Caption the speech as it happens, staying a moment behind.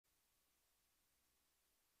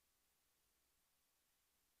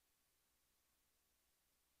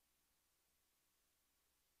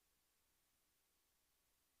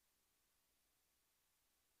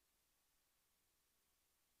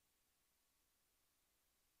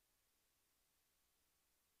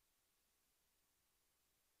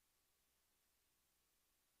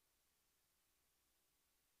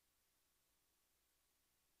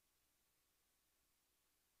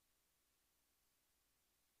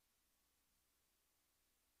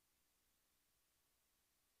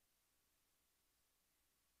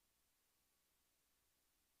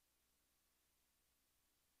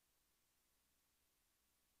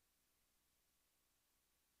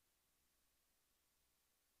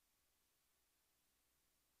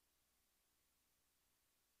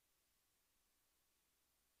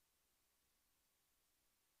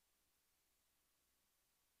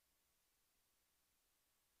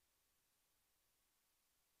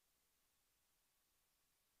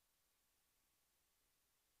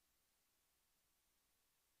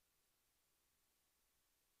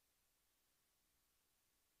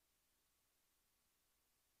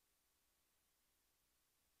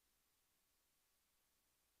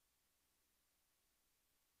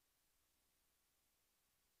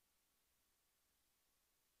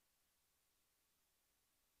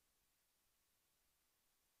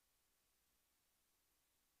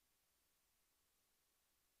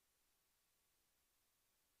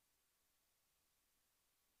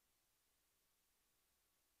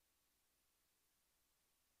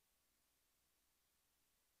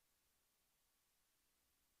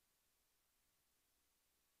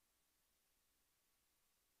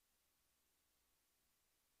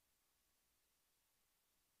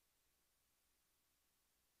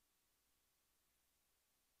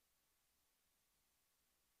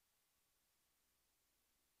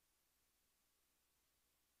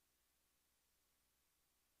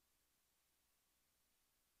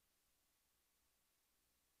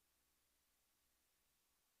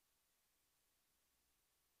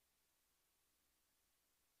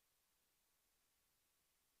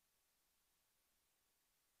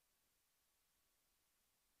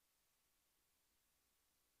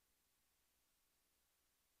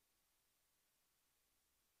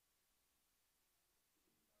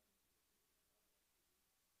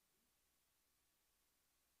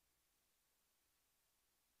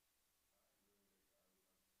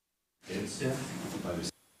It's Yeah. by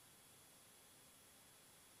the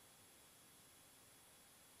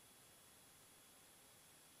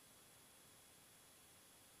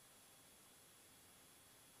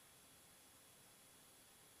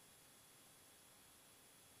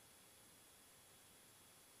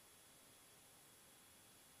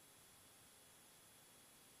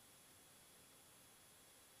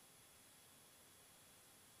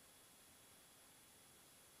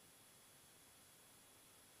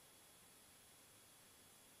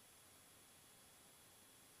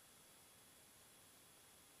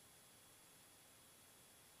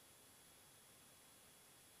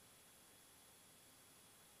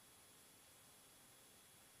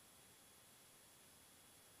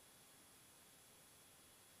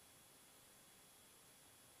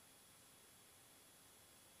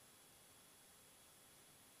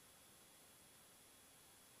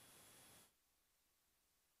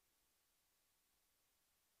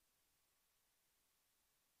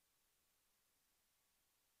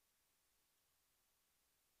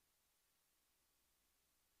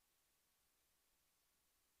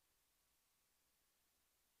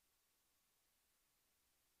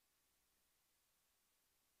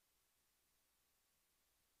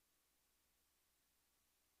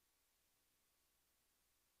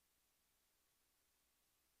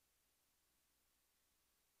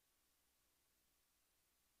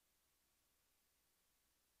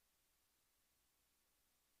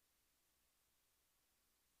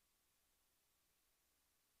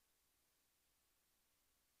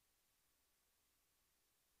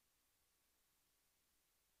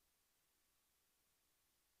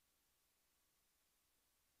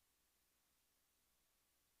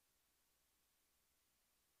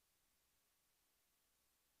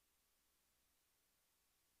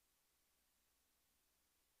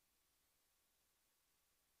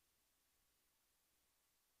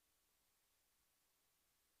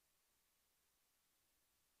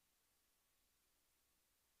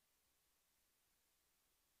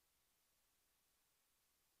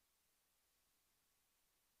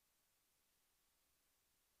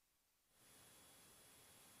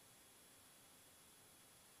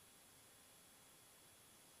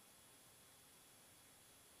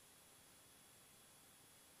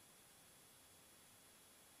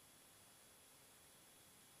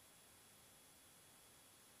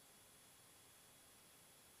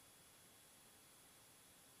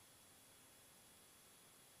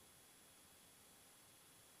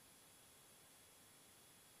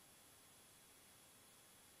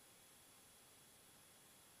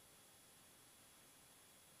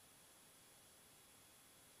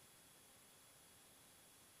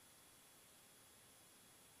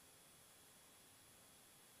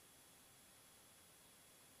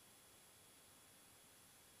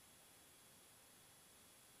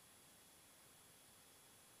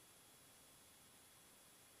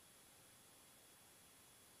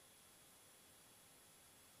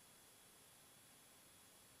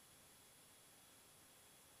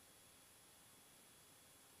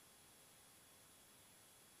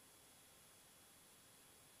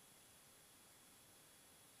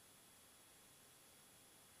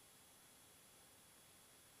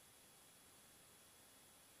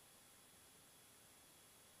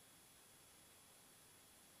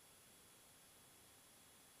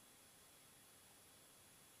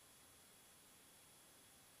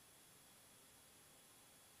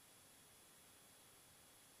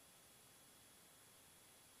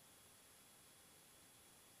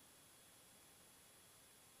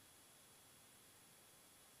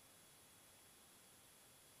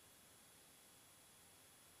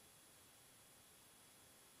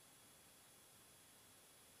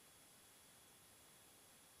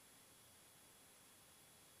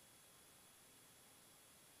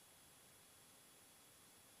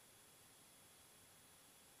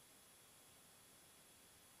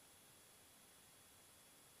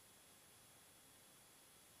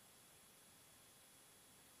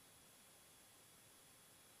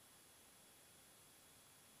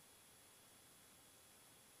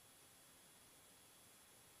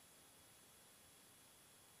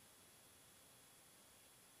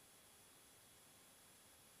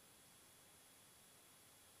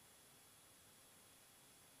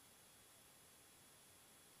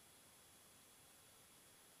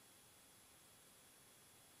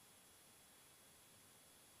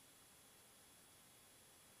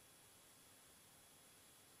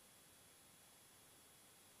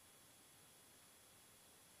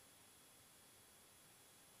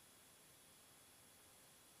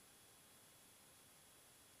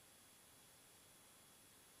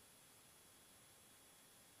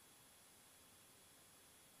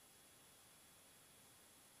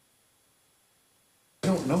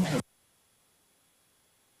don't know.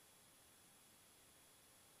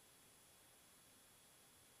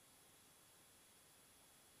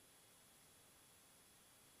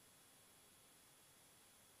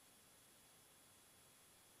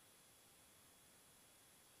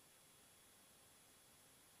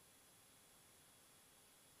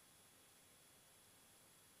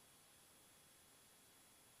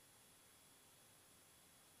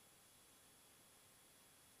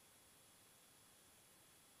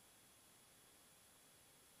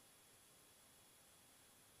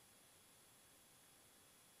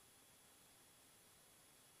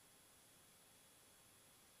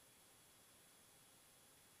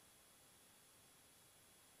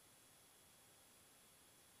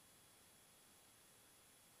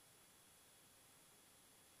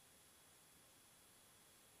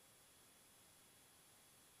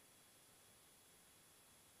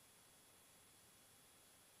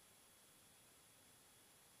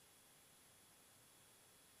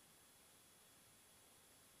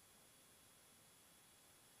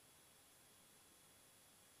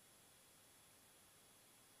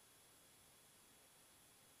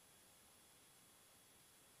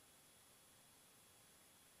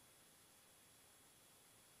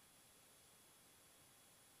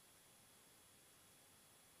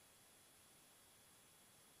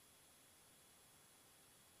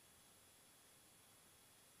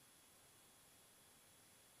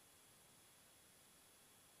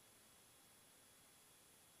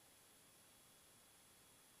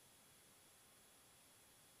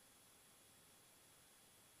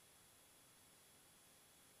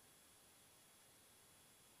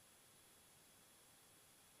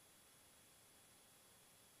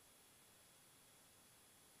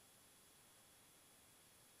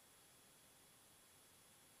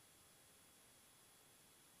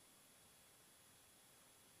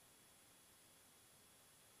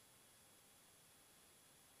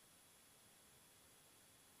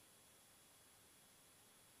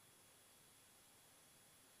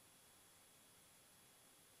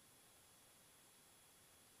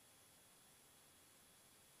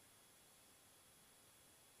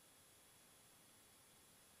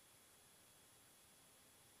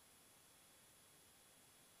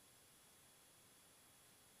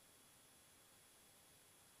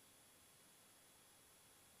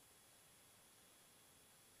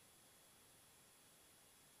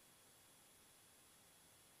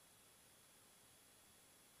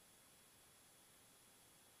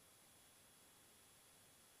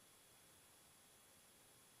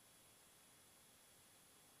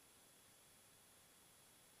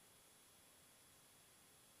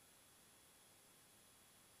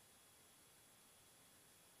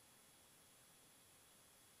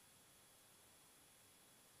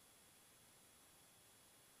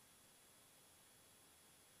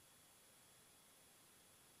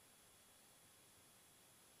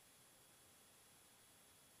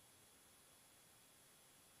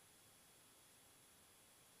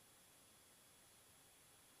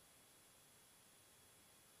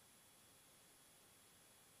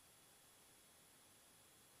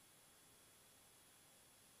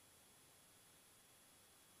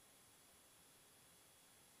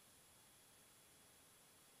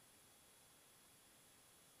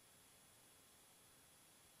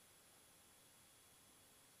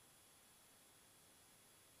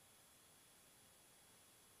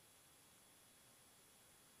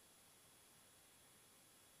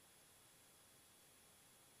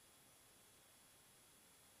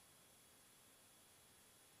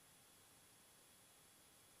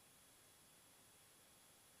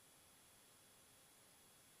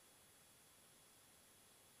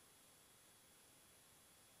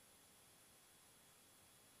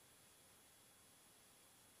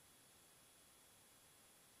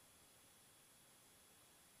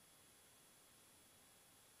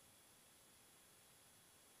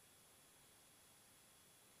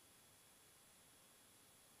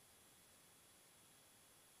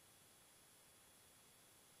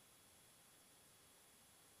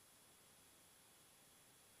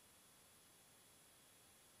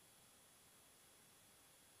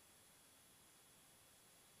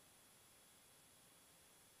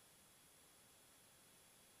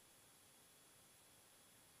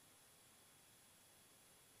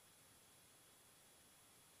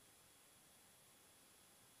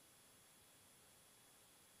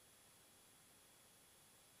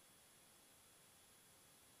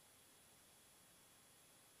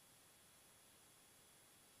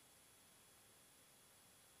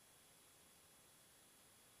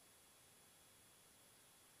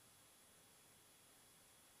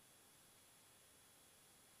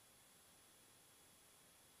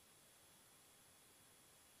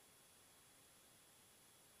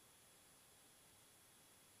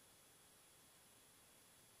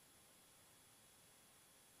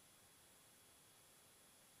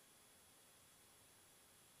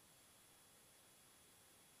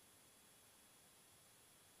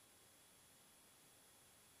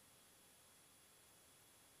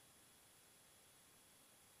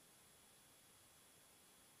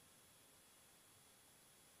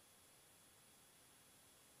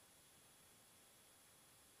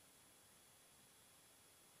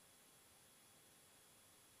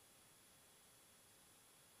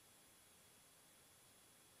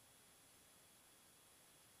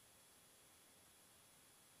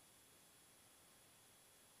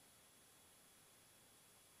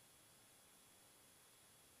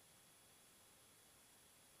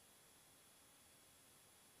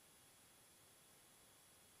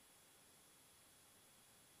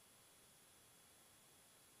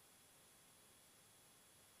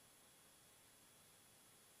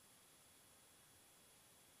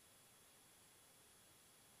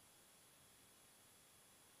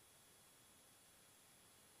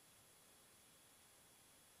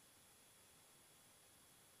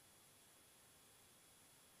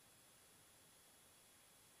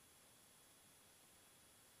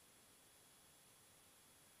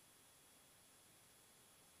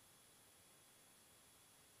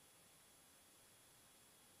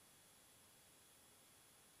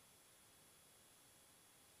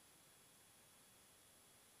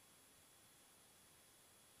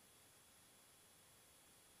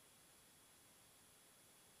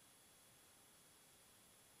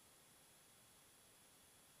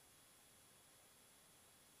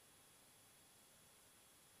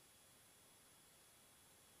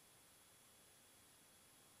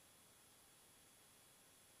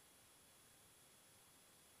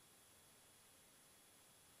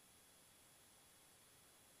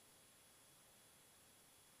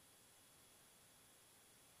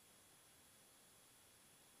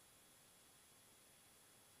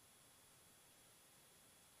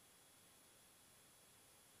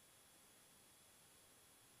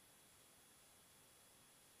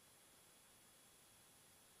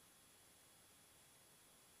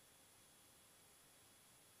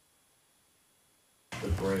 the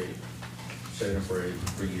parade, setting a parade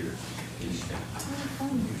for years. Please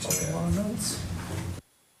stand. A lot of notes.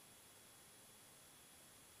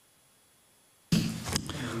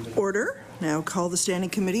 Order. Now call the Standing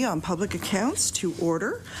Committee on Public Accounts to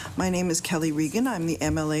order. My name is Kelly Regan. I'm the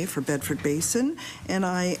MLA for Bedford Basin, and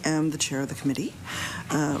I am the chair of the committee.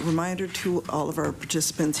 Reminder to all of our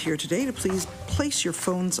participants here today to please place your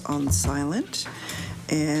phones on silent.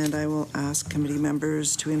 And I will ask committee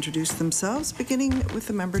members to introduce themselves, beginning with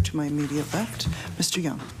the member to my immediate left, Mr.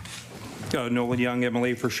 Young. Nolan Young,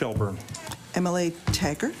 MLA for Shelburne. MLA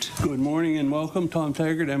Taggart. Good morning and welcome. Tom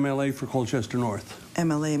Taggart, MLA for Colchester North.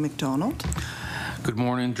 MLA McDonald. Good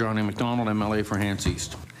morning, Johnny McDonald, MLA for Hants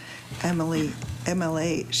East.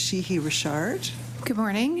 MLA Sheehy Richard. Good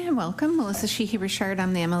morning and welcome. Melissa Sheehy-Richard.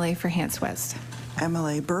 I'm the MLA for Hants West.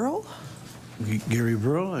 MLA Burrell. Gary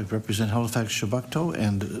Burrell, I represent Halifax Chebucto,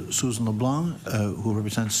 and Susan LeBlanc, who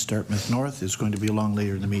represents Dartmouth North, is going to be along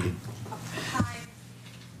later in the meeting. Hi.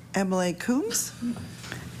 MLA Coombs.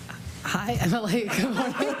 Hi, MLA. Good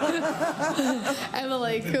morning.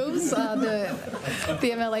 MLA Coombs, the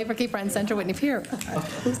MLA for Cape Breton Centre, Whitney Pier.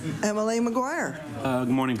 MLA McGuire. Good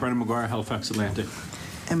morning, Brendan McGuire, Halifax Atlantic.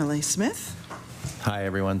 MLA Smith. Hi,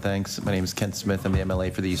 everyone. Thanks. My name is Kent Smith. I'm the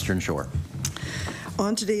MLA for the Eastern Shore.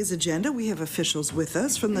 On today's agenda, we have officials with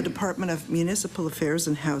us from the Department of Municipal Affairs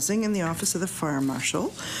and Housing and the Office of the Fire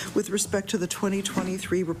Marshal with respect to the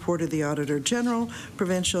 2023 report of the Auditor General,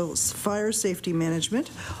 Provincial Fire Safety Management,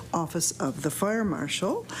 Office of the Fire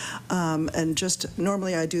Marshal. And just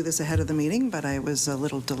normally I do this ahead of the meeting, but I was a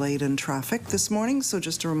little delayed in traffic this morning. So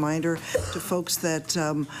just a reminder to folks that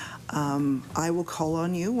I will call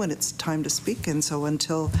on you when it's time to speak, and so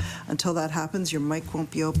until that happens, your mic won't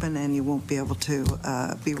be open and you won't be able to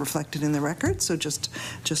be reflected in the record. So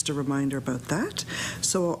just a reminder about that.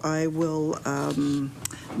 So I will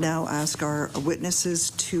now ask our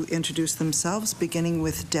witnesses to introduce themselves, beginning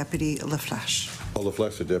with Deputy LaFleche. Paul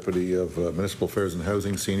LaFleche, the Deputy of Municipal Affairs and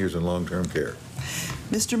Housing, Seniors and Long-Term Care.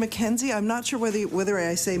 Mr. MacKenzie, I'm not sure whether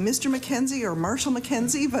I say Mr. MacKenzie or Marshal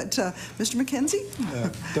MacKenzie, but Mr. MacKenzie?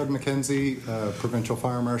 Doug MacKenzie, Provincial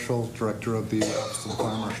Fire Marshal, Director of the Office of the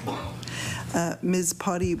Fire Marshal. Ms.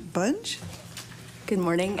 Pottie Bunge? Good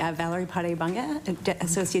morning, Valerie Pottie Bunge,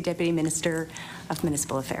 Associate Deputy Minister of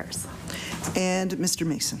Municipal Affairs. And Mr.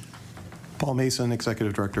 Mason? Paul Mason,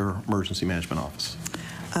 Executive Director, Emergency Management Office.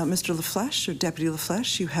 Mr. LaFleche, or Deputy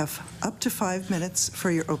LaFleche, you have up to 5 minutes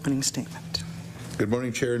for your opening statement. Good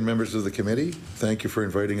morning, Chair and members of the committee. Thank you for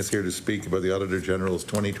inviting us here to speak about the Auditor General's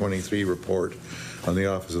 2023 report on the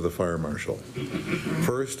Office of the Fire Marshal.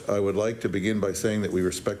 First, I would like to begin by saying that we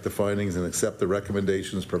respect the findings and accept the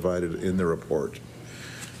recommendations provided in the report.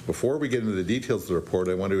 Before we get into the details of the report,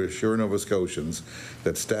 I want to assure Nova Scotians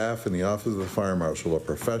that staff in the Office of the Fire Marshal are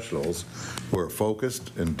professionals who are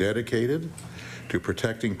focused and dedicated to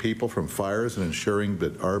protecting people from fires and ensuring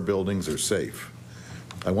that our buildings are safe.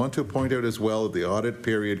 I want to point out as well that the audit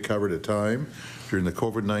period covered a time during the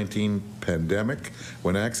COVID-19 pandemic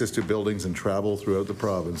when access to buildings and travel throughout the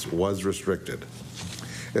province was restricted.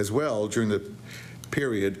 As well, during the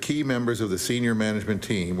period, key members of the senior management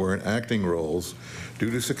team were in acting roles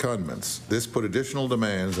due to secondments. This put additional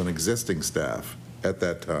demands on existing staff at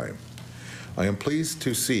that time. I am pleased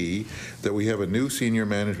to see that we have a new senior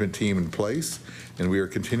management team in place, and we are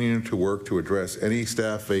continuing to work to address any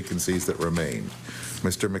staff vacancies that remain.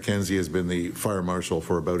 Mr. MacKenzie has been the Fire Marshal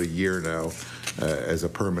for about a year now as a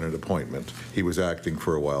permanent appointment. He was acting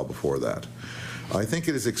for a while before that. I think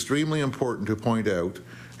it is extremely important to point out,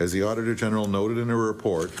 as the Auditor General noted in her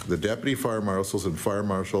report, the Deputy Fire Marshals and Fire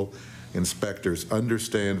Marshal inspectors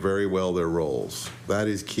understand very well their roles. That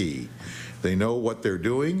is key. They know what they're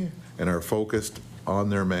doing and are focused on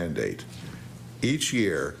their mandate. Each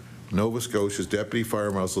year, Nova Scotia's Deputy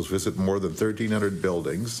Fire Marshals visit more than 1,300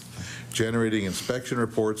 buildings, generating inspection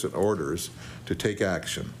reports and orders to take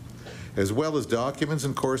action, as well as documents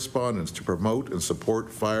and correspondence to promote and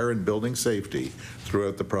support fire and building safety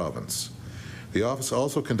throughout the province. The office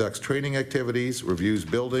also conducts training activities, reviews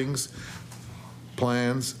buildings,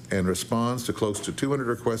 plans, and responds to close to 200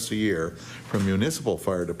 requests a year from municipal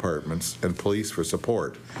fire departments and police for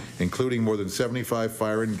support, including more than 75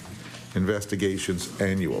 fire investigations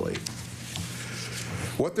annually.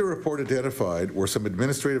 What the report identified were some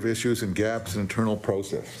administrative issues and gaps in internal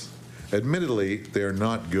process. Admittedly, they are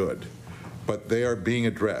not good, but they are being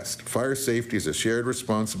addressed. Fire safety is a shared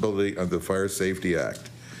responsibility under the Fire Safety Act.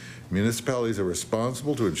 Municipalities are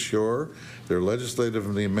responsible to ensure their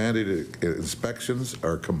legislatively mandated inspections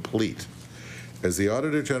are complete. As the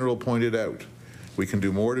Auditor General pointed out, we can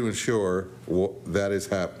do more to ensure that is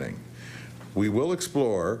happening. We will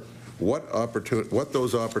explore what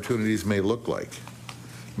those opportunities may look like.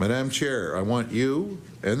 Madam Chair, I want you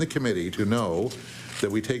and the committee to know that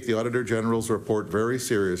we take the Auditor General's report very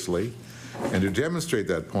seriously, and to demonstrate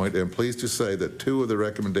that point, I'm pleased to say that 2 of the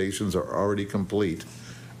recommendations are already complete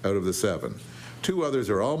out of the 7. 2 others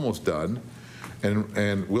are almost done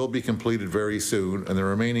and will be completed very soon, and the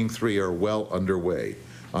remaining 3 are well underway.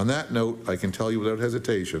 On that note, I can tell you without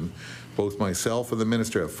hesitation, both myself and the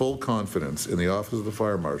Minister have full confidence in the Office of the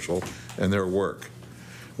Fire Marshal and their work.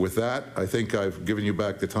 With that, I think I've given you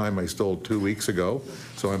back the time I stole 2 weeks ago,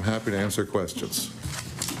 so I'm happy to answer questions.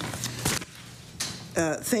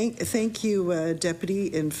 Thank you, Deputy.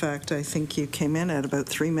 In fact, I think you came in at about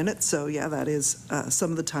 3 minutes, so yeah, that is some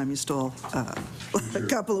of the time you stole a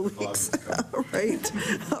couple of weeks. Right?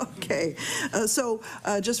 Okay. So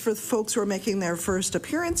just for the folks who are making their first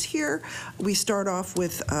appearance here, we start off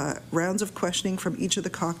with rounds of questioning from each of the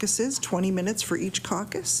caucuses, 20 minutes for each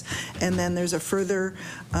caucus, and then there's a further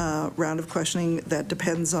round of questioning that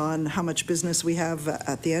depends on how much business we have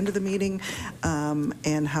at the end of the meeting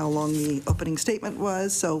and how long the opening statement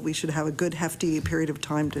was, so we should have a good hefty period of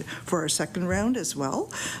time for our second round as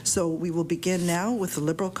well. So we will begin now with the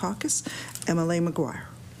Liberal caucus. MLA Maguire.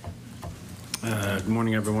 Good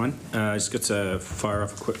morning, everyone. I just got to fire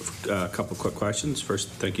off a couple quick questions. First,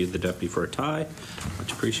 thank you to the Deputy for a tie.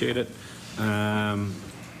 Much appreciate it.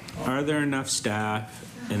 Are there enough staff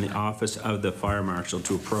in the Office of the Fire Marshal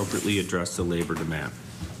to appropriately address the labour demand?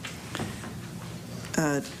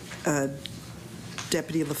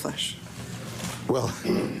 Deputy LaFleche. Well,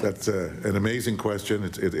 that's an amazing question.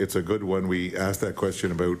 It's a good one. We ask that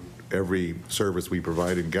question about every service we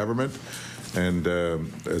provide in government. And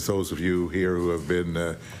as those of you here who have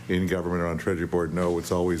been in government or on Treasury Board know,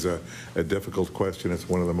 it's always a difficult question. It's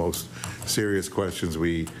one of the most serious questions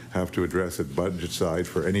we have to address at budget side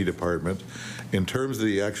for any department. In terms of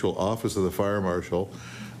the actual Office of the Fire Marshal,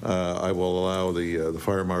 I will allow the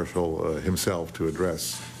Fire Marshal himself to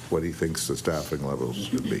address what he thinks the staffing levels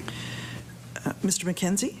should be. Mr.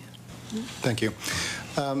 MacKenzie. Thank you.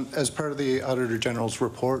 As part of the Auditor General's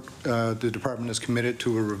report, the department is committed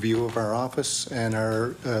to a review of our office and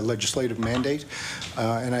our legislative mandate,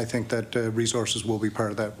 and I think that resources will be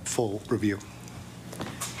part of that full review.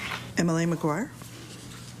 MLA Maguire.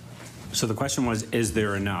 So the question was, is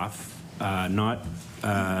there enough? Not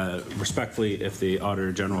respectfully if the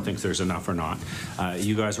Auditor General thinks there's enough or not.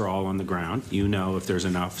 You guys are all on the ground. You know if there's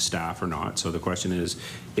enough staff or not. So the question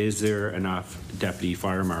is there enough deputy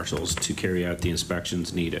fire marshals to carry out the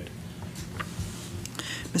inspections needed?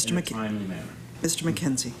 Mr.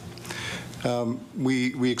 MacKenzie.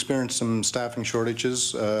 We experienced some staffing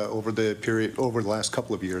shortages over the last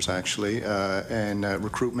couple of years, actually, and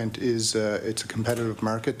recruitment is it's a competitive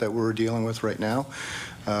market that we're dealing with right now.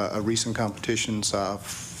 A recent competition saw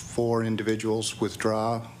 4 individuals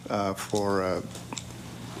withdraw for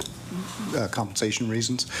compensation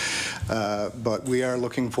reasons, but we are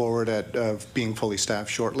looking forward at being fully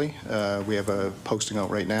staffed shortly. We have a posting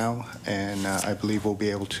out right now, and I believe we'll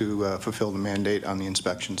be able to fulfill the mandate on the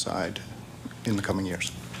inspection side in the coming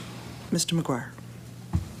years. Mr. Maguire.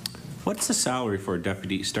 What's the salary for a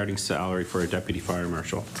deputy, starting salary for a deputy fire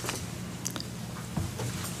marshal?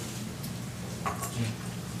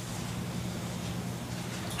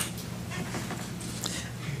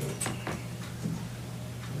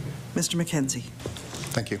 Mr. MacKenzie.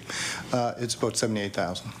 Thank you. It's about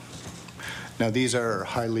 $78,000. Now, these are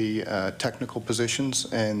highly technical positions,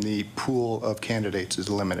 and the pool of candidates is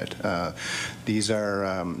limited. These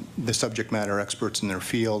are the subject matter experts in their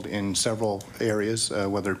field in several areas,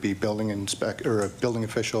 whether it be building inspector, or building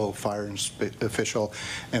official, fire official,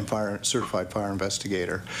 and certified fire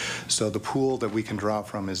investigator. So the pool that we can draw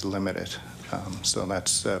from is limited. So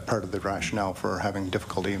that's part of the rationale for having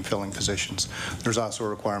difficulty in filling positions. There's also a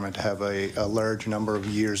requirement to have a large number of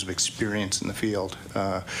years of experience in the field.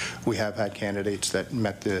 We have had candidates that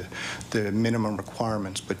met the minimum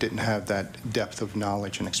requirements but didn't have that depth of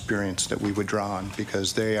knowledge and experience that we would draw on,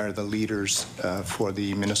 because they are the leaders for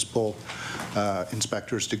the municipal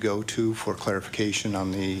inspectors to go to for clarification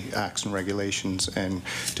on the acts and regulations and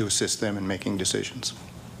to assist them in making decisions.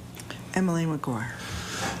 MLA Maguire.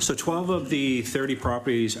 So 12 of the 30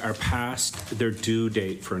 properties are past their due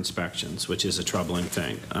date for inspections, which is a troubling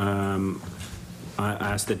thing. I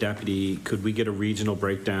asked the deputy, could we get a regional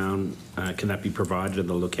breakdown? Can that be provided of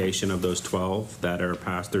the location of those 12 that are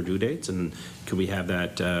past their due dates? And could we have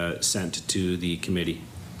that sent to the committee?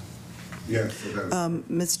 Yes.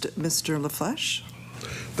 Mr. LaFleche?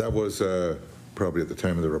 That was probably at the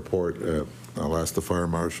time of the report. I'll ask the Fire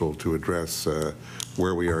Marshal to address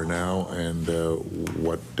where we are now and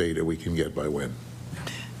what data we can get by when.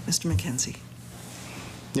 Mr. MacKenzie.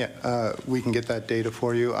 Yeah, we can get that data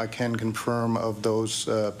for you. I can confirm of those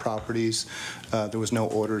properties, there was no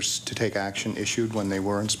orders to take action issued when they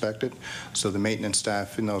were inspected. So the maintenance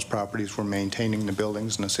staff in those properties were maintaining the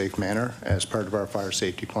buildings in a safe manner as part of our fire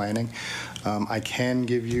safety planning. I can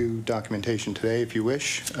give you documentation today if you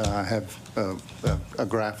wish. I have a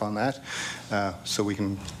graph on that, so we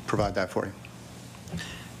can provide that for you.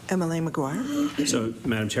 MLA McGuire. So,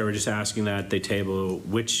 Madam Chair, we're just asking that they table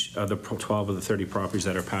which of the 12 of the 30 properties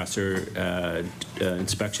that are past their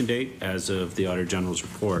inspection date as of the Auditor General's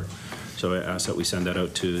report. So I ask that we send that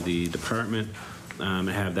out to the department and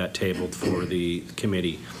have that tabled for the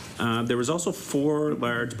committee. There was also 4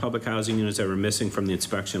 large public housing units that were missing from the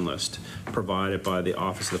inspection list provided by the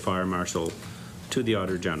Office of the Fire Marshal to the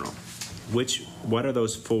Auditor General. What are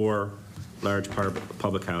those 4 large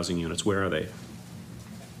public housing units? Where are they?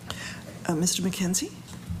 Mr. MacKenzie?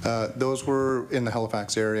 Those were in the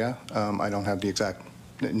Halifax area. I don't have the exact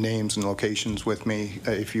names and locations with me.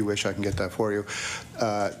 If you wish, I can get that for you.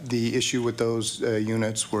 The issue with those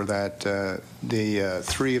units were that the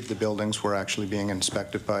 3 of the buildings were actually being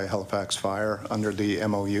inspected by Halifax Fire under the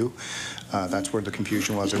MOU. That's where the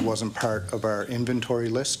confusion was. It wasn't part of our inventory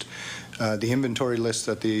list. The inventory list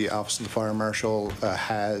that the Office of the Fire Marshal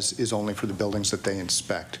has is only for the buildings that they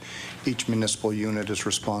inspect. Each municipal unit is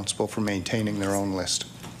responsible for maintaining their own list.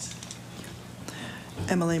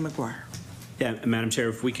 MLA McGuire. Yeah, Madam Chair,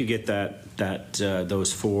 if we could get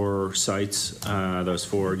those 4 sites, those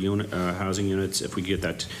 4 housing units, if we could get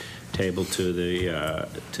that tabled to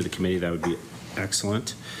the committee, that would be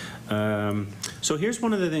excellent. So here's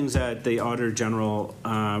one of the things that the Auditor General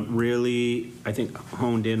really, I think,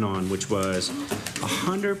 honed in on, which was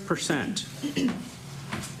 100%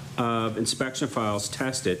 of inspection files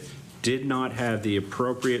tested did not have the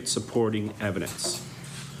appropriate supporting evidence.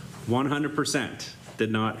 100%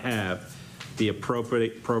 did not have the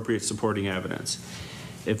appropriate supporting evidence.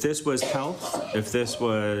 If this was health, if this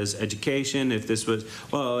was education, if this was,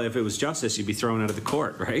 well, if it was justice, you'd be thrown out of the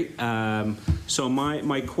court, right? So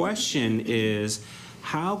my question is,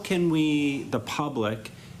 how can we, the public,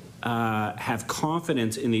 have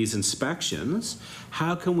confidence in these inspections?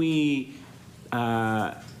 How can we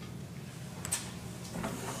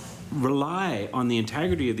rely on the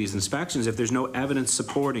integrity of these inspections if there's no evidence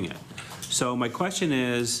supporting it? So my question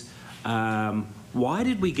is, why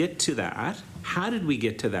did we get to that? How did we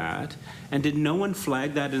get to that? And did no one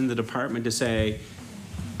flag that in the department to say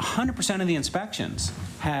 100% of the inspections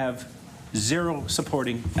have 0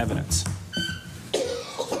 supporting evidence?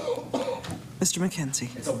 Mr.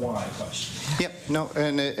 MacKenzie. It's a why question. Yep, no,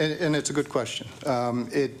 and it's a good question.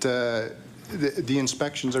 The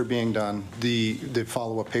inspections are being done. The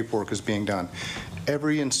follow-up paperwork is being done.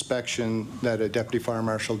 Every inspection that a deputy fire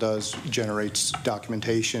marshal does generates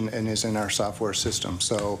documentation and is in our software system.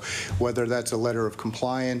 So whether that's a letter of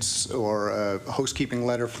compliance or a housekeeping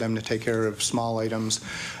letter for them to take care of small items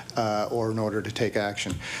or in order to take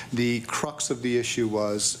action. The crux of the issue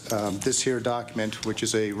was this here document, which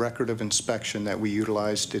is a record of inspection that we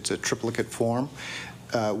utilized. It's a triplicate form.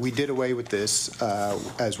 We did away with this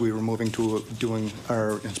as we were moving to doing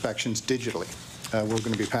our inspections digitally. We're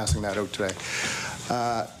going to be passing that out today.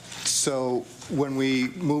 So when we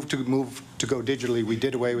moved to go digitally, we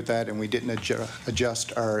did away with that, and we didn't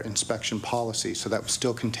adjust our inspection policy. So that was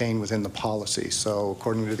still contained within the policy. So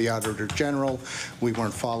according to the Auditor General, we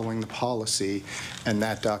weren't following the policy, and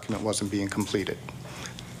that document wasn't being completed.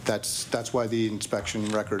 That's why the inspection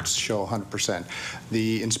records show 100%.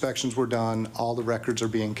 The inspections were done, all the records are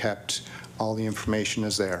being kept, all the information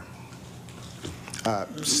is there.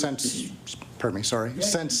 Since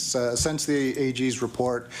the AG's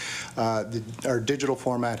report, our digital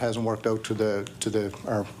format hasn't worked out to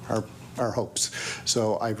our hopes.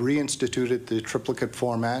 So I've reinstituted the triplicate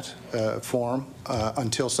format form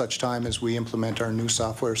until such time as we implement our new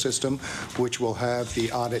software system, which will have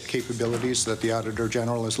the audit capabilities that the Auditor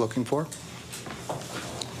General is looking for.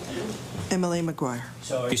 MLA McGuire.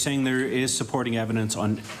 So are you saying there is supporting evidence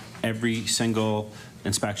on every single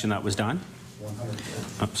inspection that was done?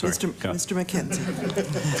 100%. Oh, sorry. Mr. MacKenzie.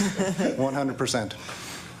 100%.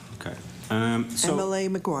 Okay. So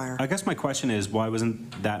MLA McGuire. I guess my question is, why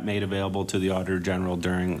wasn't that made available to the Auditor General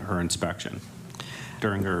during her inspection,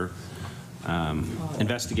 during her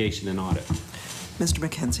investigation and audit? Mr.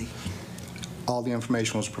 MacKenzie. All the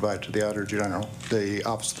information was provided to the Auditor General. The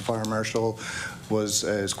Office of the Fire Marshal was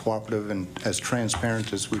as cooperative and as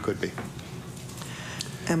transparent as we could be.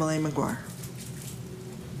 MLA McGuire.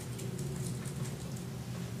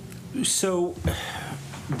 So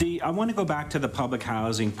I want to go back to the public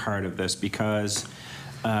housing part of this, because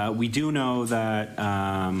We do know that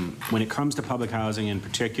when it comes to public housing in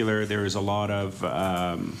particular, there is a lot of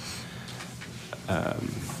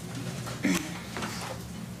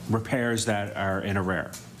repairs that are in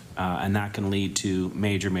arrear, and that can lead to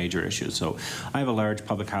major issues. So I have a large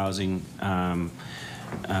public housing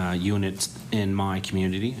unit in my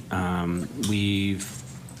community. We've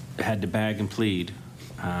had to beg and plead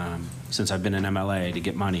since I've been in MLA to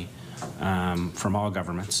get money from all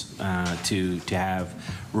governments to have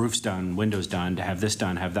roofs done, windows done, to have this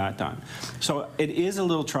done, have that done. So it is a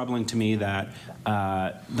little troubling to me that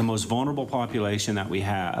the most vulnerable population that we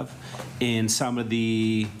have in some of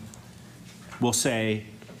the, we'll say,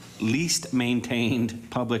 least maintained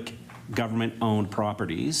public government-owned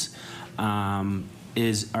properties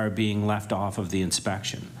are being left off of the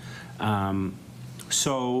inspection.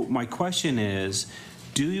 So my question is,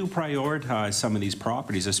 do you prioritize some of these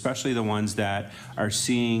properties, especially the ones that are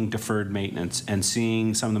seeing deferred maintenance and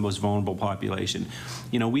seeing some of the most vulnerable population?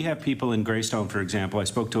 You know, we have people in Greystone, for example. I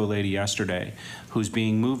spoke to a lady yesterday who's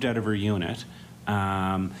being moved out of her unit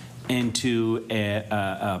into a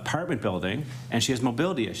apartment building, and she has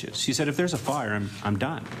mobility issues. She said, if there's a fire, I'm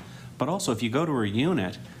done. But also, if you go to her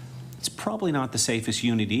unit, it's probably not the safest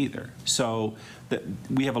unit either. So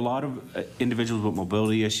we have a lot of individuals with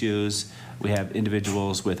mobility issues. We have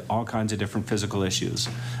individuals with all kinds of different physical issues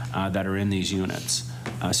that are in these units.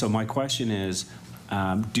 So my question is,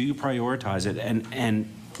 do you prioritize it?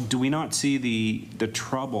 And do we not see the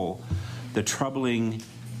troubling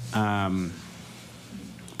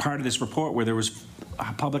part of this report where there was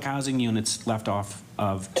public housing units left off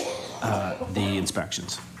of the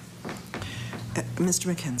inspections?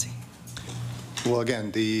 Mr. MacKenzie. Well,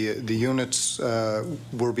 again, the units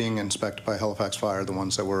were being inspected by Halifax Fire, the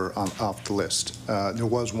ones that were off the list. There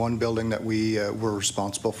was one building that we were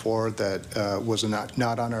responsible for that was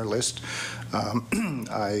not on our list.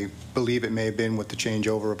 I believe it may have been with the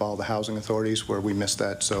changeover of all the housing authorities where we missed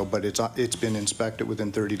that. So, but it's been inspected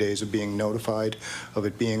within 30 days of being notified of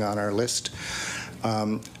it being on our list.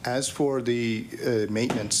 As for the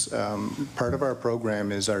maintenance, part of our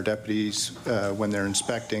program is our deputies, when they're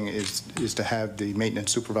inspecting, is to have the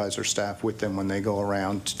maintenance supervisor staff with them when they go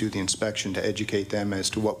around to do the inspection, to educate them as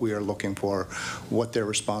to what we are looking for, what their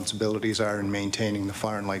responsibilities are in maintaining the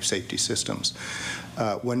fire and life safety systems.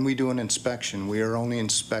 When we do an inspection, we are only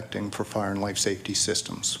inspecting for fire and life safety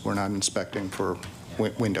systems. We're not inspecting for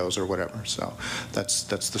windows or whatever. So that's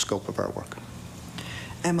the scope of our work.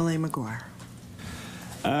 MLA McGuire.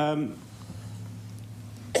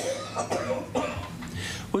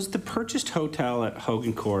 Was the purchased hotel at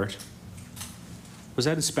Hogan Court, was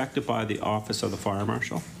that inspected by the Office of the Fire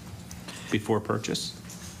Marshal before purchase?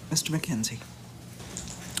 Mr. MacKenzie.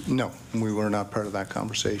 No, we were not part of that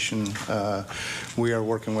conversation. We are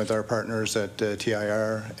working with our partners at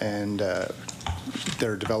TIR, and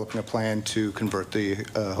they're developing a plan to convert the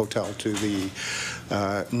hotel to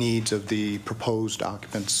the needs of the proposed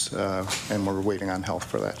occupants, and we're waiting on health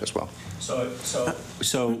for that as well. So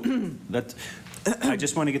that, I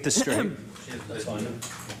just want to get this straight.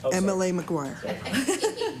 MLA McGuire.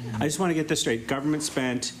 I just want to get this straight. Government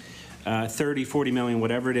spent 30, 40 million,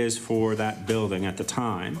 whatever it is, for that building at the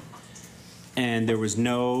time, and there was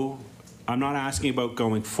no, I'm not asking about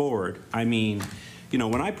going forward. I mean, you know,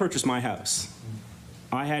 when I purchased my house,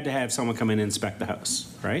 I had to have someone come in and inspect the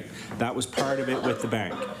house, right? That was part of it with the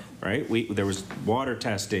bank, right? There was water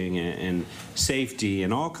testing and safety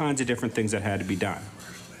and all kinds of different things that had to be done.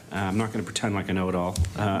 I'm not going to pretend like I know it all,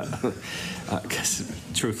 because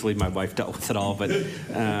truthfully, my wife dealt with it all, but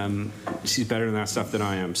she's better in that stuff than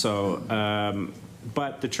I am. So,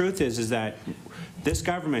 but the truth is that this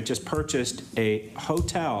government just purchased a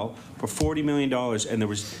hotel for $40 million, and there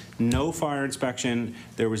was no fire inspection.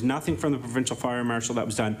 There was nothing from the Provincial Fire Marshal that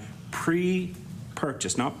was done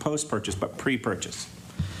pre-purchase, not post-purchase, but pre-purchase.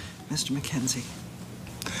 Mr. MacKenzie.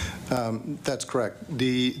 That's correct.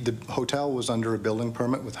 The hotel was under a building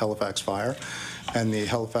permit with Halifax Fire, and the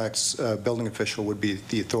Halifax building official would be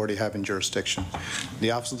the authority having jurisdiction.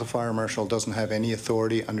 The Office of the Fire Marshal doesn't have any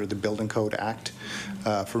authority under the Building Code Act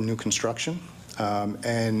for new construction,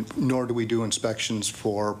 and nor do we do inspections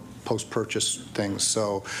for post-purchase things.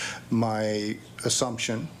 So my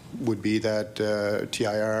assumption would be that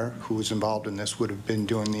TIR, who was involved in this, would have been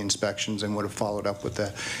doing the inspections and would have followed up with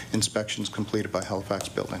the inspections completed by Halifax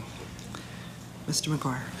Building. Mr.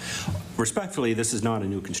 McGuire. Respectfully, this is not a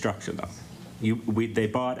new construction, though. They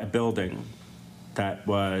bought a building that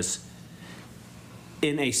was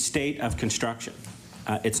in a state of construction.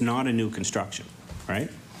 It's not a new construction, right?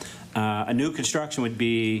 A new construction would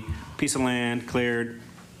be a piece of land cleared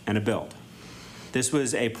and a build. This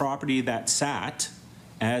was a property that sat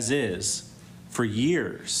as is for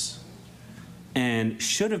years and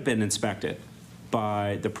should have been inspected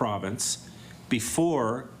by the province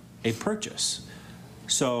before a purchase.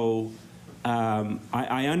 So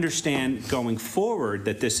I understand going forward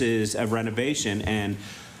that this is a renovation, and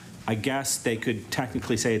I guess they could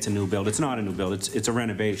technically say it's a new build. It's not a new build, it's a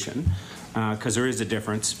renovation, because there is a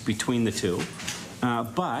difference between the two.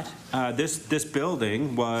 But this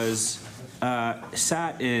building was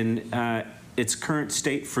sat in its current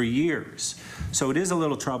state for years. So it is a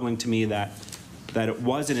little troubling to me that it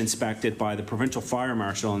wasn't inspected by the Provincial Fire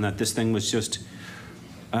Marshal and that this thing was just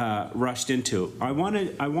rushed into. I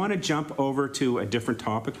want to jump over to a different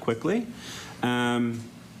topic quickly.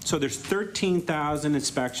 So there's 13,000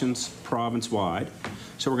 inspections province-wide.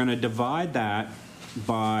 So we're going to divide that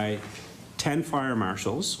by 10 fire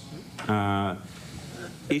marshals.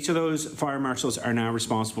 Each of those fire marshals are now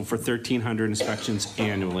responsible for 1,300 inspections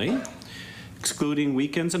annually, excluding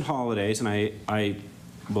weekends and holidays. And I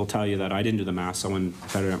will tell you that I didn't do the math, someone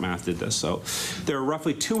better at math did this. So there are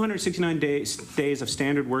roughly 269 days of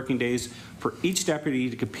standard working days for each deputy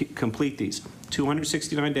to complete these.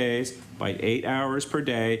 269 days by 8 hours per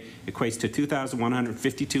day equates to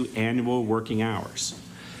 2,152 annual working hours.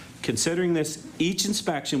 Considering this, each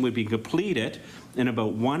inspection would be completed in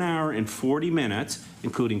about 1 hour and 40 minutes,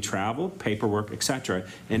 including travel, paperwork, etc.,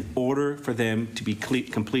 in order for them to be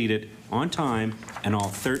completed on time, and all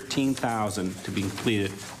 13,000 to be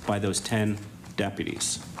completed by those 10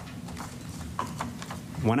 deputies.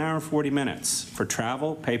 1 hour and 40 minutes for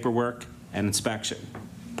travel, paperwork, and inspection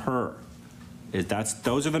per.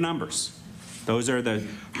 Those are the numbers. Those are the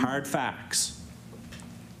hard facts.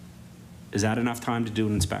 Is that enough time to do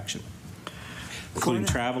an inspection, including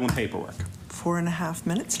travel and paperwork? 4.5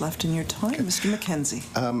 minutes left in your time. Okay. Mr. MacKenzie.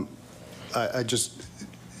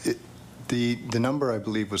 The number I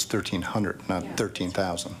believe was 1,300, not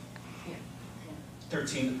 13,000.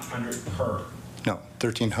 1,300 per. No,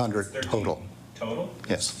 1,300 total. Total?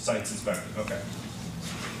 Yes. Sites inspected. Okay.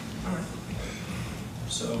 All right.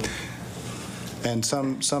 So. And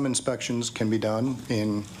some inspections can be done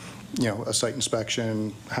in, a site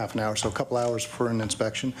inspection, half an hour, so a couple hours for an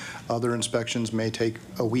inspection. Other inspections may take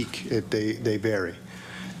a week. They vary.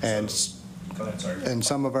 And and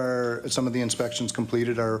some of the inspections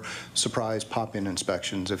completed are surprise pop-in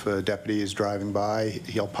inspections. If a deputy is driving by,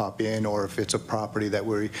 he'll pop in, or if it's a property that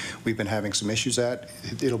we've been having some issues at,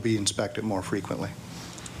 it'll be inspected more frequently.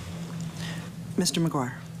 Mr.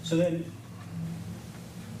 McGuire. So then,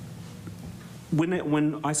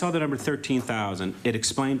 when I saw the number 13,000, it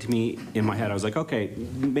explained to me in my head, I was like, okay,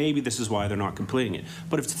 maybe this is why they're not completing it.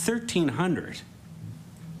 But if it's 1,300,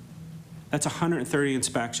 that's 130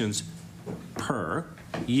 inspections per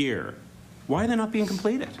year. Why are they not being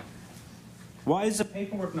completed? Why is the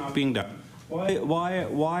paperwork not being done?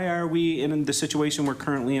 Why are we in the situation we're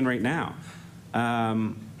currently in right now?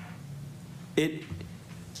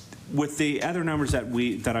 With the other numbers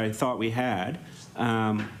that I thought we had,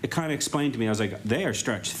 it kind of explained to me, I was like, they are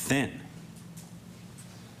stretched thin.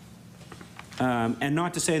 And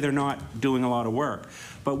not to say they're not doing a lot of work,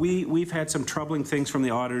 but we've had some troubling things from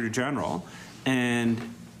the Auditor General, and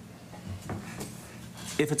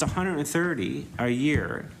if it's 130 a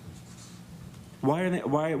year,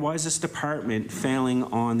 why is this department failing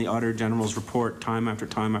on the Auditor General's report time after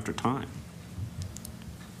time after time?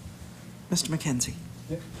 Mr. MacKenzie.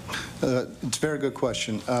 It's a very good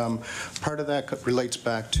question. Part of that relates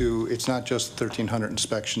back to, it's not just 1,300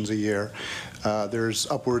 inspections a year.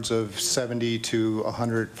 There's upwards of 70 to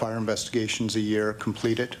 100 fire investigations a year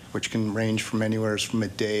completed, which can range from anywhere from a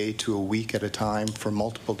day to a week at a time for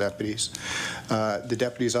multiple deputies. The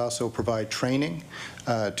deputies also provide training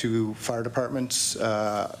to fire departments,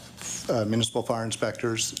 municipal fire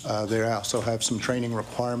inspectors. They also have some training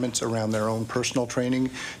requirements around their own personal training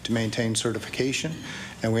to maintain certification.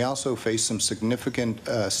 And we also face some significant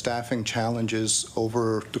staffing challenges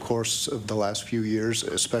over the course of the last few years,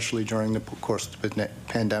 especially during the course of the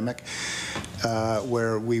pandemic,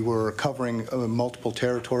 where we were covering multiple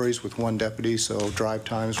territories with one deputy, so drive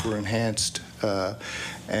times were enhanced.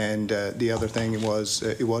 And the other thing was,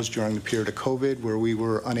 it was during the period of COVID where we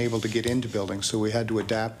were unable to get into buildings, so we had to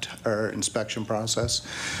adapt our inspection process.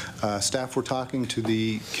 Staff were talking to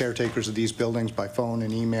the caretakers of these buildings by phone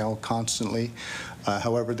and email constantly.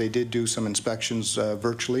 However, they did do some inspections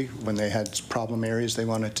virtually when they had problem areas they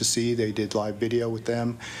wanted to see. They did live video with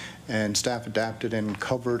them, and staff adapted and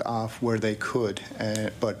covered off where they could.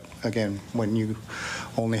 But again, when you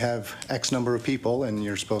only have X number of people and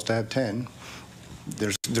you're supposed to have 10,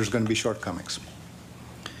 there's going to be shortcomings.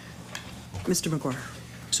 Mr. McGuire.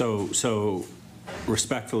 So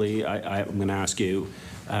respectfully, I'm going to ask you,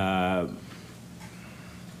 what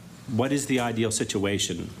is the ideal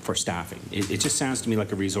situation for staffing? It just sounds to me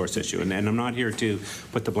like a resource issue, and I'm not here to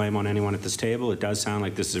put the blame on anyone at this table. It does sound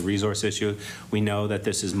like this is a resource issue. We know that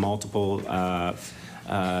this is multiple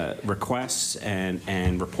requests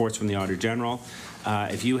and reports from the Auditor General.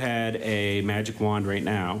 If you had a magic wand right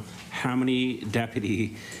now, how many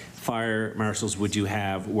deputy fire marshals would you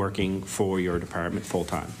have working for your department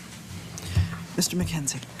full-time? Mr.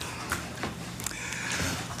 MacKenzie.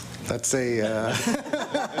 That's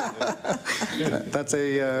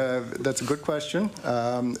a good question.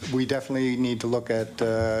 We definitely need to look at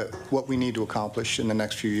what we need to accomplish in the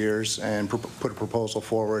next few years and put a proposal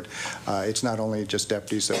forward. It's not only just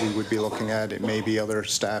deputies that we would be looking at. It may be other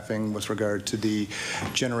staffing with regard to the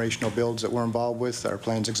generational builds that we're involved with, our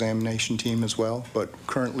plans examination team as well. But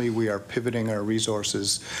currently we are pivoting our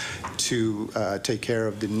resources to take care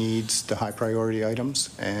of the needs, the high priority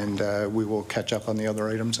items, and we will catch up on the other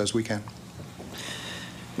items as we can.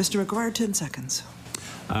 Mr. McGuire, 10 seconds.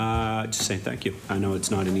 Just saying thank you. I know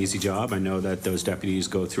it's not an easy job. I know that those deputies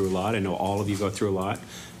go through a lot. I know all of you go through a lot.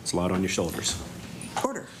 It's a lot on your shoulders.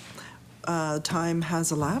 Order. Time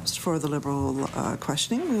has elapsed for the Liberal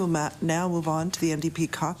questioning. We will now move on to the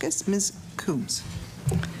NDP Caucus. Ms. Coombs.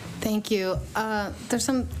 Thank you. There's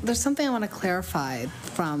something I want to clarify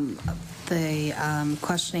from the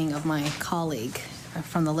questioning of my colleague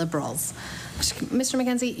from the Liberals. Mr.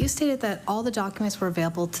 MacKenzie, you stated that all the documents were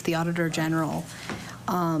available to the Auditor General.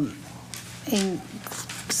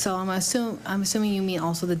 So I'm assuming you mean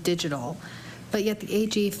also the digital, but yet the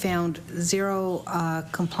AG found zero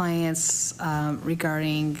compliance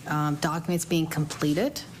regarding documents being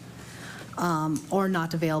completed or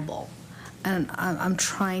not available. And I'm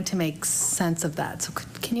trying to make sense of that. So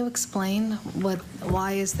can you explain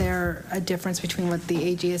why is there a difference between what the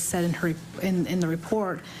AG has said in her in the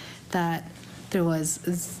report that the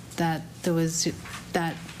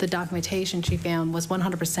documentation she found was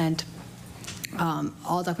 100%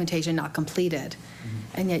 all documentation not completed,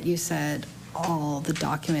 and yet you said all the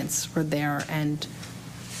documents were there and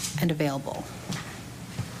available.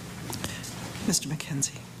 Mr.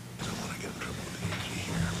 MacKenzie. I don't want to get in trouble with the AG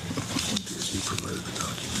here. He provided the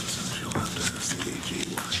documents, and she'll have to ask the AG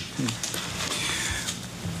why.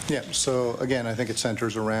 Yeah, so again, I think it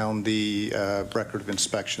centers around the record of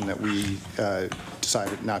inspection that we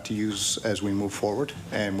decided not to use as we move forward,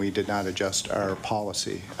 and we did not adjust our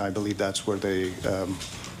policy. I believe that's where the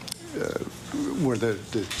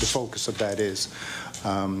focus of that is.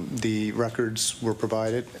 The records were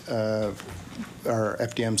provided. Our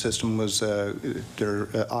FDM system was, their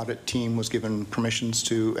audit team was given permissions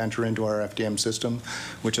to enter into our FDM system,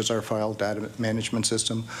 which is our file data management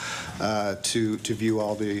system, to view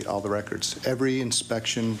all the records. Every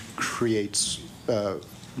inspection creates a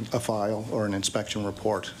file or an inspection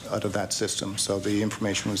report out of that system, so the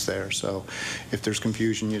information was there. So if there's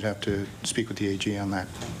confusion, you'd have to speak with the AG on that.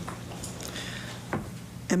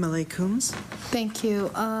 MLA Coombs. Thank you.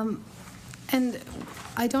 And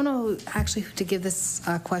I don't know actually who to give this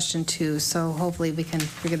question to, so hopefully we can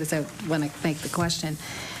figure this out when I make the question.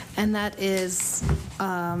 And that is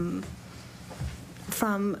from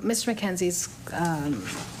Mr. MacKenzie's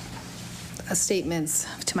statements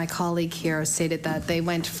to my colleague here, stated that they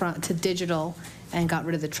went to digital and got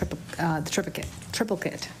rid of the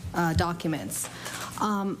triplicate documents.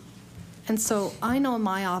 And so I know in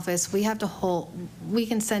my office we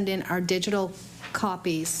can send in our digital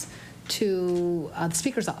copies to the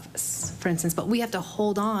Speaker's office, for instance, but we have to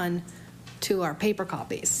hold on to our paper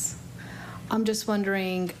copies. I'm just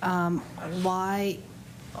wondering why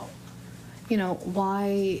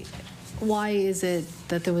is it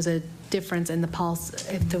that there was a difference in the policy,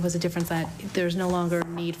 if there was a difference that there's no longer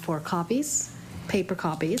need for copies, paper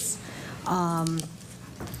copies, and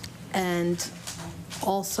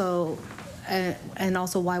also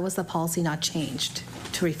why was the policy not changed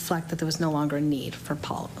to reflect that there was no longer a need for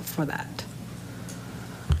that?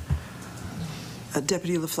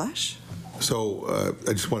 Deputy LaFleche. So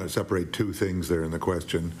I just want to separate two things there in the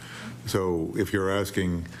question. So if you're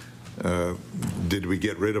asking, did we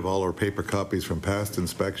get rid of all our paper copies from past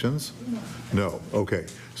inspections? No. Okay.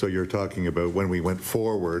 So you're talking about when we went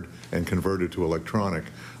forward and converted to electronic,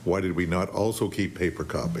 why did we not also keep paper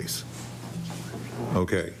copies?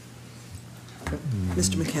 Okay.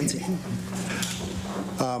 Mr. MacKenzie.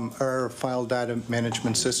 Our file data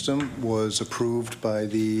management system was approved by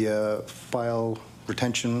the file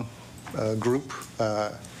retention group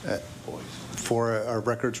for our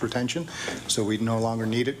records retention, so we no longer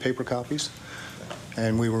needed paper copies.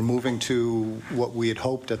 And we were moving to what we had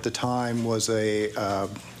hoped at the time was a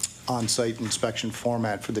on-site inspection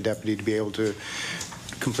format for the deputy to be able to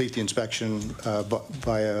complete the inspection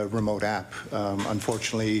via remote app.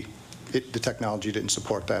 Unfortunately, the technology didn't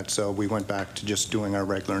support that, so we went back to just doing our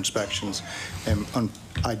regular inspections, and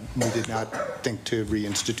we did not think to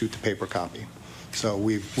reinstitute the paper copy. So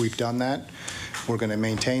we've done that. We're going to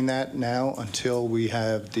maintain that now until we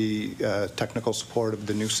have the technical support of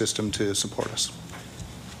the new system to support us.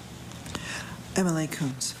 MLA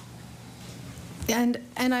Coombs. And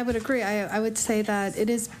I would agree. I would say that it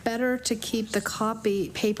is better to keep the copy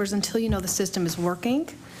papers until you know the system is working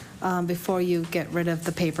before you get rid of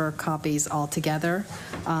the paper copies altogether,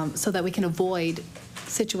 so that we can avoid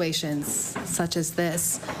situations such as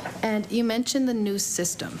this. And you mentioned the new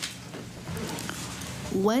system.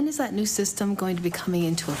 When is that new system going to be coming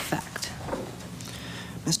into effect?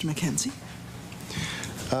 Mr. MacKenzie.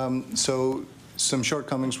 So some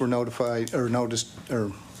shortcomings were notified or noticed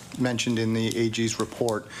or mentioned in the AG's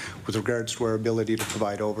report with regards to our ability to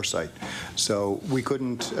provide oversight. So we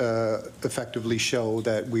couldn't effectively show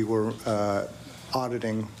that we were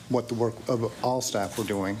auditing what the work of all staff were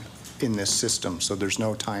doing in this system. So there's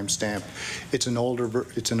no time stamp. It's an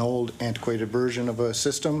old antiquated version of a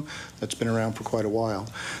system that's been around for quite a while.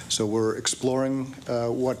 So we're exploring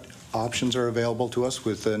what options are available to us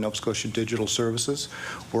with Nova Scotia Digital Services.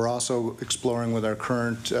 We're also exploring with our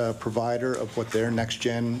current provider of what their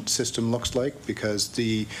next-gen system looks like, because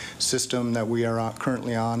the system that we are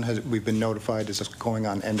currently on, we've been notified is going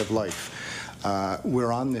on end of life.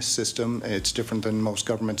 We're on this system. It's different than most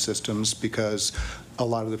government systems because a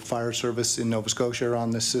lot of the fire service in Nova Scotia are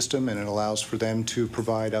on this system, and it allows for them to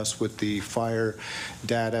provide us with the fire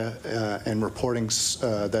data and reportings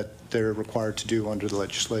that they're required to do under the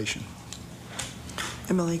legislation.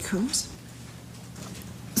 MLA Coombs.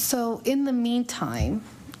 So in the meantime,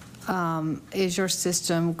 is your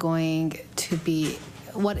system going to be,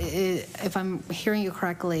 if I'm hearing you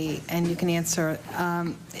correctly, and you can answer,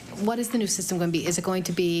 what is the new system going to be? Is it going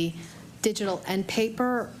to be digital and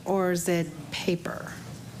paper, or is it paper?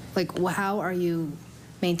 Like, how are you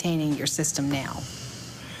maintaining your system now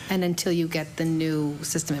and until you get the new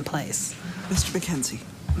system in place? Mr. MacKenzie.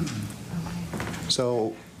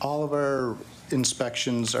 So all of our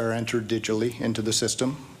inspections are entered digitally into the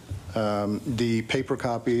system. The paper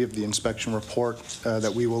copy of the inspection report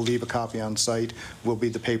that we will leave a copy on site will be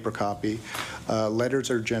the paper copy. Letters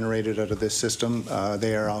are generated out of this system.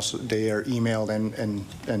 They are emailed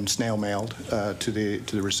and snail mailed to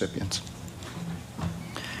the recipients.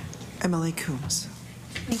 MLA Coombs.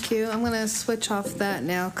 Thank you. I'm going to switch off that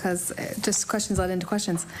now because just questions led into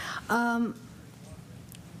questions.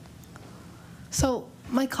 So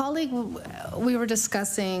my colleague, we were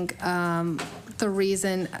discussing the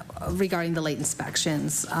reason regarding the late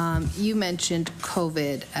inspections. You mentioned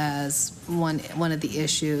COVID as one of the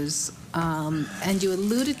issues, and you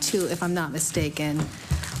alluded to, if I'm not mistaken,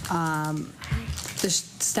 the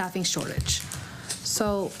staffing shortage.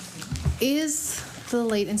 So is the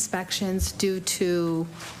late inspections due to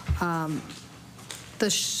the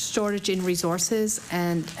shortage in resources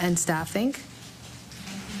and staffing?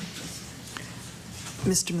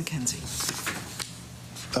 Mr. MacKenzie.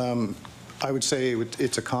 I would say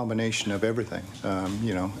it's a combination of everything.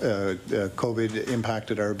 COVID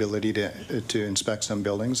impacted our ability to inspect some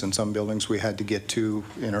buildings, and some buildings we had to get to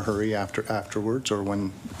in a hurry afterwards or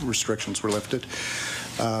when restrictions were lifted.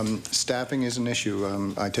 Staffing is an issue.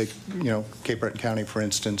 I take, Cape Breton County, for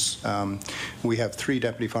instance. We have 3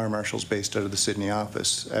 deputy fire marshals based out of the Sydney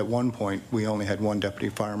office. At one point, we only had 1 deputy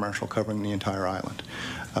fire marshal covering the entire island.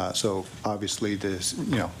 So obviously,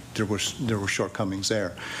 there were shortcomings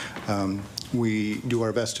there. We do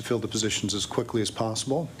our best to fill the positions as quickly as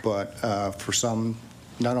possible, but for some,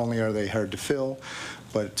 not only are they hard to fill,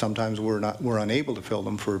 but sometimes we're unable to fill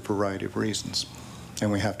them for a variety of reasons.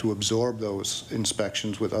 And we have to absorb those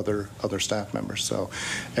inspections with other staff members. So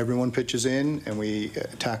everyone pitches in, and we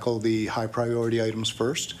tackle the high priority items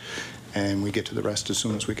first, and we get to the rest as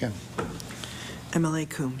soon as we can. MLA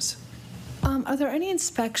Coombs. Are there any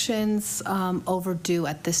inspections overdue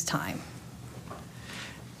at this time?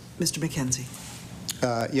 Mr. MacKenzie.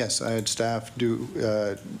 Yes, I had staff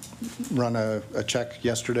run a check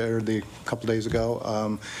yesterday or a couple days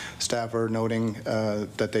ago. Staff are noting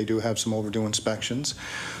that they do have some overdue inspections.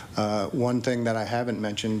 One thing that I haven't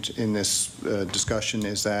mentioned in this discussion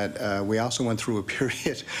is that we also went through a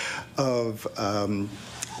period of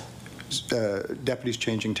deputies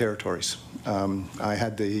changing territories. I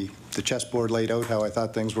had the chessboard laid out how I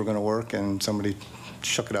thought things were going to work, and somebody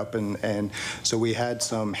shook it up, and so we had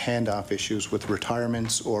some handoff issues with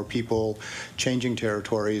retirements or people changing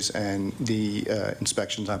territories and the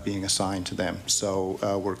inspections not being assigned to them. So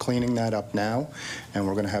we're cleaning that up now, and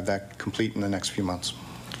we're going to have that complete in the next few months.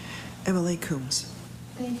 MLA Coombs.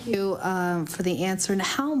 Thank you for the answer. And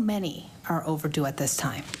how many are overdue at this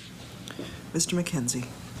time? Mr. MacKenzie.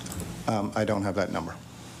 I don't have that number.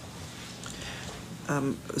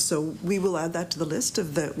 So we will add that to the list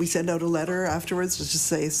of we send out a letter afterwards to just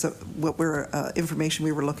say what information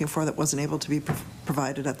we were looking for that wasn't able to be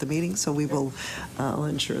provided at the meeting. So we will, I'll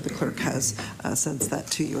ensure the clerk has sent that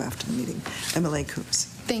to you after the meeting. MLA Coombs.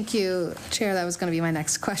 Thank you, Chair. That was going to be my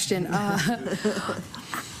next question.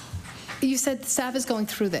 You said staff is going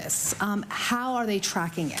through this. How are they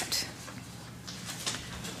tracking it?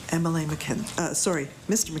 MLA MacKenzie. Sorry,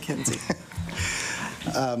 Mr. MacKenzie.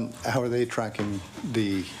 How are they tracking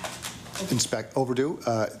the overdue?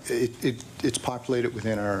 It's populated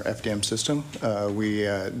within our FDM system.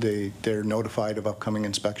 They're notified of upcoming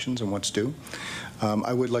inspections and what's due.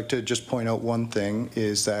 I would like to just point out one thing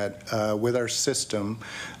is that with our system,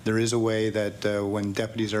 there is a way that when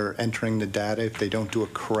deputies are entering the data, if they don't do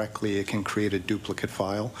it correctly, it can create a duplicate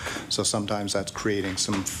file. So sometimes that's creating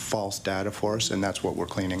some false data for us, and that's what we're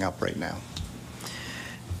cleaning up right now.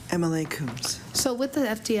 MLA Coombs. So with the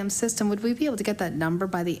FDM system, would we be able to get that number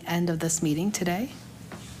by the end of this meeting today?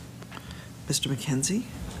 Mr. MacKenzie.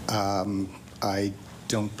 I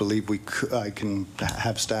don't believe we could. I can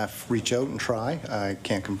have staff reach out and try. I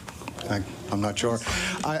can't. I'm not sure.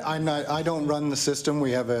 I don't run the system.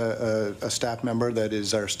 We have a staff member that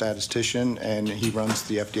is our statistician, and he runs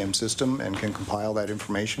the FDM system and can compile that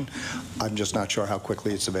information. I'm just not sure how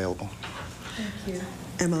quickly it's available. Thank you.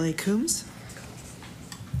 MLA Coombs.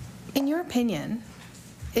 In your opinion,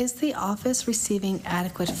 is the office receiving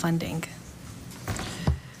adequate funding?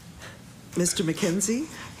 Mr. MacKenzie,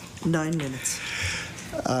 9 minutes.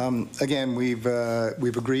 Again, we've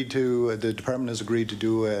agreed to, the department has agreed to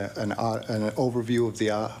do an overview of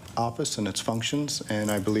the office and its functions, and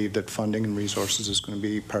I believe that funding and resources is going to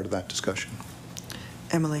be part of that discussion.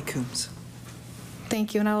 MLA Coombs.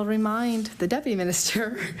 Thank you, and I will remind the Deputy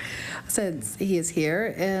Minister, since he is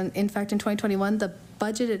here, and in fact in 2021 the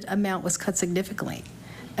budgeted amount was cut significantly,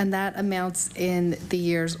 and that amounts in the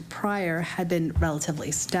years prior had been relatively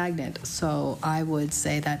stagnant, so I would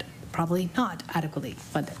say that probably not adequately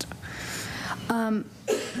funded.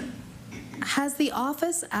 Has the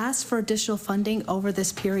office asked for additional funding over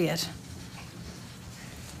this period?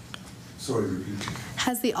 Sorry, repeat.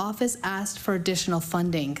 Has the office asked for additional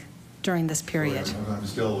funding during this period? I'm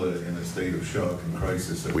still in a state of shock and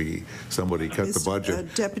crisis that somebody cut the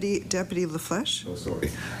budget. Deputy LaFleche. Oh, sorry.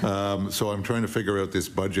 So I'm trying to figure out this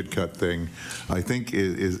budget cut thing. I think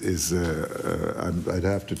I'd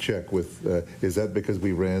have to check with, is that because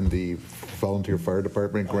we ran the volunteer fire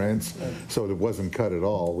department grants? So it wasn't cut at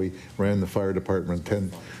all. We ran the fire department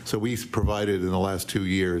so we provided in the last 2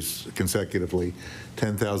 years consecutively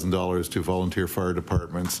 $10,000 to volunteer fire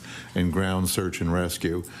departments and ground search and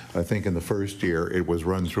rescue. I think in the first year it was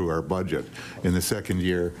run through our budget. In the second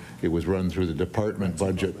year it was run through the department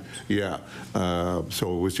budget. Yeah,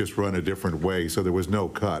 so it was just run a different way. So there was no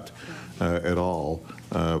cut at all.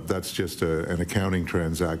 That's just an accounting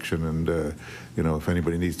transaction, and you know, if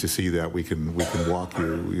anybody needs to see that, we can walk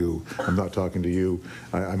you. I'm not talking to you.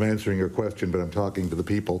 I'm answering your question, but I'm talking to the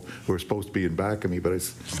people who are supposed to be in back of me, but I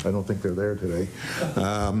don't think they're there today.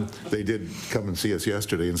 They did come and see us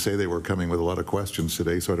yesterday and say they were coming with a lot of questions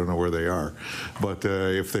today, so I don't know where they are. But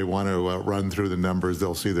if they want to run through the numbers,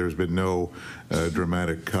 they'll see there's been no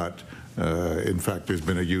dramatic cut. In fact, there's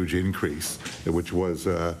been a huge increase, which was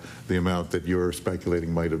the amount that you're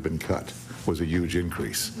speculating might have been cut, was a huge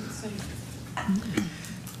increase.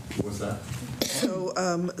 What's that?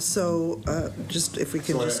 So just if we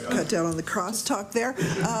can just cut down on the crosstalk there.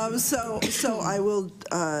 So I will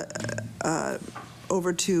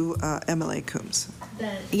over to MLA Coombs.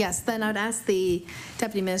 Yes, then I'd ask the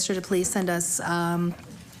Deputy Minister to please send us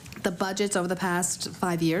the budgets over the past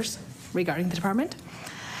 5 years regarding the department.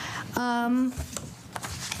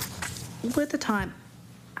 With the time,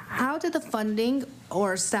 how did the funding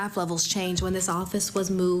or staff levels change when this office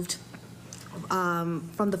was moved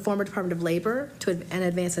from the former Department of Labor to an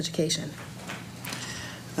advanced education?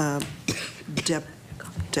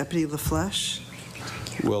 Deputy LaFleche.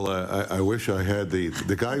 Well, I wish I had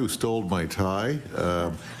the guy who stole my tie.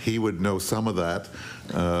 He would know some of that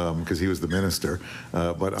because he was the minister.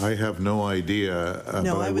 But I have no idea.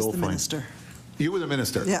 No, I was the minister. You were the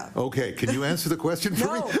minister? Yeah. Okay, can you answer the question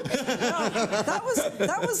for me? No,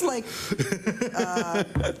 that was like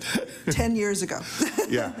 10 years ago.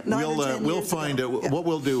 Yeah, we'll find out. What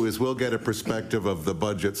we'll do is we'll get a perspective of the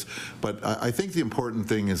budgets, but I think the important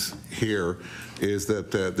thing is here is that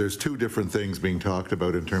there's two different things being talked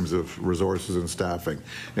about in terms of resources and staffing,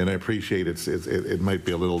 and I appreciate it might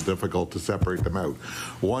be a little difficult to separate them out.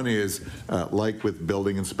 One is, like with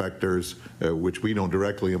building inspectors, which we don't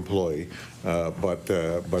directly employ, but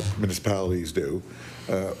municipalities do.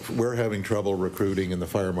 We're having trouble recruiting in the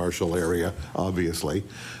fire marshal area, obviously,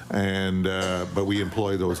 and but we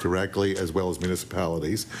employ those directly as well as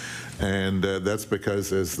municipalities, and that's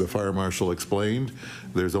because, as the fire marshal explained,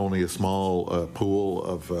 there's only a small pool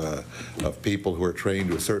of people who are trained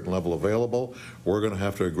to a certain level available. We're going to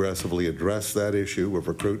have to aggressively address that issue of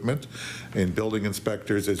recruitment. In building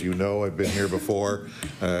inspectors, as you know, I've been here before,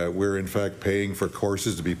 we're in fact paying for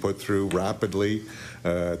courses to be put through rapidly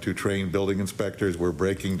to train building inspectors. We're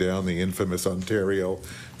breaking down the infamous Ontario,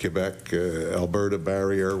 Quebec, Alberta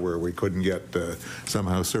barrier where we couldn't get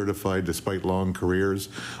somehow certified despite long careers.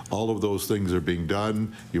 All of those things are being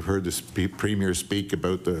done. You've heard the Premier speak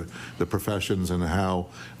about the professions and how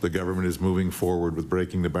the government is moving forward with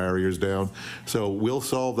breaking the barriers down. So we'll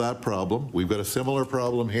solve that problem. We've got a similar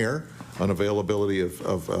problem here on availability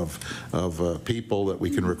of people that we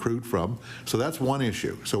can recruit from. So that's one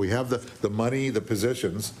issue. So we have the money, the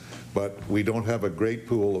positions, but we don't have a great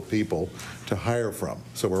pool of people to hire from.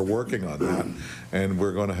 So we're working on that, and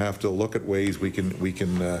we're going to have to look at ways we can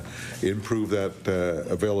improve that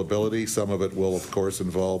availability. Some of it will, of course,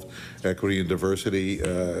 involve equity and diversity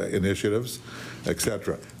initiatives,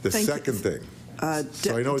 etc. The second thing.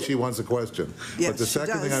 So I know she wants a question, but the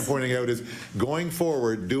second thing I'm pointing out is, going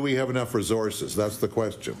forward, do we have enough resources? That's the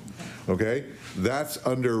question, okay? That's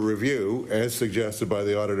under review, as suggested by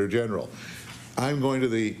the Auditor General. I'm going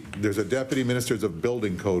to there's a Deputy Ministers of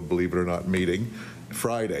Building Code, believe it or not, meeting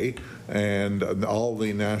Friday, and all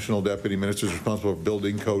the national deputy ministers responsible for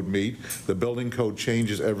building code meet. The building code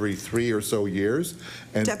changes every 3 or so years.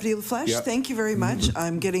 And Deputy LaFleche, thank you very much.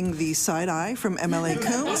 I'm getting the side eye from MLA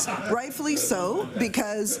Coombs, rightfully so,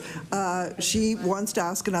 because she wants to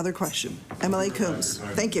ask another question. MLA Coombs,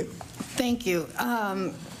 thank you. Thank you.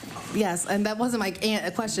 Yes, and that wasn't my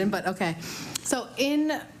question, but okay. So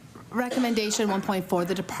in recommendation 1.4,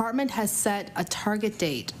 the department has set a target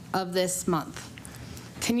date of this month.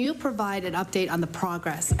 Can you provide an update on the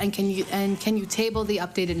progress, and can you table the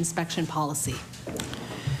updated inspection policy?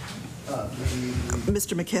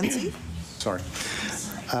 Mr. MacKenzie? Sorry.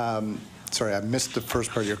 Sorry, I missed the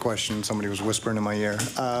first part of your question. Somebody was whispering in my ear.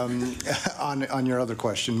 On your other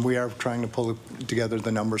question, we are trying to pull together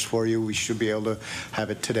the numbers for you. We should be able to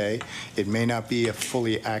have it today. It may not be a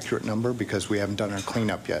fully accurate number because we haven't done our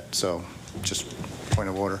cleanup yet, so just point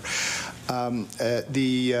of order.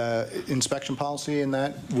 The inspection policy in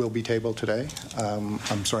that will be tabled today.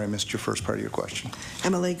 I'm sorry, I missed your first part of your question.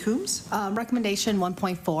 MLA Coombs? Recommendation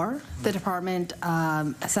 1.4, the department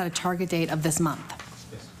set a target date of this month.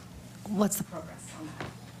 Yes. What's the progress on that?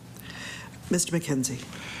 Mr. MacKenzie?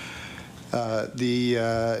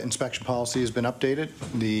 The inspection policy has been updated.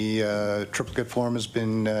 The triplicate form has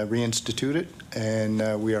been reinstituted,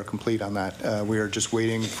 and we are complete on that. We are just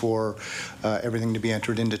waiting for everything to be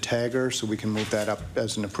entered into Tagger so we can move that up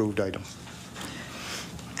as an approved item.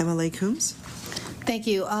 MLA Coombs? Thank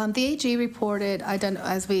you. The AG reported,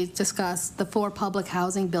 as we discussed, the 4 public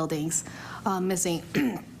housing buildings missing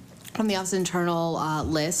from the office internal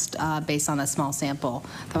list based on a small sample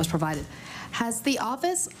that was provided. Has the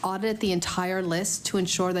office audited the entire list to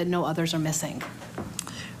ensure that no others are missing?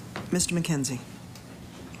 Mr. MacKenzie?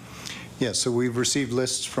 Yes, so we've received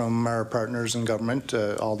lists from our partners in government,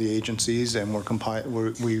 all the agencies, and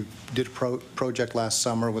we did a project last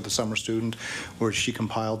summer with a summer student where she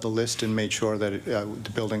compiled the list and made sure that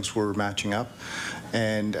the buildings were matching up.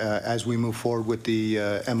 And as we move forward with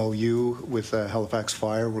the MOU with Halifax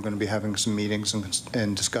Fire, we're going to be having some meetings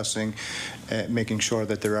and discussing, making sure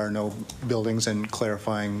that there are no buildings and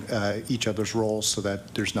clarifying each other's roles so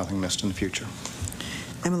that there's nothing missed in the future.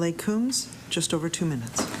 MLA Coombs, just over 2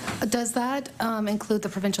 minutes. Does that include the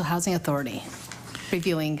Provincial Housing Authority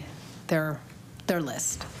reviewing their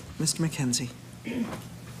list? Mr. MacKenzie?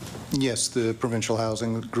 Yes, the Provincial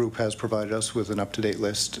Housing Group has provided us with an up-to-date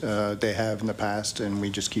list. They have in the past, and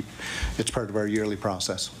we just keep, it's part of our yearly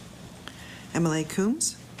process. MLA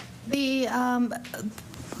Coombs? The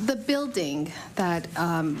building that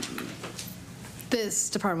this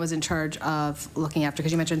department was in charge of looking after,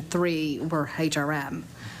 because you mentioned 3 were HRM.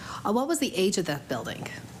 What was the age of that building?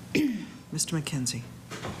 Mr. MacKenzie?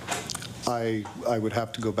 I would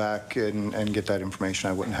have to go back and get that information.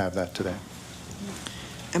 I wouldn't have that today.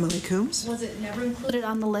 Emily Coombs? Was it never included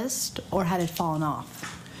on the list, or had it fallen off?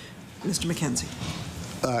 Mr. MacKenzie?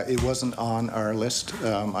 It wasn't on our list.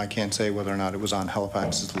 I can't say whether or not it was on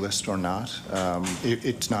Halifax's list or not.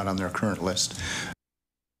 It's not on their current list.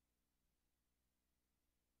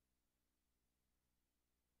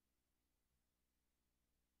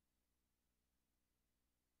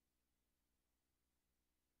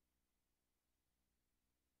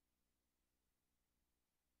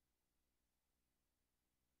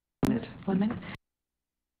 One minute.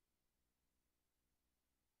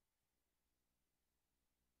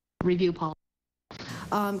 Review policy.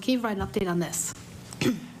 Can you provide an update on this?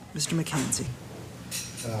 Mr. MacKenzie?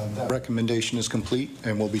 That recommendation is complete,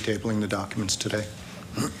 and we'll be tabling the documents today.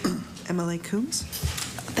 MLA Coombs?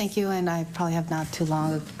 Thank you, and I probably have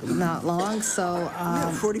not long, so.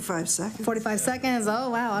 45 seconds. 45 seconds, oh,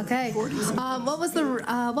 wow, okay. What was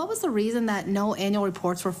the reason that no annual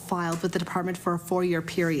reports were filed with the department for a 4-year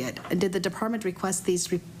period? And did the department request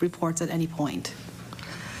these reports at any point?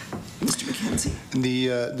 Mr. MacKenzie?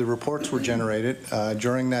 The reports were generated.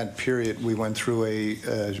 During that period, we went through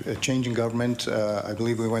a change in government. I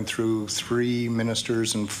believe we went through 3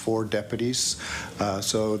 ministers and 4 deputies.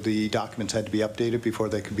 So the documents had to be updated before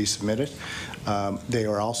they could be submitted. They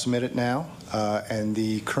are all submitted now. And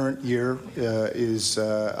the current year is,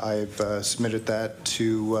 I've submitted that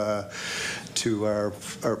to our,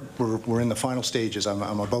 we're in the final stages.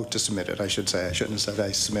 I'm about to submit it, I should say. I shouldn't have said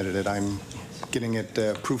I submitted it. I'm getting it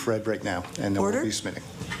proofread right now, and then we'll be submitting.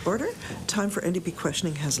 Order. Time for NDP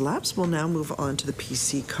questioning has lapsed. We'll now move on to the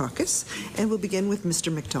PC caucus, and we'll begin with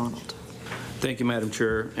Mr. MacDonald. Thank you, Madam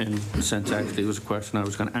Chair. And since actually it was a question I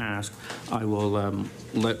was going to ask, I will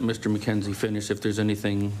let Mr. MacKenzie finish if there's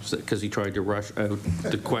anything, because he tried to rush out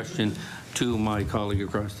the question to my colleague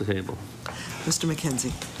across the table. Mr.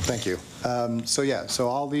 MacKenzie. Thank you. So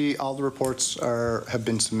all the reports have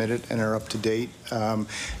been submitted and are up to date. And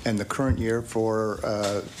the current year for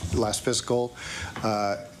last fiscal,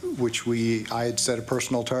 which I had set a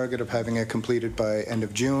personal target of having it completed by end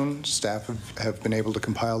of June. Staff have been able to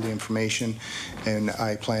compile the information, and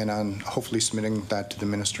I plan on hopefully submitting that to the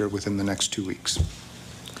minister within the next 2 weeks.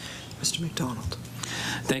 Mr. MacDonald.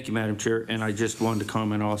 Thank you, Madam Chair. And I just wanted to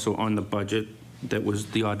comment also on the budget that was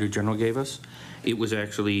the Auditor General gave us. It was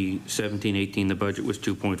actually 17-18. The budget was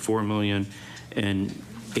 2.4 million, and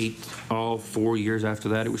all 4 years after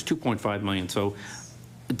that, it was 2.5 million. So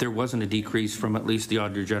there wasn't a decrease from at least the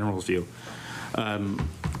Auditor General's view. And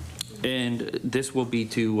this will be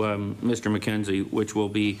to Mr. MacKenzie, which will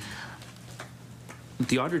be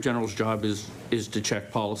the Auditor General's job is to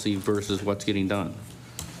check policy versus what's getting done.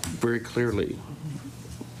 Very clearly,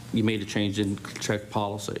 you made a change in check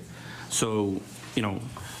policy. So,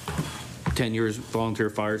 10 years volunteer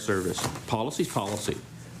fire service. Policy's policy.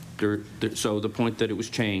 So the point that it was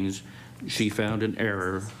changed, she found an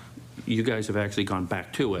error. You guys have actually gone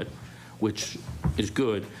back to it, which is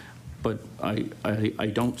good. But I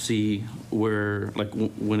don't see where, like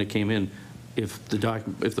when it came in, if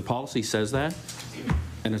the policy says that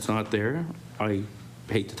and it's not there, I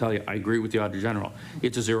hate to tell you, I agree with the Auditor General.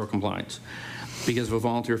 It's a zero compliance. Because if a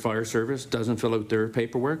volunteer fire service doesn't fill out their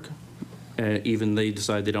paperwork, even they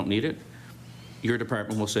decide they don't need it, your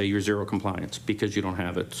department will say you're zero compliance because you don't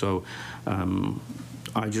have it. So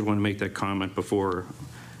I just want to make that comment before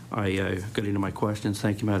I get into my questions.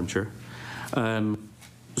 Thank you, Madam Chair.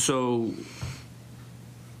 So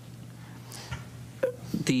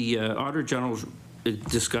the Auditor General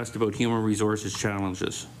discussed about human resources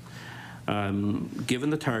challenges. Given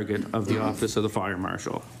the target of the Office of the Fire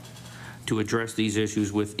Marshal to address these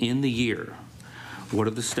issues within the year, what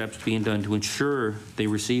are the steps being done to ensure they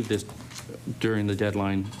receive this during the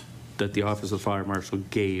deadline that the Office of the Fire Marshal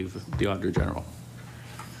gave the Auditor General?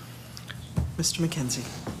 Mr. MacKenzie.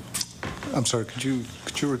 I'm sorry, could you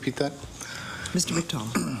repeat that? Mr.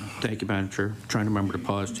 MacDonald. Thank you, Madam Chair. Trying to remember to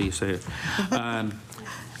pause till you say it.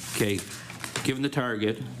 Okay, given the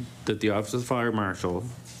target that the Office of the Fire Marshal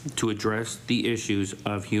to address the issues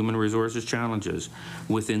of human resources challenges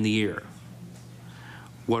within the year,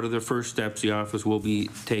 what are the first steps the office will be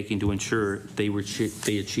taking to ensure they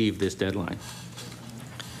achieve this deadline?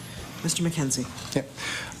 Mr. MacKenzie. Yeah.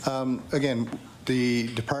 Again, the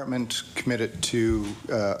department committed to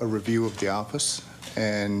a review of the office,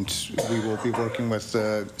 and we will be working with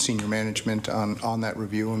senior management on that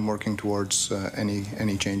review and working towards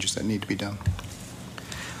any changes that need to be done.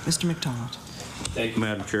 Mr. MacDonald. Thank you,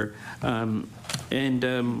 Madam Chair.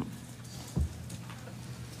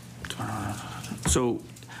 So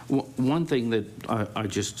one thing that I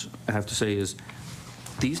just have to say is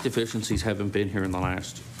these deficiencies haven't been here in the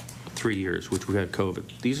last 3 years, which we had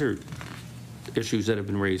COVID. These are issues that have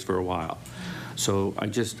been raised for a while. So I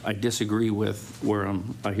disagree with where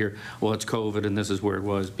I hear, well, it's COVID and this is where it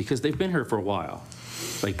was, because they've been here for a while.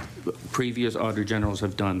 Like previous Auditor Generals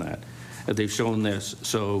have done that. They've shown this.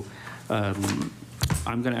 So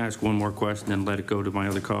I'm going to ask one more question and let it go to my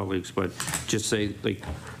other colleagues, but just say, like,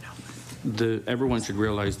 everyone should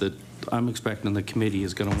realize that I'm expecting the committee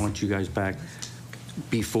is going to want you guys back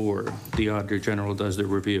before the Auditor General does their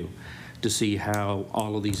review to see how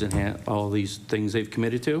all of these things they've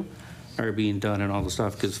committed to are being done and all the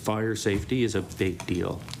stuff, because fire safety is a big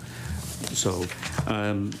deal. So,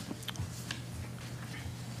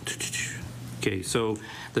 okay, so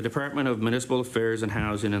the Department of Municipal Affairs and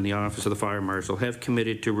Housing and the Office of the Fire Marshal have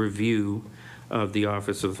committed to review of the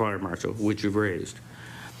Office of the Fire Marshal, which you've raised.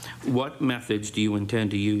 What methods do you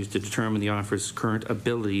intend to use to determine the office's current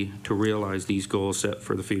ability to realize these goals set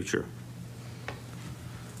for the future?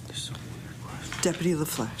 Deputy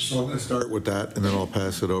LaFleche. So I'm going to start with that, and then I'll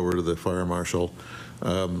pass it over to the Fire Marshal.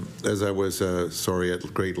 As I was,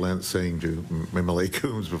 at great length saying to MLA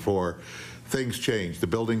Coombs before, things change. The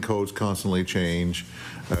building codes constantly change.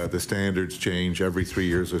 The standards change. Every 3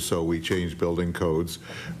 years or so, we change building codes.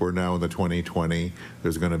 We're now in the 2020.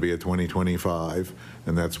 There's going to be a 2025,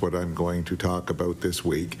 and that's what I'm going to talk about this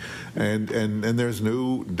week. And there's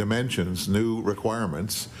new dimensions, new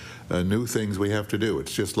requirements, new things we have to do.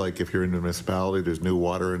 It's just like if you're in a municipality, there's new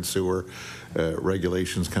water and sewer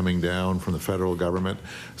regulations coming down from the federal government.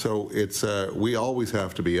 So it's we always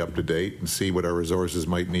have to be up to date and see what our resources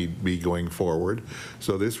might need be going forward.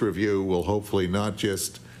 So this review will hopefully not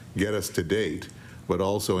just get us to date, but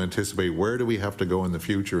also anticipate where do we have to go in the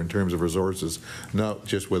future in terms of resources, not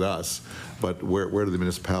just with us, but where do the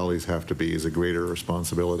municipalities have to be is a greater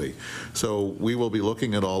responsibility. So we will be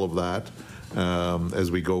looking at all of that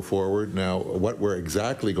as we go forward. Now, what we're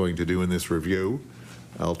exactly going to do in this review,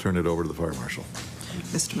 I'll turn it over to the Fire Marshal.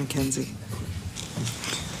 Mr. MacKenzie.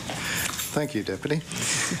 Thank you, Deputy.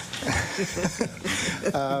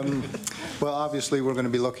 Well, obviously, we're going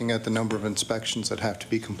to be looking at the number of inspections that have to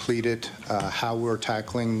be completed, how we're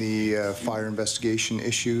tackling the fire investigation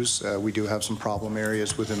issues. We do have some problem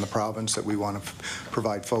areas within the province that we want to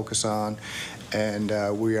provide focus on, and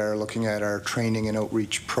we are looking at our training and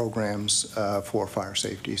outreach programs for fire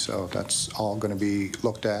safety. So that's all going to be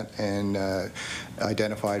looked at and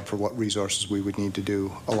identified for what resources we would need to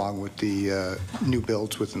do along with the new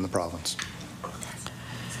builds within the province.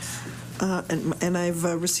 And I've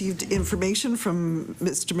received information from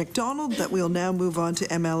Mr. McDonald that we'll now move on to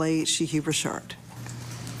MLA Sheehy Richard.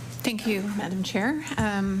 Thank you, Madam Chair.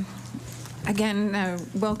 Again,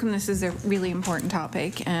 welcome. This is a really important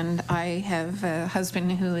topic, and I have a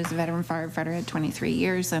husband who is a veteran firefighter at 23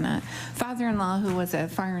 years and a father-in-law who was a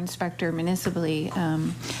fire inspector municipally,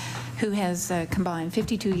 who has combined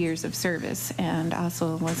 52 years of service and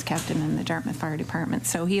also was captain in the Dartmouth Fire Department.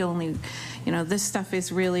 So he only, this stuff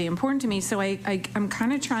is really important to me. So I'm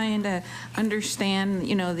kind of trying to understand,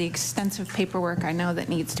 the extensive paperwork I know that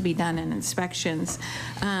needs to be done in inspections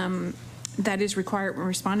that is required when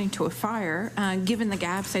responding to a fire. Given the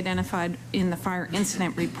gaps identified in the fire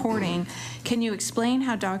incident reporting, can you explain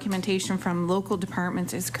how documentation from local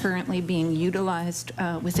departments is currently being utilized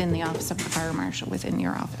within the Office of the Fire Marshal, within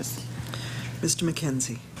your office? Mr.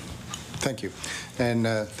 MacKenzie. Thank you. And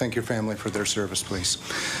thank your family for their service, please.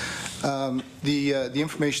 The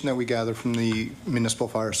information that we gather from the Municipal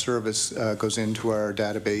Fire Service goes into our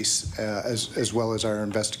database as well as our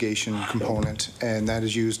investigation component, and that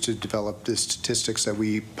is used to develop the statistics that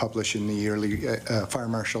we publish in the yearly Fire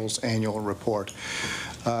Marshal's annual report.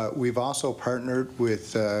 We've also partnered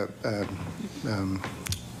with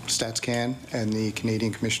StatsCan and the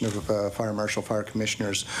Canadian Commission of Fire Marshal Fire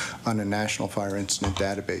Commissioners on a national fire incident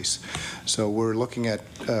database. So we're looking at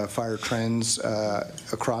fire trends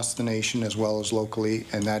across the nation as well as locally,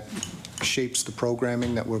 and that shapes the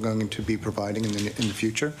programming that we're going to be providing in the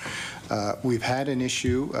future. We've had an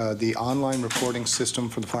issue. The online reporting system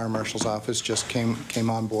for the Fire Marshal's office just came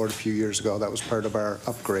on board a few years ago. That was part of our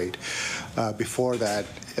upgrade. Before that,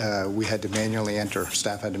 we had to manually enter,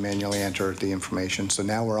 staff had to manually enter the information. So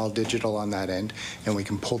now we're all digital on that end, and we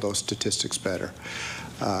can pull those statistics better.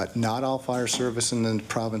 Not all fire service in the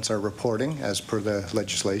province are reporting as per the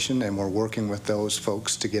legislation, and we're working with those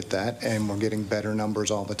folks to get that, and we're getting better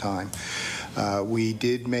numbers all the time. We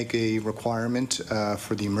did make a requirement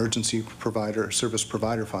for the Emergency Service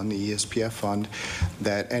Provider Fund, the ESPF fund,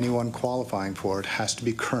 that anyone qualifying for it has to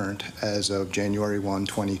be current as of January 1,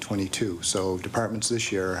 2022. So departments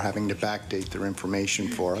this year are having to backdate their information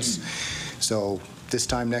for us. So This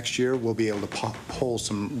time next year, we'll be able to pull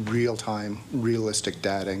some real-time, realistic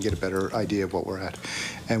data and get a better idea of what we're at.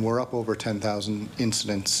 And we're up over 10,000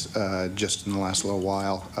 incidents just in the last little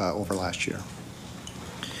while over last year.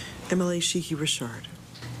 MLA Sheehy-Richard.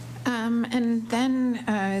 And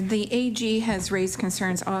then the AG has raised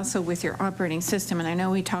concerns also with your operating system, and I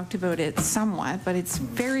know we talked about it somewhat, but it's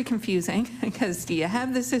very confusing because do you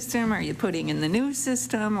have the system, are you putting in the new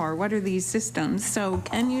system, or what are these systems? So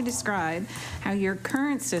can you describe how your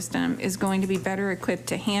current system is going to be better equipped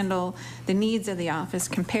to handle the needs of the office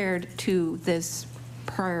compared to this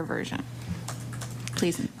prior version?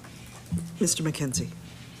 Please. Mr. MacKenzie.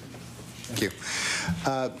 Thank you.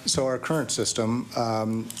 So our current system,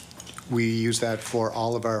 we use that for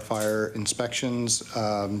all of our fire inspections,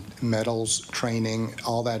 medals, training,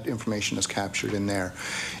 all that information is captured in there.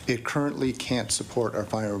 It currently can't support our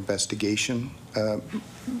fire investigation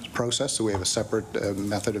process, so we have a separate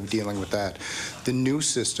method of dealing with that. The new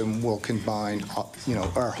system will combine,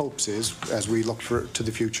 our hopes is, as we look to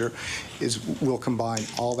the future, is we'll combine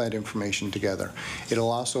all that information together.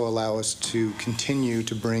 It'll also allow us to continue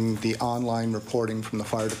to bring the online reporting from the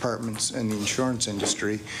fire departments and the insurance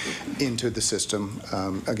industry into the system.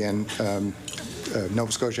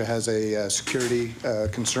 Nova Scotia has a security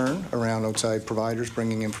concern around outside providers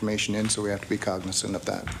bringing information in, so we have to be cognizant of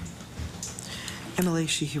that. MLA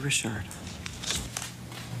Sheehy-Richard.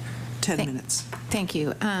 10 minutes. Thank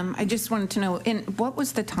you. I just wanted to know, what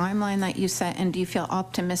was the timeline that you set, and do you feel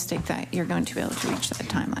optimistic that you're going to be able to reach that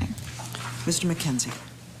timeline? Mr. MacKenzie.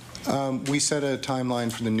 We set a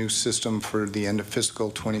timeline for the new system for the end of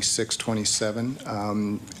fiscal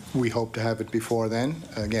 26-27. We hope to have it before then.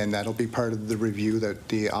 Again, that'll be part of the review that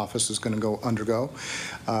the office is going to undergo.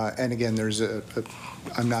 And again, there's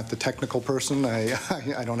I'm not the technical person. I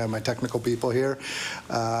don't have my technical people here,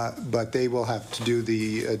 but they will have to do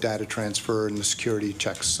the data transfer and the security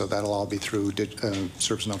checks. So that'll all be through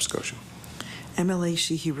Service Nova Scotia. MLA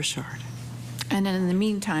Sheehy-Richard. And then in the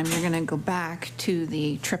meantime, you're going to go back to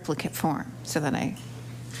the triplicate form so that I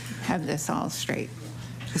have this all straight.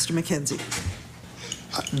 Mr. MacKenzie.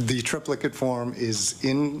 The triplicate form is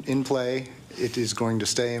in play. It is going to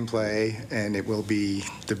stay in play, and it will be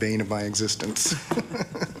the bane of my existence.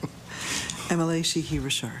 MLA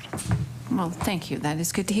Sheehy-Richard. Well, thank you. That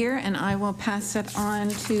is good to hear, and I will pass it on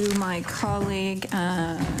to my colleague,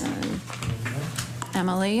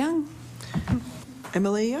 MLA Young.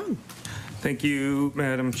 MLA Young. Thank you,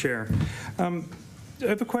 Madam Chair. I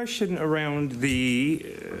have a question around the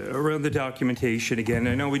documentation again.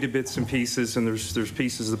 I know we did bits and pieces, and there's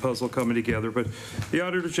pieces of the puzzle coming together, but the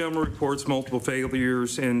Auditor General reports multiple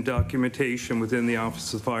failures in documentation within the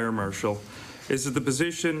Office of the Fire Marshal. Is it the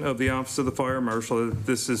position of the Office of the Fire Marshal that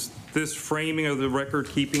this framing of the record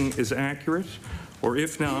keeping is accurate? Or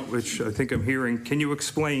if not, which I think I'm hearing, could you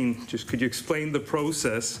explain the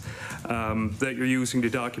process that you're using to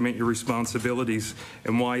document your responsibilities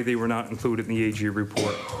and why they were not included in the AG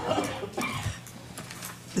report?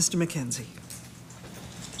 Mr. MacKenzie.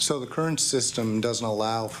 So the current system doesn't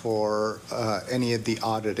allow for any of the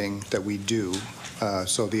auditing that we do.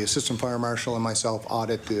 So the Assistant Fire Marshal and myself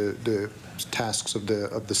audit the tasks of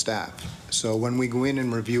the staff. So when we go in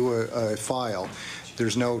and review a file,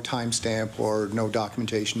 there's no timestamp or no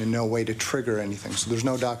documentation and no way to trigger anything. So there's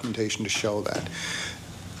no documentation to show that.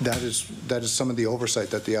 That is some of the oversight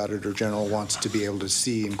that the Auditor General wants to be able to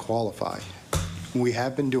see and qualify. We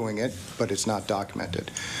have been doing it, but it's not documented.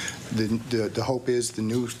 The hope is the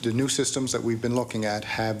new systems that we've been looking at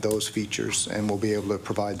have those features, and we'll be able to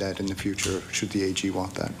provide that in the future should the AG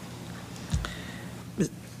want that.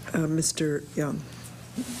 Mr. Young.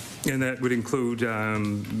 And that would include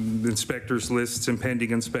inspectors' lists and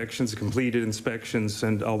pending inspections, completed inspections,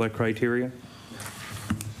 and all that criteria?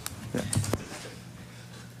 Yeah.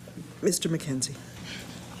 Mr. MacKenzie.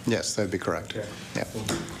 Yes, that'd be correct. Okay. Yeah.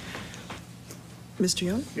 Mr.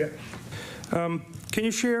 Young? Yeah. Can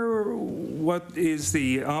you share what is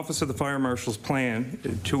the Office of the Fire Marshal's plan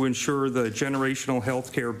to ensure the generational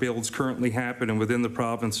health care builds currently happening within the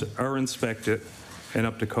province are inspected and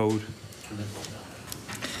up to code?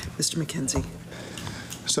 Mr. MacKenzie.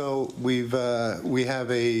 So we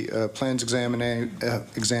have a plans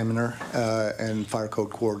examiner and fire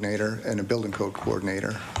code coordinator and a building code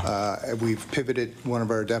coordinator. We've pivoted one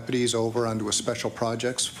of our deputies over onto a special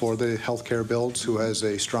projects for the healthcare builds, who has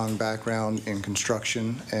a strong background in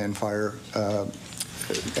construction and fire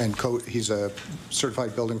and code. He's a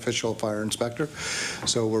certified building official, fire inspector.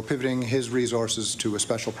 So we're pivoting his resources to a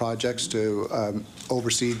special projects to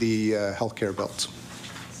oversee the healthcare builds.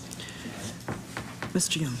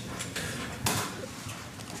 Mr. Young.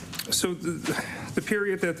 So The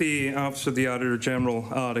period that the Office of the Auditor General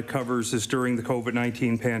audit covers is during the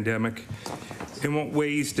COVID-19 pandemic. In what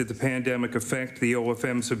ways did the pandemic affect the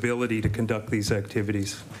OFM's ability to conduct these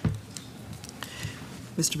activities?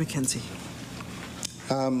 Mr. MacKenzie.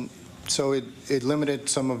 So it limited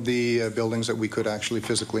some of the buildings that we could actually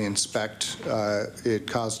physically inspect. It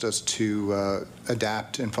caused us to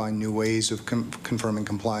adapt and find new ways of confirming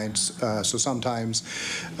compliance. So sometimes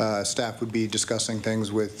staff would be discussing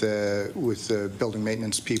things with building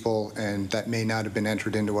maintenance people, and that may not have been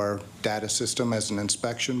entered into our data system as an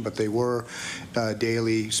inspection, but they were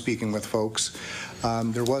daily speaking with folks.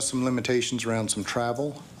 There was some limitations around some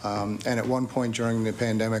travel, and at one point during the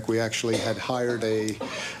pandemic, we actually had hired a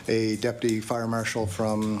deputy fire marshal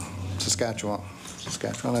from Saskatchewan,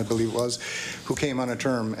 I believe it was, who came on a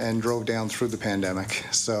term and drove down through the pandemic.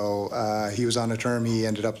 So he was on a term. He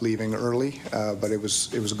ended up leaving early, but it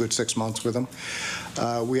was a good 6 months with him.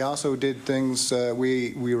 We also did things.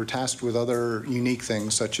 We were tasked with other unique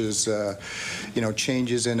things, such as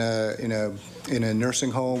changes in a nursing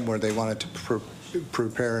home where they wanted to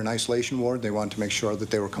prepare an isolation ward. They wanted to make sure that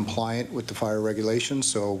they were compliant with the fire regulations,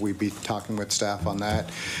 so we'd be talking with staff on that.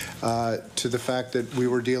 To the fact that we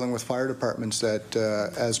were dealing with fire departments that,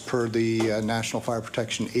 as per the National Fire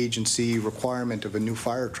Protection Agency requirement of a new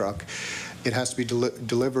fire truck, it has to be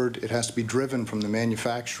delivered, it has to be driven from the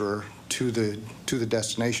manufacturer to the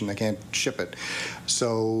destination. They can't ship it.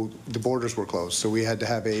 So the borders were closed. So we had to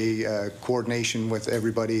have a coordination with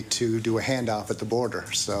everybody to do a handoff at the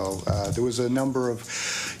border. So there was a number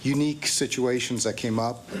of unique situations that came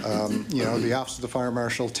up. The Office of the Fire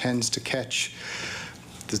Marshal tends to catch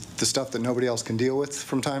the stuff that nobody else can deal with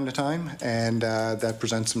from time to time, and that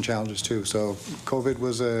presents some challenges too. So COVID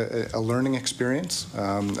was a learning experience.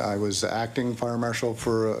 I was acting fire marshal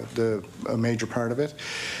for a major part of it,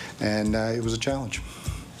 and it was a challenge.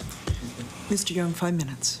 Mr. Young, 5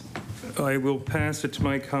 minutes. I will pass it to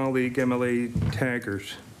my colleague, MLA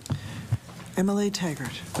Taggart. MLA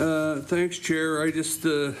Taggart. Thanks, Chair. I just,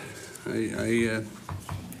 kind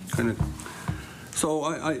of, so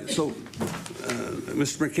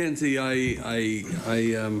Mr. MacKenzie,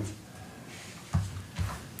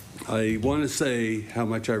 I want to say how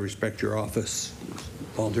much I respect your office.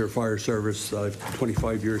 Volunteer fire service. I've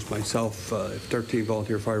 25 years myself. 13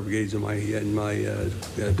 volunteer fire brigades in my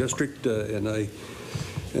district, and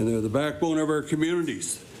they're the backbone of our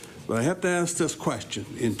communities. But I have to ask this question.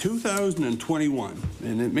 In 2021,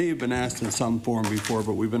 and it may have been asked in some form before,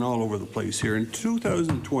 but we've been all over the place here. In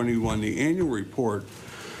 2021, the annual report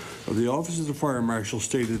of the Office of the Fire Marshal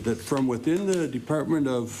stated that from within the Department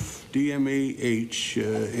of DMAH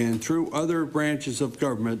and through other branches of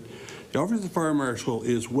government, the Office of the Fire Marshal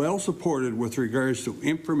is well supported with regards to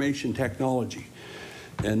information technology.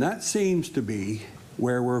 And that seems to be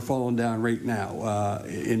where we're falling down right now,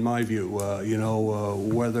 in my view.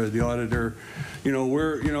 Whether the auditor, the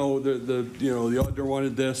auditor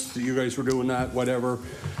wanted this, you guys were doing that, whatever.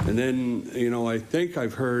 And then, I think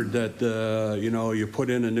I've heard that, you put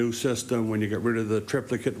in a new system when you get rid of the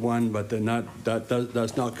triplicate one, but then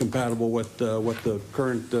that's not compatible with what the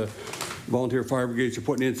current volunteer fire brigades are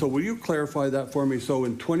putting in. So will you clarify that for me? So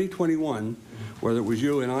in 2021, whether it was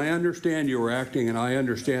you, and I understand you were acting, and I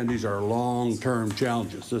understand these are long-term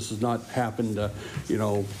challenges. This has not happened,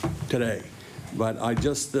 today. But I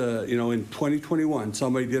just, in 2021,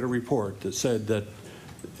 somebody did a report that said that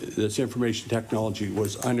this information technology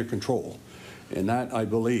was under control. And that, I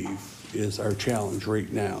believe, is our challenge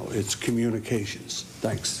right now. It's communications.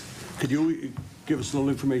 Thanks. Could you give us a little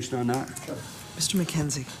information on that? Mr.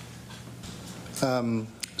 MacKenzie.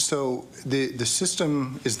 So the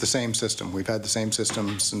system is the same system. We've had the same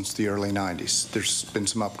system since the early 90s. There's been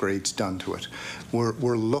some upgrades done to it.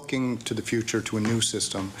 We're looking to the future to a new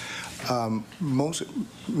system.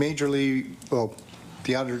 Majorly, well,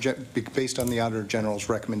 the Auditor, based on the Auditor General's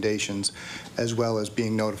recommendations, as well as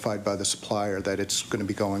being notified by the supplier that it's going to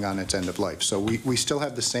be going on its end of life. So we still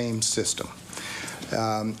have the same system.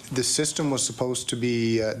 The system was supposed to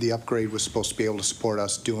be, the upgrade was supposed to be able to support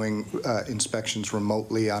us doing inspections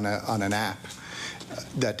remotely on an app.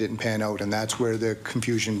 That didn't pan out, and that's where the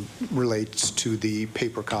confusion relates to the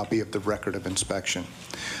paper copy of the record of inspection.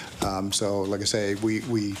 So, like I say,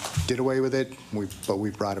 we did away with it, but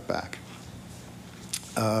we brought it back.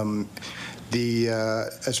 As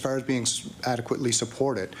far as being adequately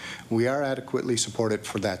supported, we are adequately supported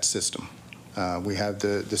for that system. We have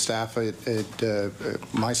the staff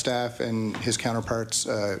my staff and his counterparts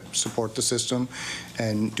support the system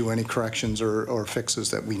and do any corrections or fixes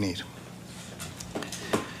that we need.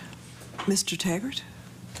 Mr. Taggart?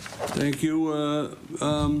 Thank you.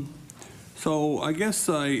 So I guess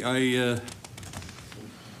I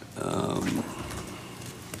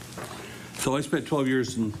So I spent 12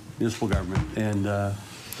 years in municipal government, and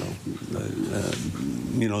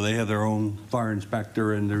you know, they have their own fire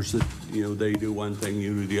inspector, and there's, you know, they do one thing,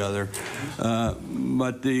 you do the other.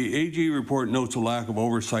 But the AG report notes a lack of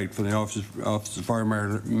oversight from the Office of Fire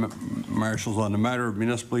Marshals on the matter of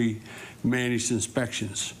municipally managed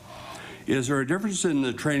inspections. Is there a difference in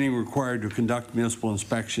the training required to conduct municipal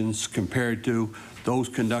inspections compared to those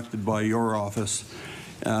conducted by your office?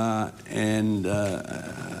 And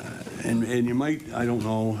you might, I don't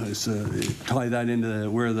know, tie that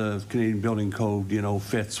into where the Canadian Building Code, you know,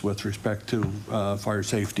 fits with respect to fire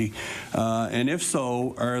safety. And if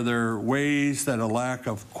so, are there ways that a lack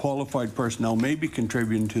of qualified personnel may be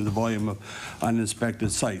contributing to the volume of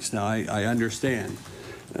uninspected sites? Now, I understand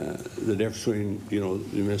the difference between, you know,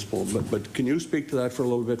 the municipal, but can you speak to that for a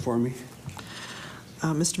little bit for me?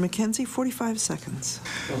 Mr. MacKenzie, 45 seconds.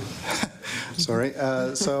 Sorry.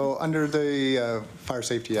 So under the Fire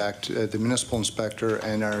Safety Act, the municipal inspector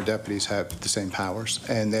and our deputies have the same powers,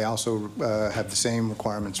 and they also have the same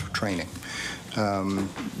requirements for training.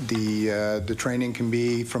 The training can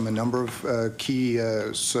be from a number of key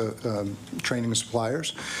training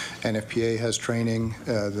suppliers. NFPA has training.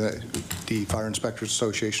 The Fire Inspectors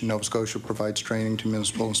Association Nova Scotia provides training to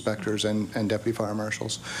municipal inspectors and deputy fire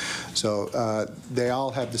marshals. So they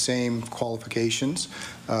all have the same qualifications.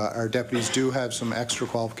 Our deputies do have some extra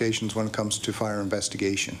qualifications when it comes to fire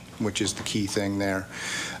investigation, which is the key thing there.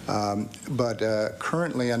 But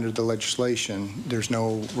currently under the legislation, there's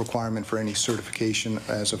no requirement for any certification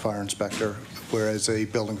as a fire inspector, whereas a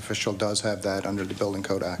building official does have that under the Building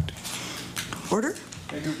Code Act. Order.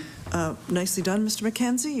 Thank you. Nicely done, Mr.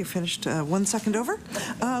 MacKenzie. You finished 1 second over.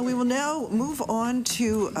 We will now move on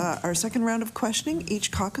to our second round of questioning. Each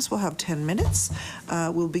caucus will have 10 minutes.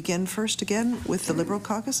 We'll begin first again with the Liberal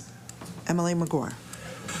caucus. MLA McGuire.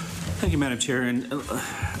 Thank you, Madam Chair. And,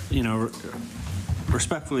 you know,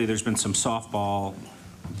 respectfully, there's been some softball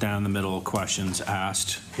down the middle questions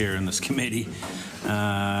asked here in this committee.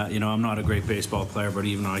 You know, I'm not a great baseball player, but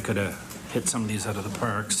even though I could have hit some of these out of the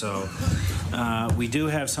park. So we do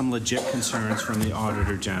have some legit concerns from the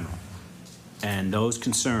Auditor General. And those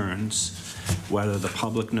concerns, whether the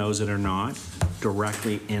public knows it or not,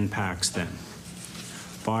 directly impacts them.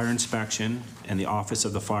 Fire inspection and the Office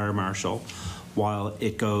of the Fire Marshal, while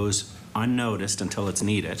it goes unnoticed until it's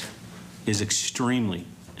needed, is extremely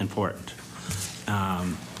important.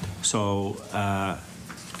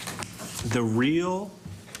 The real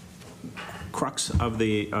crux of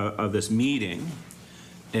this meeting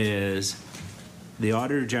is the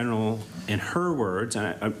Auditor General, in her words,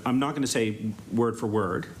 and I'm not going to say word for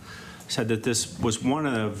word, said that this was one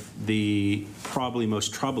of the probably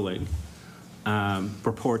most troubling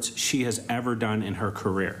reports she has ever done in her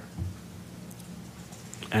career.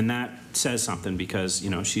 And that says something because, you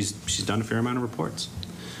know, she's done a fair amount of reports.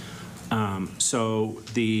 So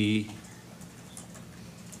the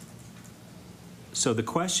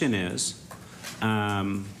question is,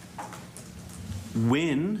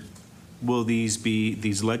 when will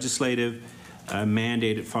these legislative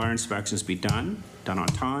mandated fire inspections be done on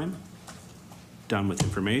time, done with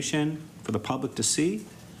information for the public to see?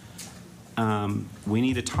 We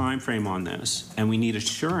need a time frame on this, and we need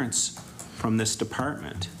assurance from this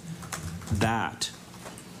department that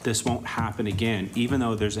this won't happen again, even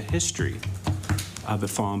though there's a history of it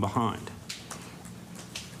falling behind.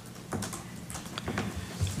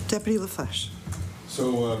 Deputy LaFleche.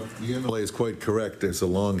 So the MLA is quite correct. There's a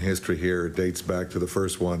long history here. It dates back to the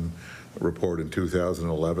first one report in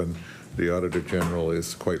 2011. The Auditor General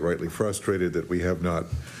is quite rightly frustrated that we have not,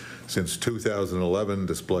 since 2011,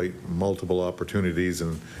 despite multiple opportunities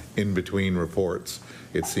and in-between reports,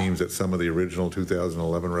 it seems that some of the original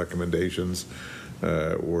 2011 recommendations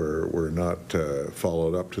were not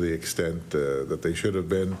followed up to the extent that they should have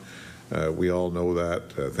been. We all know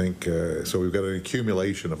that, I think. So we've got an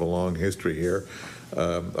accumulation of a long history here.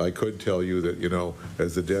 I could tell you that, you know,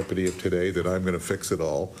 as the deputy of today, that I'm going to fix it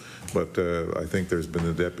all. But I think there's been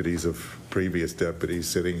the deputies of previous deputies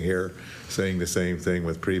sitting here saying the same thing,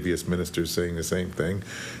 with previous ministers saying the same thing.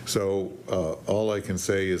 So all I can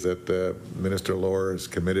say is that Minister Lohr is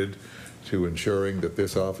committed to ensuring that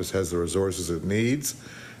this office has the resources it needs,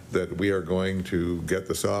 that we are going to get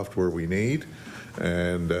the software we need.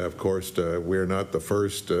 And of course, we're not the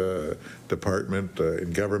first department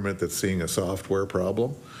in government that's seeing a software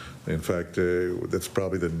problem. In fact, that's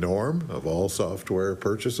probably the norm of all software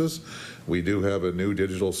purchases. We do have a new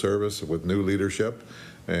digital service with new leadership,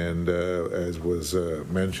 and as was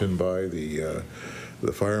mentioned by the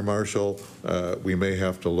fire marshal, we may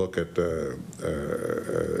have to look at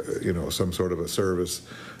you know, some sort of a service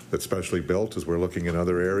that's specially built as we're looking in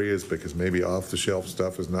other areas, because maybe off-the-shelf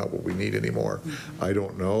stuff is not what we need anymore. I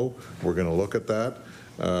don't know. We're going to look at that.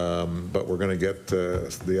 But we're going to get the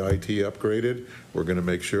IT upgraded. We're going to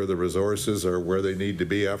make sure the resources are where they need to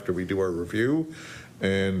be after we do our review.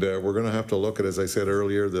 And we're going to have to look at, as I said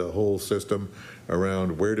earlier, the whole system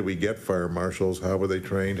around where do we get fire marshals, how are they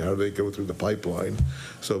trained, how do they go through the pipeline,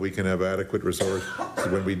 so we can have adequate resources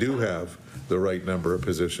when we do have the right number of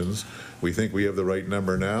positions. We think we have the right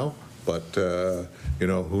number now, but you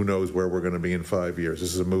know, who knows where we're going to be in 5 years.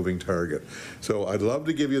 This is a moving target. So I'd love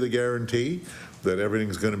to give you the guarantee that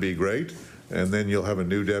everything's going to be great, and then you'll have a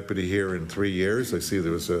new deputy here in 3 years. I see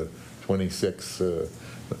there was a 26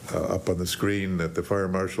 up on the screen that the fire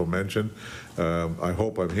marshal mentioned. I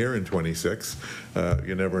hope I'm here in 26.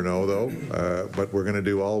 You never know, though. But we're going to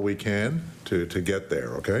do all we can to get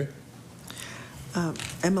there, okay?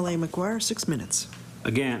 MLA McGuire, 6 minutes.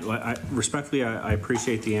 Again, respectfully, I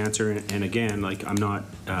appreciate the answer, and again, like, I'm not,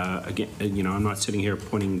 again, you know, I'm not sitting here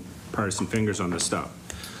pointing partisan fingers on this stuff.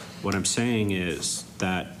 What I'm saying is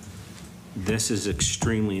that this is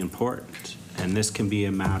extremely important, and this can be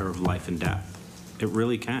a matter of life and death. It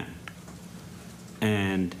really can.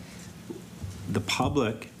 And the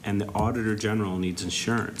public and the Auditor General needs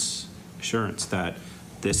assurance that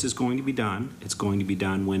this is going to be done. It's going to be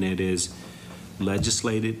done when it is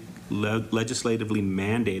legislatively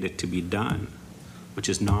mandated to be done, which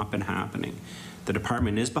has not been happening. The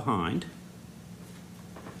department is behind.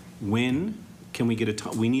 When can we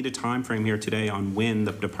get we need a time frame here today on when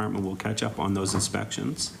the department will catch up on those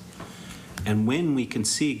inspections, and when we can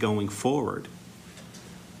see going forward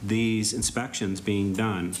these inspections being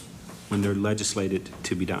done when they're legislated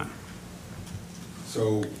to be done.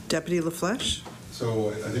 So, Deputy LaFleche? So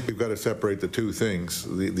I think we've got to separate the two things.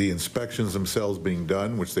 The inspections themselves being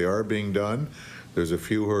done, which they are being done. There's a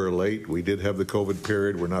few who are late. We did have the COVID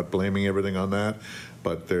period. We're not blaming everything on that.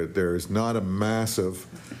 But there is not a massive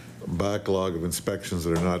backlog of inspections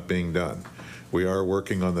that are not being done. We are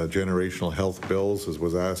working on the generational health bills, as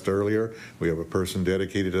was asked earlier. We have a person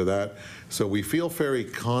dedicated to that. So we feel very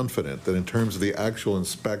confident that in terms of the actual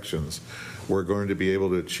inspections, we're going to be able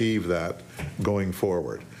to achieve that going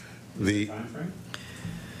forward.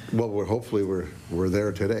 Well, hopefully we're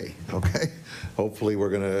there today, okay? Hopefully we're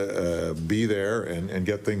going to be there and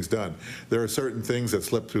get things done. There are certain things that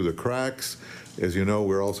slip through the cracks. As you know,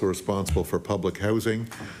 we're also responsible for public housing,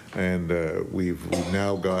 and we've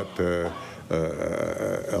now got a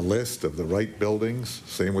list of the right buildings,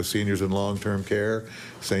 same with seniors in long-term care,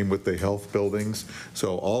 same with the health buildings.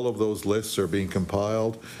 So all of those lists are being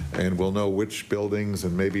compiled, and we'll know which buildings,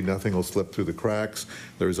 and maybe nothing will slip through the cracks.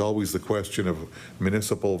 There's always the question of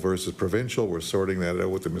municipal versus provincial. We're sorting that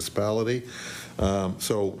out with the municipality.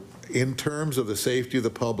 So in terms of the safety of the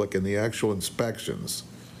public and the actual inspections,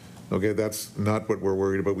 okay, that's not what we're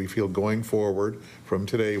worried about. We feel going forward from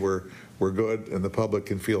today, we're good, and the public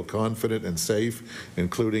can feel confident and safe,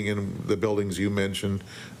 including in the buildings you mentioned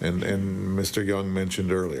and Mr. Young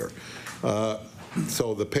mentioned earlier.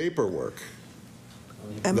 So the paperwork,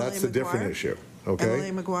 that's a different issue, okay?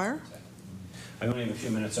 MLA McGuire? I only have a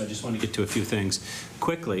few minutes, so I just want to get to a few things.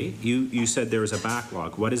 Quickly, you said there is a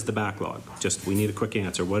backlog. What is the backlog? Just, we need a quick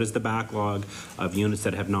answer. What is the backlog of units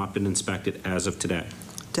that have not been inspected as of today?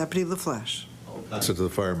 Deputy LaFleche. That's to the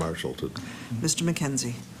fire marshal. Mr.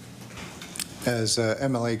 MacKenzie. As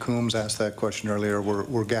MLA Coombs asked that question earlier,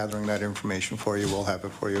 we're gathering that information for you. We'll have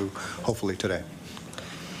it for you hopefully today.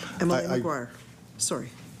 MLA McGuire. Sorry.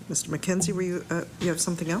 Mr. MacKenzie, were you have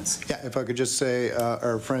something else? Yeah, if I could just say,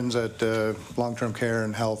 our friends at Long-Term Care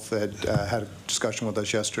and Health that had a discussion with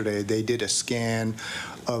us yesterday, they did a scan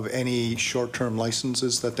of any short-term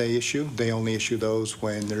licenses that they issue. They only issue those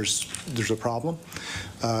when there's a problem.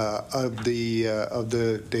 They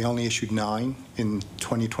only issued 9 in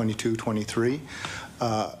 2022-23.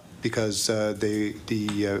 Because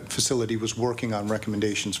the facility was working on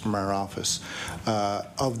recommendations from our office.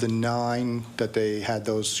 Of the 9 that they had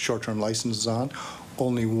those short-term licenses on,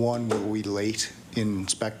 only 1 were we late in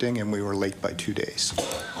inspecting, and we were late by 2 days.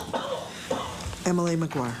 MLA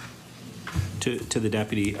McGuire. To the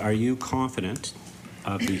deputy, are you confident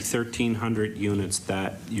of the 1,300 units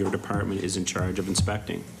that your department is in charge of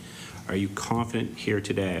inspecting? Are you confident here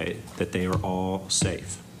today that they are all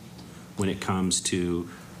safe when it comes to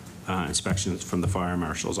inspections from the fire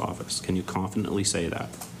marshal's office? Can you confidently say that?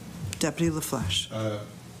 Deputy LaFleche.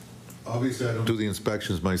 Obviously, I don't do the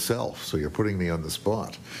inspections myself, so you're putting me on the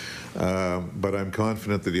spot. But I'm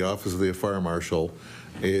confident that the Office of the Fire Marshal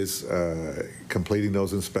is completing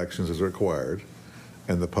those inspections as required,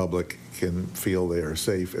 and the public can feel they are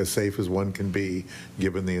safe, as one can be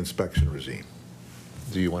given the inspection regime.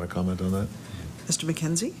 Do you want to comment on that? Mr.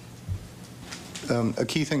 MacKenzie? A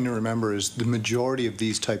key thing to remember is the majority of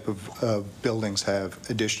these type of buildings have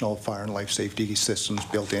additional fire and life safety systems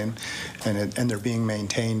built in, and they're being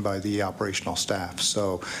maintained by the operational staff.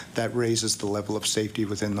 So that raises the level of safety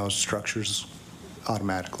within those structures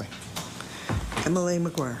automatically. MLA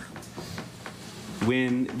McGuire.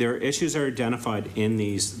 When there are issues are identified in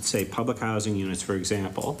these, say, public housing units, for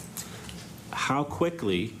example, how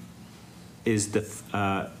quickly is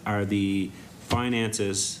are the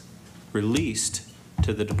finances released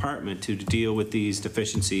to the department to deal with these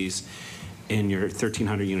deficiencies in your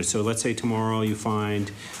 1,300 units? So let's say tomorrow you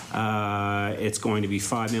find it's going to be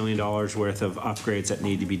 $5 million worth of upgrades that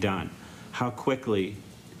need to be done. How quickly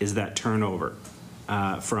is that turnover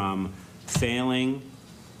from failing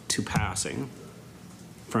to passing,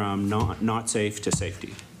 from not safe to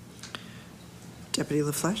safety? Deputy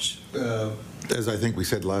LaFleche. As I think we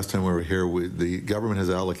said last time we were here, the government has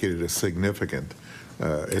allocated a significant,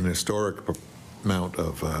 an historic amount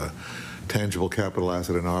of tangible capital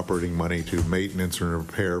asset and operating money to maintenance and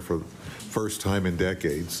repair for the first time in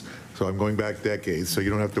decades. So I'm going back decades, so you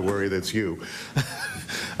don't have to worry that's you.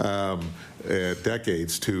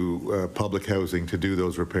 Decades to public housing to do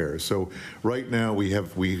those repairs. So right now we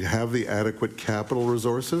have the adequate capital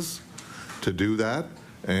resources to do that,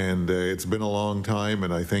 and it's been a long time,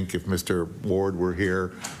 and I think if Mr. Ward were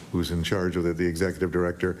here, who's in charge of the executive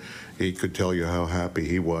director, he could tell you how happy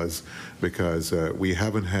he was, because we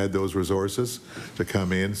haven't had those resources to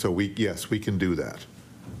come in, so yes, we can do that.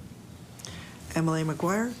 MLA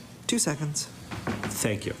McGuire, 2 seconds.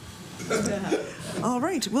 Thank you. All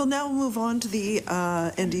right, we'll now move on to the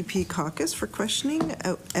NDP Caucus for questioning.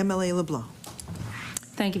 MLA LeBlanc.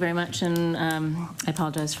 Thank you very much, and I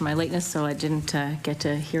apologize for my lateness, so I didn't get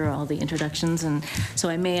to hear all the introductions, and so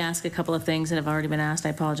I may ask a couple of things that have already been asked. I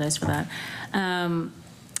apologize for that.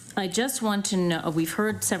 I just want to know, we've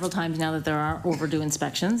heard several times now that there are overdue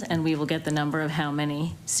inspections, and we will get the number of how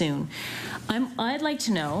many soon. I'd like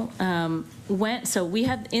to know so we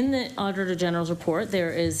have in the Auditor General's report,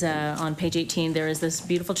 there is on page 18, there is this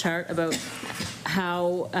beautiful chart about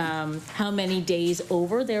how many days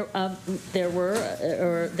over there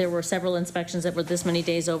were several inspections that were this many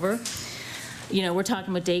days over. You know, we're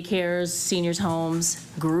talking about daycares, seniors' homes,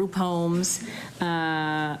 group homes.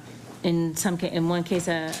 In one case,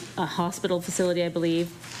 a hospital facility, I believe.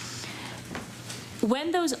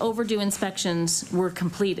 When those overdue inspections were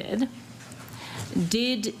completed,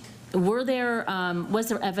 was there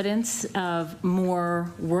evidence of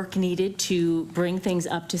more work needed to bring things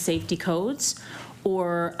up to safety codes,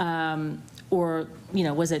 or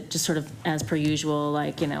was it just sort of as per usual,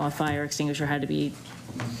 like a fire extinguisher had to be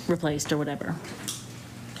replaced or whatever?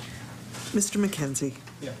 Mr. MacKenzie.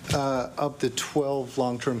 Of the 12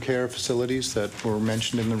 long-term care facilities that were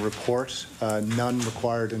mentioned in the report, none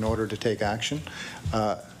required in order to take action.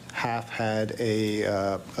 Half had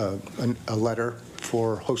a letter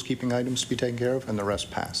for housekeeping items to be taken care of, and the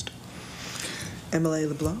rest passed. MLA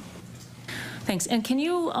LeBlanc. Thanks. And can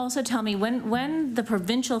you also tell me when the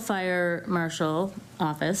Provincial Fire Marshal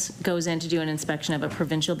office goes in to do an inspection of a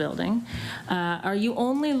provincial building, are you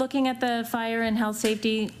only looking at the fire and health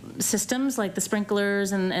safety systems like the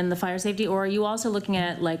sprinklers and the fire safety, or are you also looking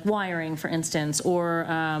at like wiring, for instance, or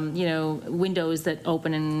windows that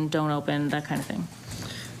open and don't open, that kind of thing?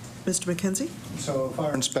 Mr. MacKenzie? So a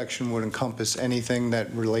fire inspection would encompass anything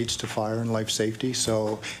that relates to fire and life safety.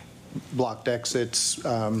 So blocked exits,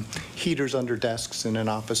 heaters under desks in an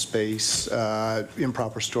office space,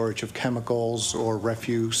 improper storage of chemicals or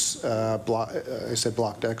refuse, I said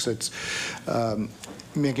blocked exits,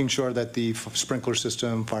 making sure that the sprinkler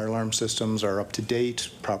system, fire alarm systems are up to date,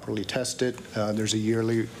 properly tested. There's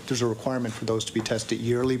a requirement for those to be tested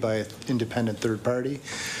yearly by an independent third party.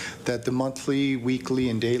 That the monthly, weekly,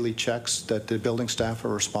 and daily checks that the building staff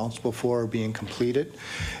are responsible for are being completed.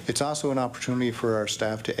 It's also an opportunity for our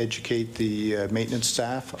staff to educate the maintenance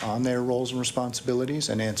staff on their roles and responsibilities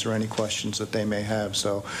and answer any questions that they may have.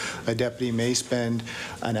 So a deputy may spend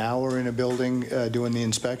an hour in a building doing the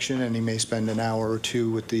inspection, and he may spend an hour or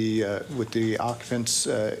two with the occupants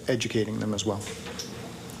educating them as well.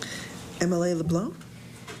 MLA LeBlanc.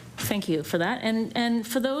 Thank you for that. And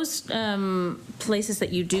for those places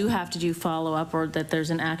that you do have to do follow-up or that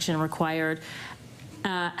there's an action required,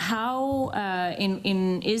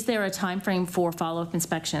 Is there a time frame for follow-up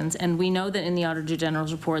inspections? And we know that in the Auditor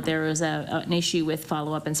General's report there is an issue with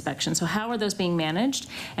follow-up inspections. So how are those being managed,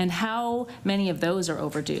 and how many of those are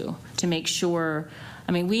overdue to make sure?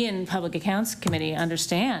 I mean, we in Public Accounts Committee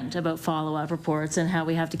understand about follow-up reports and how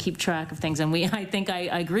we have to keep track of things. And I think I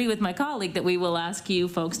agree with my colleague that we will ask you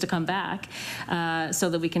folks to come back so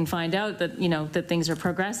that we can find out that, that things are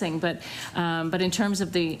progressing. But in terms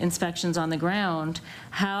of the inspections on the ground,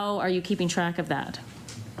 how are you keeping track of that?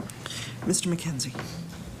 Mr. MacKenzie.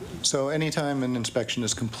 So anytime an inspection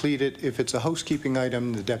is completed, if it's a housekeeping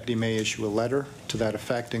item, the deputy may issue a letter to that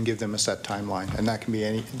effect and give them a set timeline, and that can be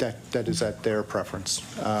that is at their preference.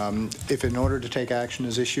 If an order to take action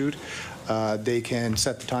is issued, they can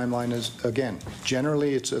set the timeline as, again,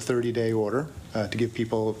 generally it's a 30-day order to give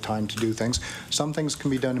people time to do things. Some things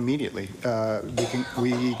can be done immediately.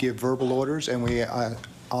 We give verbal orders, and we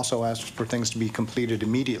also ask for things to be completed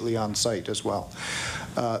immediately on site as well.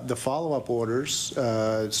 The follow-up orders,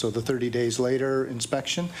 so the 30 days later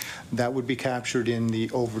inspection, that would be captured in the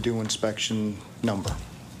overdue inspection number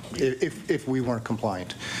if we weren't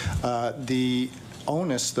compliant. The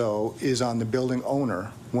onus, though, is on the building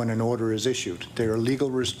owner when an order is issued. They are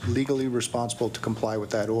legally responsible to comply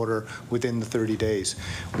with that order within the 30 days.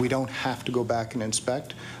 We don't have to go back and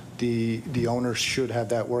inspect. The owners should have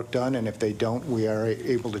that work done, and if they don't, we are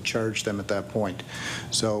able to charge them at that point.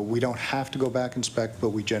 So we don't have to go back and inspect, but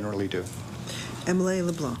we generally do. MLA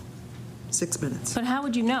LeBlanc, 6 minutes. But how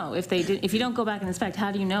would you know if they did? If you don't go back and inspect,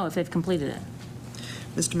 how do you know if they've completed it?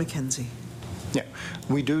 Mr. MacKenzie. Yeah,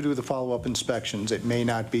 we do the follow-up inspections. It may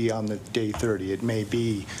not be on the day 30. It may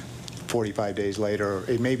be 45 days later.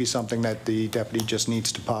 It may be something that the deputy just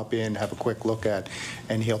needs to pop in, have a quick look at,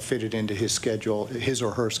 and he'll fit it into his schedule, his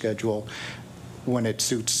or her schedule, when it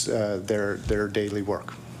suits their daily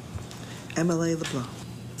work. MLA LeBlanc.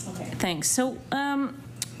 Okay, thanks. So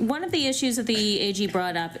one of the issues that the AG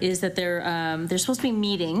brought up is that there's supposed to be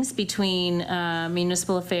meetings between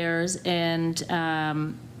Municipal Affairs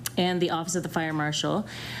and the Office of the Fire Marshal,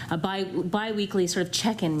 bi-weekly sort of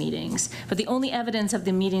check-in meetings. But the only evidence of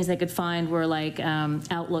the meetings they could find were like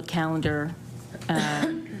Outlook calendar,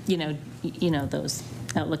 those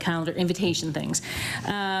Outlook calendar invitation things.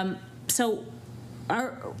 So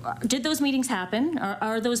did those meetings happen?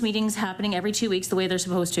 Are those meetings happening every 2 weeks the way they're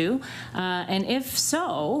supposed to? And if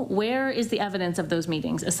so, where is the evidence of those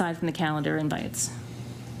meetings aside from the calendar invites?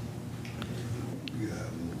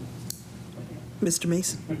 Mr.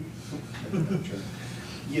 Mason.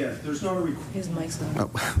 Yeah, there's not a requirement. His mic's on.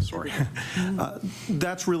 Oh, sorry.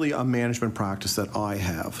 That's really a management practice that I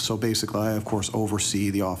have. So basically, I, of course,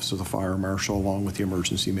 oversee the Office of the Fire Marshal along with the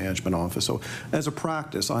Emergency Management Office. So as a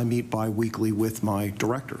practice, I meet bi-weekly with my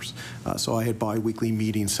directors. So I had bi-weekly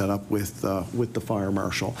meetings set up with the Fire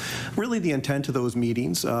Marshal. Really, the intent of those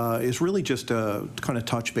meetings is really just to kind of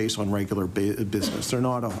touch base on regular business. They're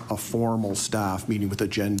not a formal staff meeting with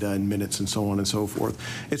agenda and minutes and so on and so forth.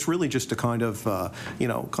 It's really just to kind of,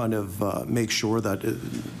 make sure that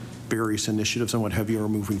various initiatives and what have you are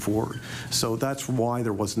moving forward. So that's why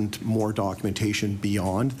there wasn't more documentation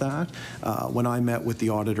beyond that. When I met with the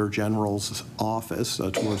Auditor General's office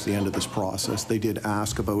towards the end of this process, they did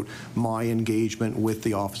ask about my engagement with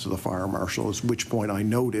the Office of the Fire Marshal, at which point I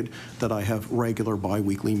noted that I have regular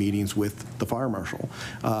bi-weekly meetings with the Fire Marshal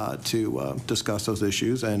to discuss those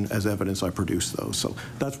issues, and as evidence I produced those. So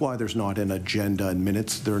that's why there's not an agenda and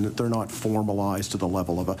minutes. They're not formalized to the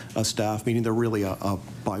level of a staff meeting. They're really a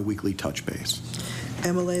bi-weekly touch base.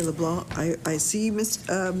 MLA LeBlanc, I see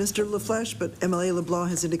Mr. LaFleche, but MLA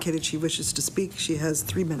LeBlanc has indicated she wishes to speak. She has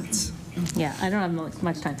 3 minutes. Yeah, I don't have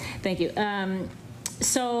much time. Thank you.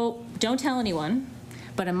 So don't tell anyone,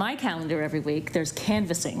 but in my calendar every week, there's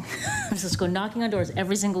canvassing. I'm just go knocking on doors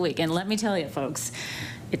every single week. And let me tell you, folks,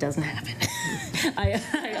 it doesn't happen. I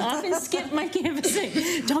often skip my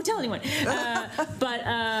canvassing. Don't tell anyone.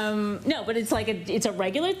 No, but it's like it's a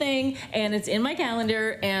regular thing, and it's in my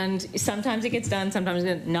calendar, and sometimes it gets done, sometimes it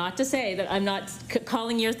doesn't. Not to say that I'm not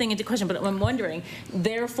calling your thing into question, but I'm wondering,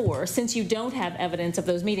 therefore, since you don't have evidence of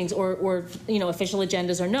those meetings or official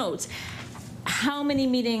agendas or notes, how many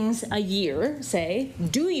meetings a year, say,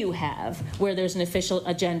 do you have where there's an official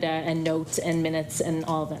agenda and notes and minutes and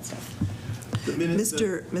all of that stuff?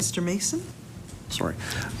 Mr. Mason? sorry.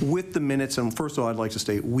 With the minutes, and first of all, I'd like to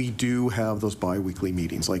state, we do have those bi-weekly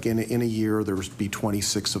meetings. Like in a year, there's be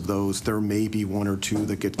 26 of those. There may be 1 or 2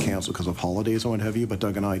 that get canceled because of holidays and what have you, but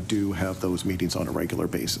Doug and I do have those meetings on a regular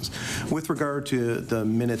basis. With regard to the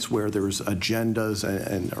minutes where there's agendas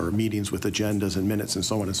or meetings with agendas and minutes and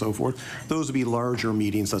so on and so forth, those would be larger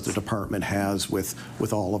meetings that the department has with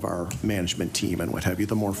all of our management team and what have you,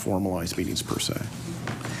 the more formalized meetings per se.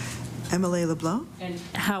 MLA LeBlanc. And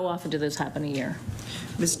how often do those happen a year?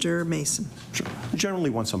 Mr. Mason. Sure. Generally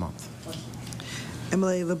once a month.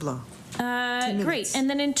 MLA LeBlanc. Great. And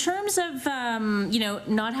then in terms of,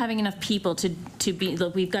 not having enough people to be,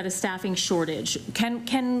 look, we've got a staffing shortage.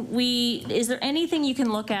 Is there anything you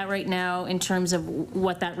can look at right now in terms of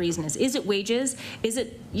what that reason is? Is it wages? Is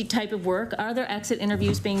it type of work? Are there exit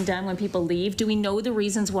interviews being done when people leave? Do we know the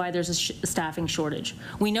reasons why there's a staffing shortage?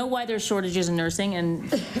 We know why there's shortages in nursing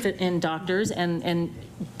and doctors and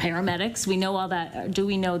paramedics. We know all that. Do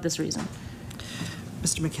we know this reason?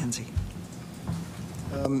 Mr. MacKenzie.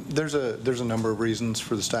 There's a number of reasons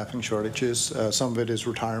for the staffing shortages. Some of it is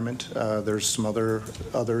retirement. There's some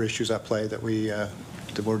other issues at play that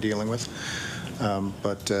we're dealing with.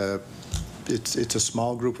 But it's a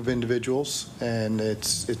small group of individuals, and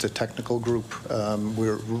it's a technical group.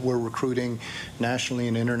 We're recruiting nationally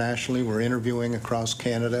and internationally. We're interviewing across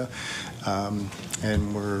Canada,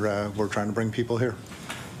 and we're trying to bring people here.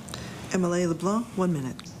 MLA LeBlanc, 1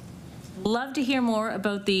 minute. Love to hear more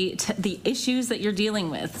about the issues that you're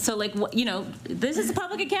dealing with. So, like, this is the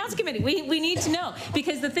Public Accounts Committee. We need to know,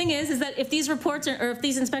 because the thing is that if these reports or if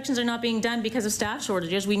these inspections are not being done because of staff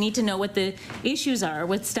shortages, we need to know what the issues are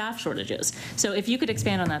with staff shortages. So, if you could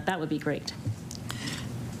expand on that, that would be great.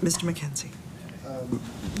 Mr. MacKenzie.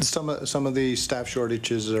 Some of the staff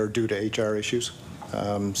shortages are due to HR issues,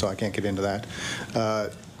 so I can't get into that.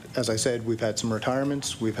 As I said, we've had some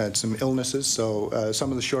retirements, we've had some illnesses, so some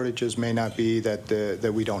of the shortages may not be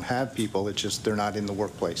that we don't have people, it's just they're not in the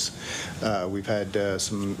workplace. We've had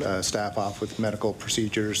some staff off with medical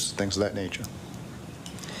procedures, things of that nature.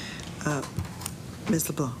 Ms.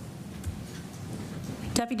 LeBlanc.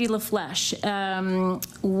 Deputy LaFleche,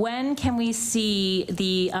 when can we see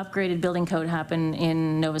the upgraded building code happen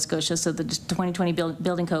in Nova Scotia? So the 2020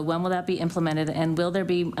 building code, when will that be implemented? And will there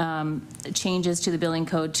be changes to the building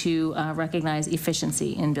code to recognize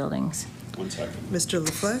efficiency in buildings? 1 second. Mr.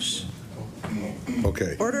 LaFleche.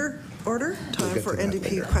 Okay. Order. Time for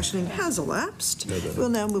NDP questioning has elapsed. We'll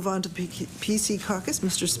now move on to PC Caucus.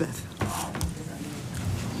 Mr. Smith.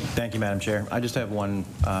 Thank you, Madam Chair. I just have one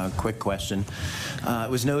quick question.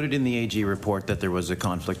 It was noted in the AG report that there was a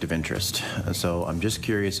conflict of interest. So I'm just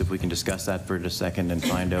curious if we can discuss that for a second and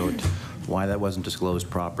find out why that wasn't disclosed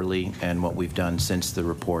properly and what we've done since the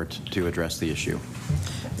report to address the issue.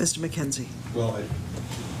 Mr. MacKenzie. Well,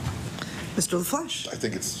 Mr. LaFleche. I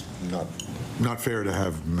think it's not fair to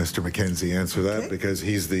have Mr. MacKenzie answer that because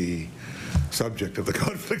he's the subject of the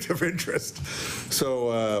conflict of interest.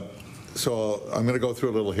 So I'm going to go through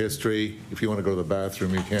a little history. If you want to go to the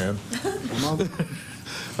bathroom, you can.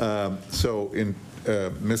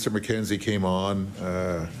 Mr. MacKenzie came on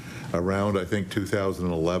around, I think,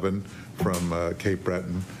 2011 from Cape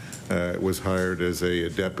Breton. Was hired as a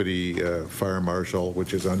deputy fire marshal,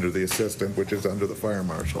 which is under the assistant, which is under the fire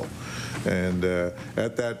marshal. And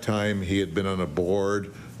at that time, he had been on a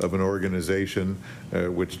board of an organization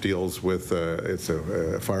which deals with, it's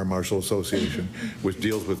a Fire Marshal Association, which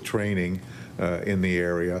deals with training in the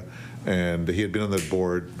area. And he had been on the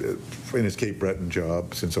board in his Cape Breton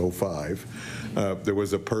job since '05. There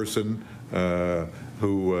was a person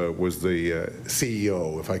who was the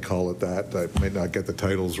CEO, if I call it that. I may not get the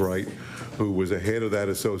titles right, who was ahead of that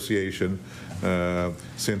association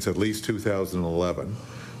since at least 2011.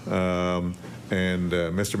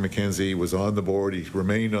 Mr. MacKenzie was on the board. He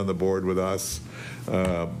remained on the board with us,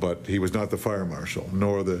 but he was not the fire marshal,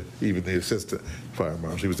 nor even the assistant fire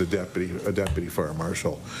marshal. He was a deputy fire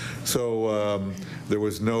marshal. So there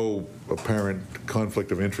was no apparent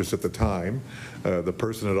conflict of interest at the time. The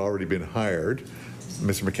person had already been hired.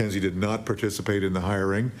 Mr. MacKenzie did not participate in the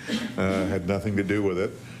hiring, had nothing to do with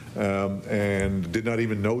it, and did not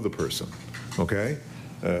even know the person, okay?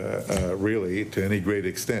 Really, to any great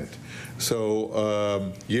extent.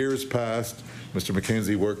 So years passed. Mr.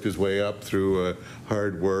 MacKenzie worked his way up through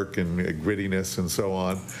hard work and grittiness and so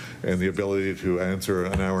on, and the ability to answer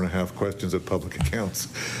an hour-and-a-half questions at Public Accounts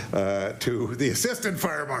to the assistant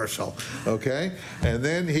fire marshal, okay? And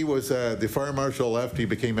then he was, the fire marshal left, he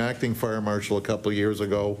became acting fire marshal a couple of years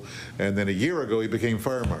ago, and then a year ago he became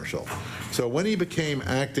fire marshal. So when he became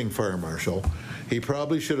acting fire marshal, he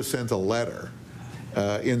probably should have sent a letter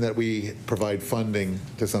in that we provide funding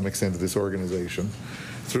to some extent to this organization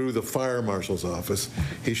through the Fire Marshal's office.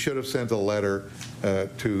 He should have sent a letter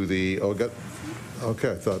to the,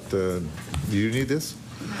 okay, I thought, do you need this?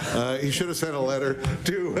 He should have sent a letter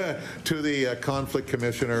to the conflict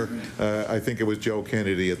commissioner. I think it was Joe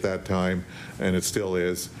Kennedy at that time, and it still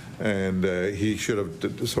is. And he should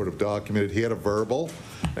have sort of documented. He had a verbal,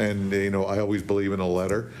 and I always believe in a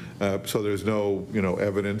letter. So there's no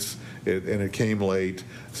evidence, and it came late.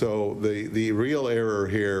 So the real error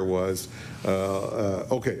here was,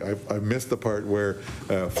 okay, I missed the part where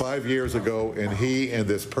 5 years ago, and he and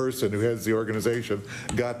this person who heads the organization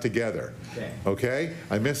got together. Okay,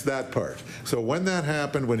 I missed that part. So when that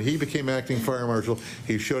happened, when he became acting fire marshal,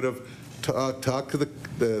 he should have talked to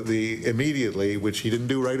the immediately, which he didn't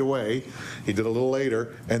do right away. He did a little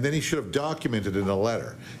later, and then he should have documented in a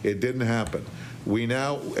letter. It didn't happen. We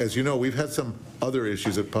now, as you know, we've had some other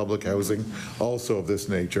issues at public housing also of this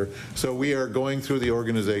nature. So we are going through the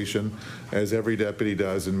organization, as every deputy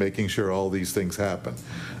does, and making sure all these things happen.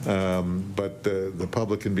 But the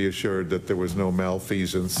public can be assured that there was no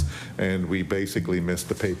malfeasance, and we basically missed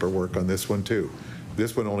the paperwork on this one too.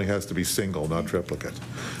 This one only has to be single, not triplicate.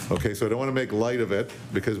 Okay, so I don't want to make light of it,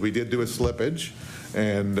 because we did do a slippage,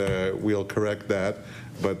 and we'll correct that.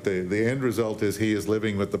 But the end result is he is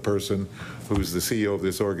living with the person who's the CEO of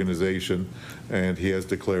this organization, and he has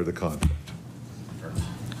declared the conflict.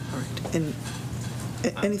 All right. And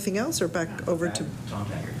anything else, or back over to Tom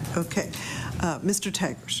Taggart? Okay. Mr.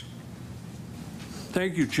 Taggart.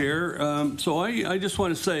 Thank you, Chair. So I just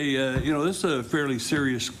want to say, this is a fairly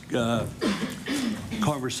serious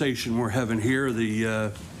conversation we're having here.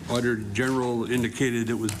 The Auditor General indicated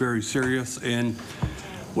it was very serious, and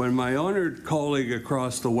when my honored colleague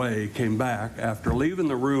across the way came back after leaving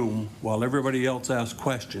the room while everybody else asked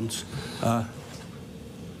questions,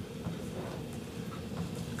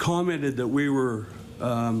 commented that we were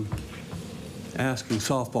asking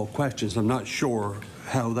softball questions. I'm not sure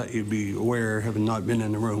how that you'd be aware, having not been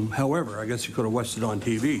in the room. However, I guess you could have watched it on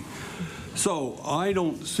TV. So I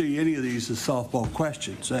don't see any of these as softball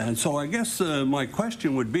questions. And so I guess my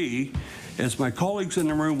question would be, as my colleagues in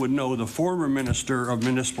the room would know, the former Minister of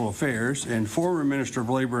Municipal Affairs and former Minister of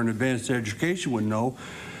Labor and Advanced Education would know,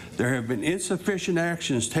 there have been insufficient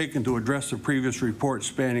actions taken to address the previous report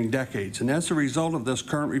spanning decades. And as a result of this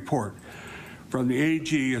current report from the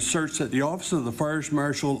AG asserts that the Office of the Fire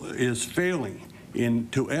Marshal is failing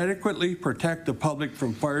to adequately protect the public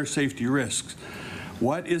from fire safety risks.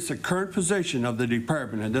 What is the current position of the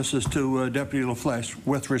department, and this is to Deputy LaFleche,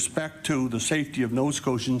 with respect to the safety of Nova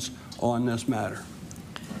Scotians on this matter?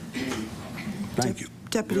 Thank you.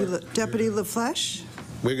 Deputy LaFleche?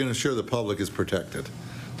 We're going to ensure the public is protected.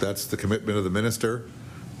 That's the commitment of the minister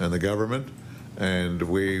and the government, and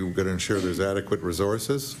we're going to ensure there's adequate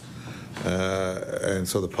resources, and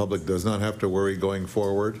so the public does not have to worry going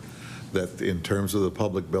forward that in terms of the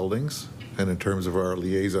public buildings and in terms of our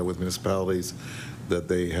liaison with municipalities, that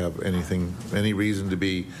they have any reason to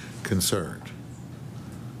be concerned.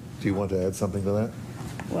 Do you want to add something to that?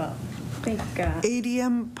 Well, I think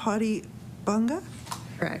ADM Pottie Bunge?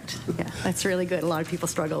 Correct. Yeah, that's really good. A lot of people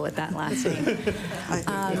struggle with that last name.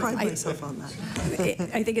 I pride myself on that.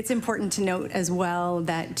 I think it's important to note as well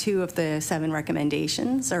that 2 of the 7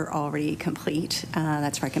 recommendations are already complete.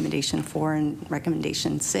 That's recommendation 4 and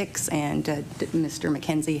recommendation 6, and Mr.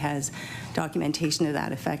 MacKenzie has documentation to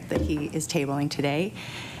that effect that he is tabling today.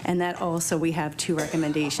 And that also, we have 2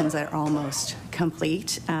 recommendations that are almost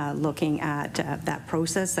complete, looking at that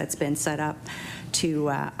process that's been set up to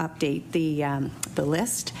update the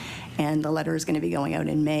list. And the letter is going to be going out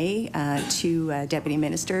in May to deputy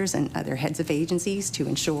ministers and other heads of agencies to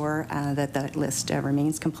ensure that that list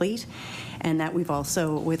remains complete. And that we've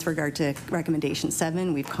also, with regard to recommendation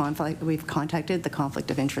 7, we've contacted the Conflict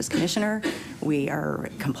of Interest Commissioner. We are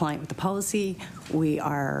compliant with the policy. We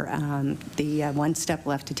are, the one step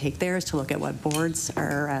left to take there is to look at what boards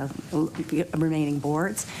are remaining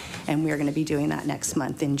boards. And we are going to be doing that next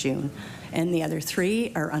month in June. And the other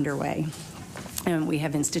 3 are underway. And we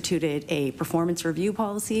have instituted a performance review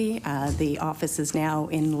policy. The office is now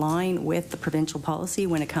in line with the provincial policy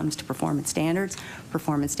when it comes to performance standards.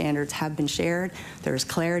 Performance standards have been shared. There's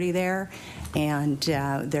clarity there. And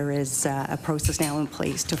there is a process now in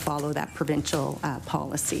place to follow that provincial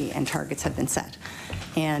policy, and targets have been set.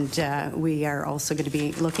 And we are also going to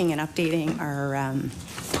be looking and updating our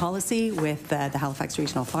policy with the Halifax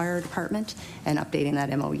Regional Fire Department and updating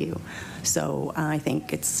that MOU. So I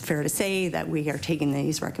think it's fair to say that we are taking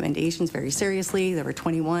these recommendations very seriously. There were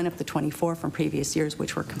 21 of the 24 from previous years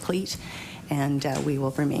which were complete, and we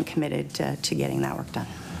will remain committed to getting that work done.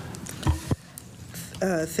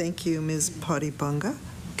 Thank you, Ms. Pottie Bunge.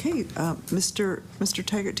 Okay, Mr.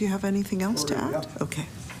 Taggart, do you have anything else to add? Okay.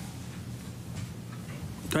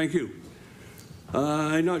 Thank you.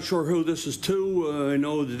 I'm not sure who this is to. I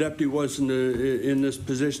know the deputy wasn't in this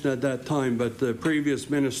position at that time, but the previous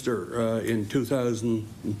minister in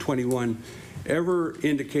 2021 ever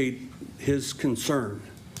indicate his concern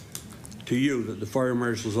to you that the fire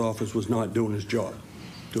marshal's office was not doing his job?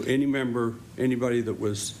 To any member, anybody that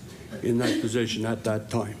was in that position at that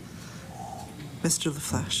time? Mr.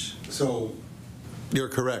 LaFleche. So you're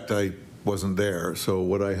correct. I wasn't there. So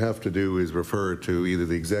what I have to do is refer to either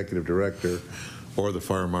the executive director or the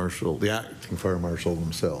fire marshal, the acting fire marshal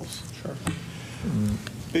themselves. Sure.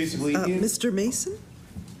 Basically, Mr. Mason?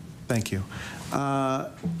 Thank you.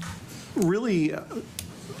 Really,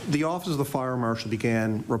 the Office of the Fire Marshal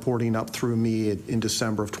began reporting up through me in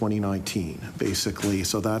December of 2019, basically.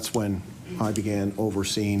 So that's when I began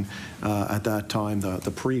overseeing, at that time,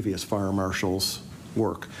 the previous fire marshal's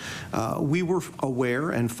work. We were aware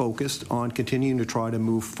and focused on continuing to try to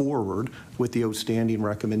move forward with the outstanding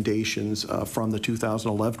recommendations from the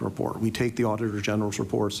 2011 report. We take the Auditor General's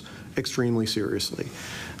reports extremely seriously.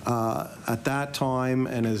 At that time,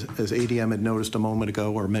 and as ADM had noticed a moment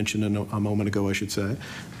ago, or mentioned a moment ago, I should say,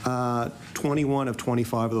 21 of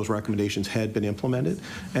 25 of those recommendations had been implemented,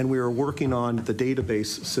 and we were working on the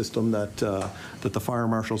database system that the fire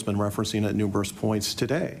marshal's been referencing at numerous points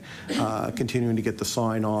today, continuing to get the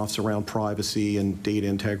sign-offs around privacy and data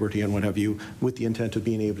integrity and what have you, with the intent of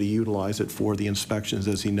being able to utilize it for the inspections,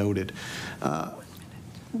 as he noted.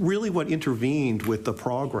 Really what intervened with the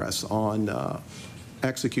progress on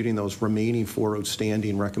executing those remaining 4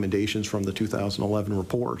 outstanding recommendations from the 2011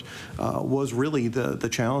 report was really the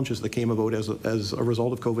challenges that came about as a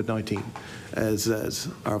result of COVID-19. As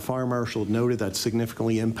our fire marshal noted, that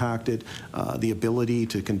significantly impacted the ability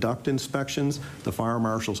to conduct inspections. The fire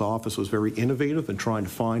marshal's office was very innovative in trying to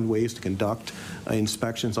find ways to conduct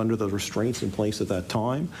inspections under the restraints in place at that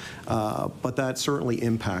time, but that certainly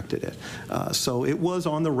impacted it. So it was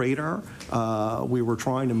on the radar. We were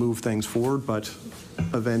trying to move things forward, but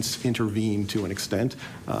events intervened to an extent,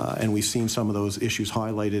 and we've seen some of those issues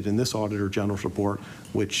highlighted in this Auditor General's report,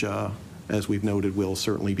 which, as we've noted, will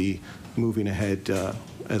certainly be moving ahead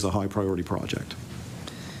as a high priority project.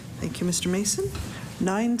 Thank you, Mr. Mason.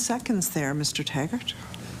 9 seconds there, Mr. Taggart.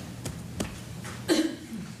 I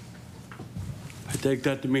take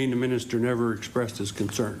that to mean the minister never expressed his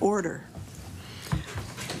concern. Order.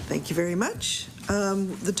 Thank you very much.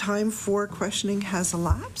 The time for questioning has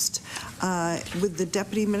elapsed. Would the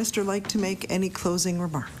Deputy Minister like to make any closing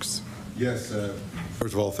remarks? Yes.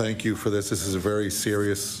 First of all, thank you for this. This is a very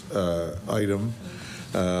serious item.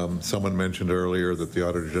 Someone mentioned earlier that the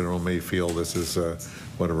Auditor General may feel this is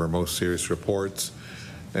one of our most serious reports,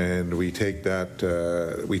 and we take that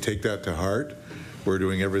to heart. We're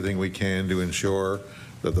doing everything we can to ensure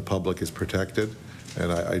that the public is protected. And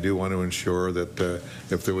I do want to ensure that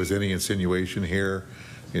if there was any insinuation here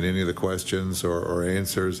in any of the questions or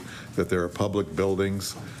answers, that there are public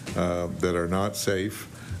buildings that are not safe,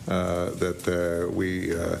 that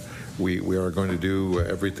we are going to do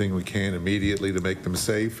everything we can immediately to make them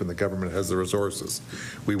safe, and the government has the resources.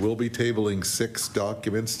 We will be tabling 6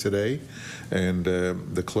 documents today, and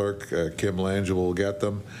the clerk, Kim Langell, will get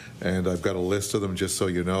them, and I've got a list of them just so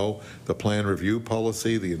you know. The plan review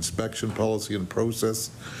policy, the inspection policy and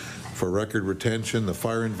process for record retention, the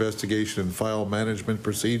fire investigation and file management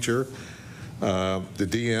procedure, the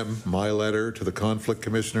DM, my letter to the Conflict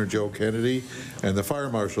Commissioner, Joe Kennedy, and the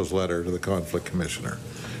Fire Marshal's letter to the Conflict Commissioner.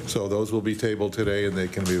 So those will be tabled today, and they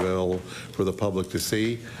can be available for the public to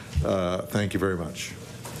see. Thank you very much.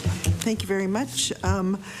 Thank you very much.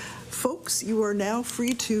 Folks, you are now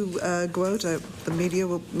free to go out. The media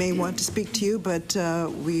may want to speak to you, but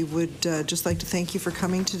we would just like to thank you for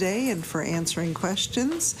coming today and for answering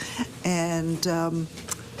questions. And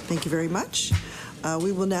thank you very much.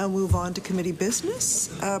 We will now move on to committee business.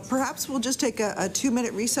 Perhaps we'll just take a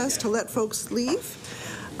 2-minute recess to let folks leave.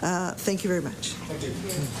 Thank you very much.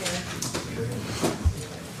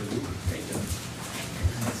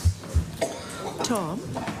 Tom,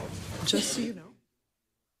 just so you know.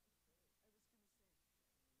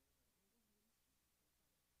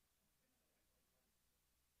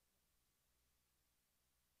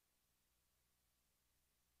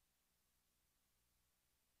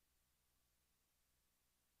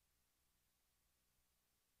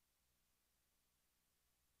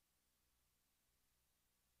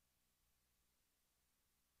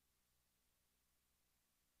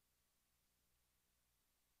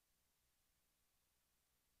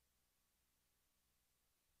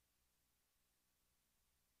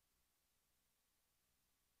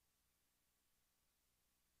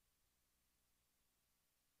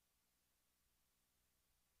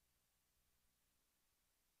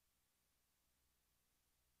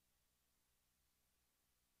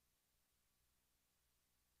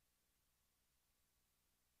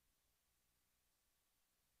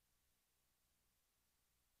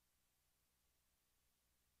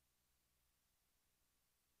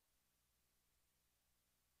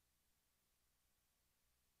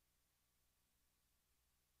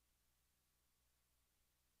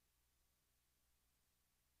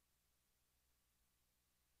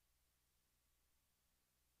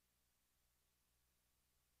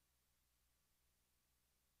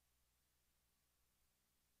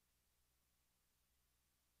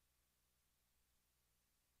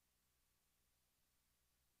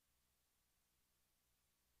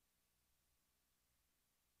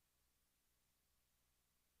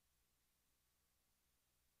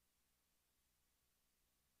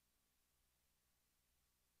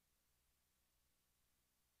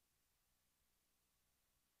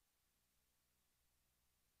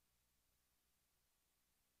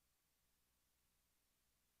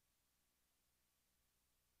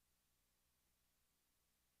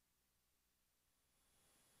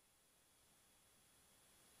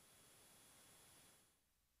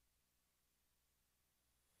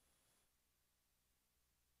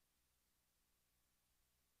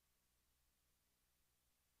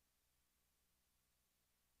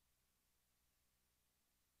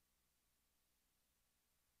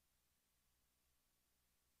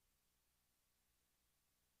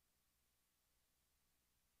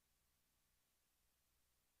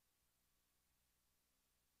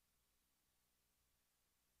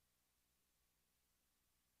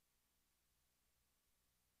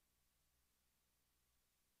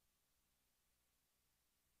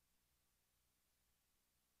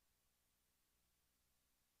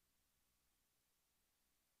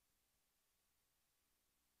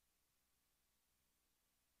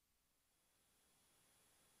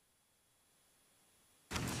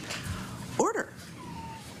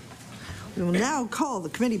 We will now call the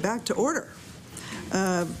committee back to order.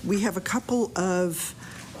 We have a couple of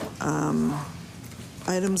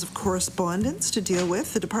items of correspondence to deal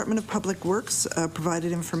with. The Department of Public Works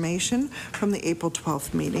provided information from the April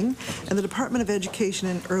 12th meeting, and the Department of Education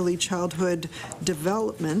and Early Childhood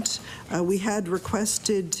Development, we had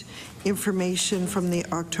requested information from the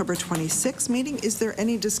October 26th meeting. Is there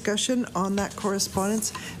any discussion on that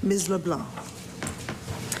correspondence? Ms. LeBlanc.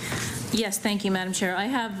 Yes, thank you, Madam Chair. I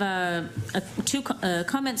have two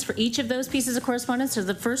comments for each of those pieces of correspondence. So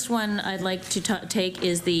the first one I'd like to take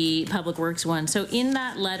is the Public Works one. So in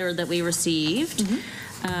that letter that we received,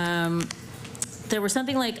 there were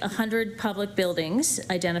something like 100 public buildings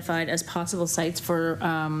identified as possible sites for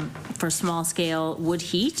small-scale wood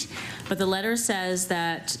heat. But the letter says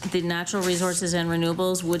that the Natural Resources and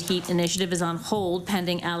Renewables Wood Heat Initiative is on hold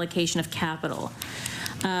pending allocation of capital.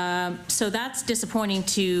 So that's disappointing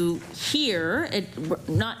to hear.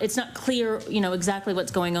 It's not clear, exactly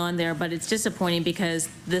what's going on there, but it's disappointing because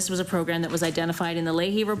this was a program that was identified in the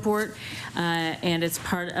Leahy report, and it's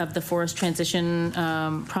part of the forest transition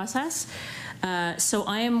process. So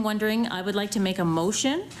I am wondering, I would like to make a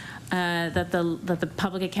motion that the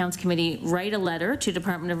Public Accounts Committee write a letter to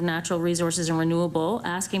Department of Natural Resources and Renewable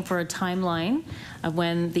asking for a timeline of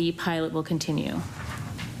when the pilot will continue.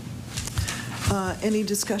 Any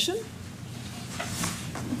discussion?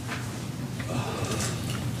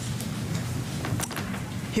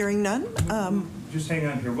 Hearing none. Just hang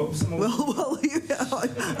on here. What was the motion? Well,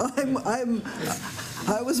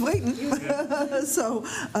 I was waiting. So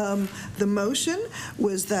the motion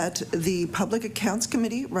was that the Public Accounts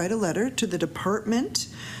Committee write a letter to the Department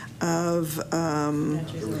of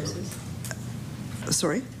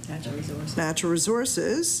Natural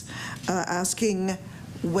Resources, asking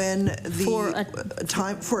when for a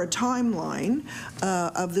timeline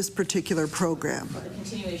of this particular program. For the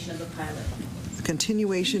continuation of the pilot. The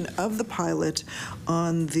continuation of the pilot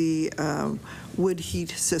on the wood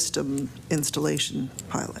heat system installation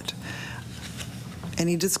pilot.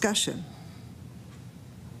 Any discussion?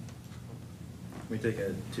 Can we take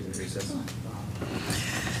a 2-minute recess?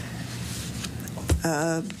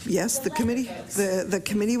 Yes, the committee. The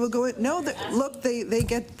committee will go in. No, look, they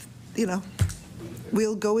get,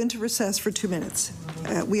 we'll go into recess for 2 minutes.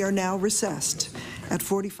 We are now recessed at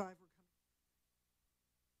 45.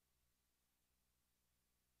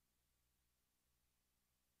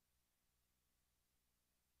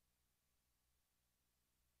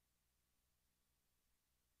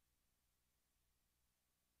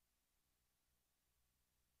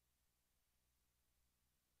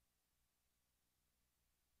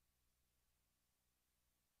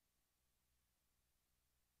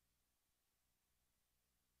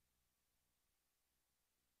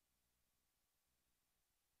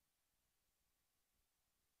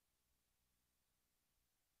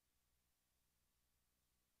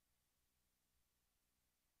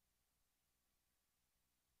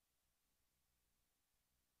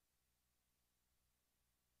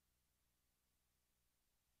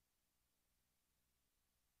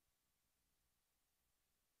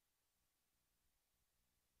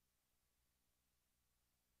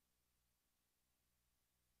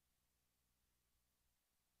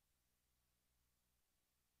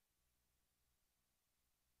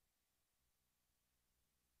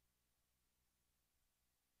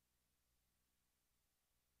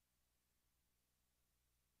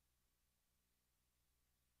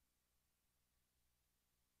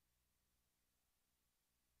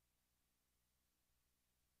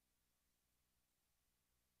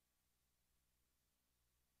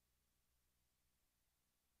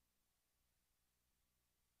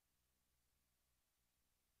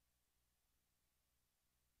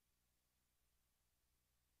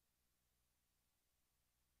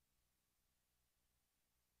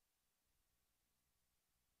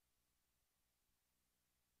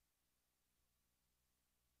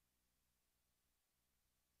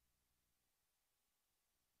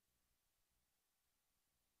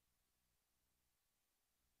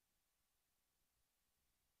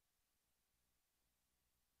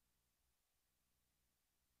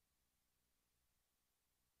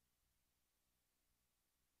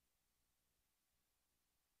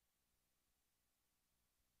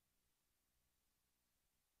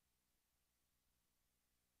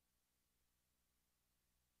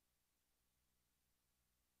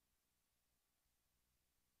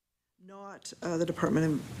 Not the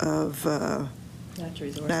Department of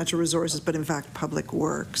Natural Resources, but in fact Public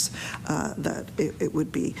Works, that it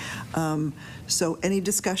would be. So any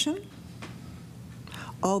discussion?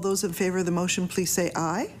 All those in favor of the motion, please say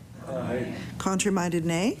aye. Aye. Contrary-minded,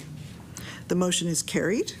 nay. The motion is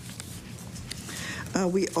carried.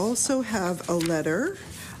 We also have a letter,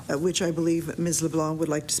 which I believe Ms. LeBlanc would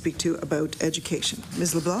like to speak to about education.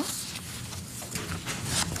 Ms. LeBlanc?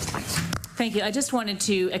 Thank you. I just wanted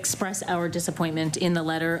to express our disappointment in the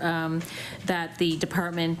letter that the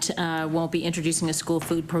department won't be introducing a school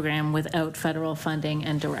food program without federal funding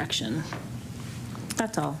and direction.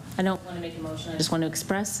 That's all. I don't want to make a motion. I just want to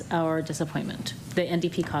express our disappointment, the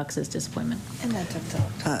NDP Caucus's disappointment. And that took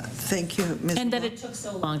thank you, Ms. And that LeBlanc. it took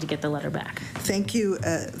so long to get the letter back. Thank you,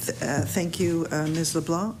 Ms.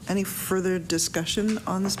 LeBlanc. Any further discussion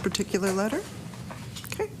on this particular letter?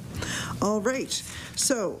 Okay. All right.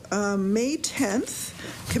 So, May 10th,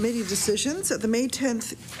 committee decisions. At the May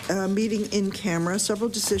 10th meeting in camera, several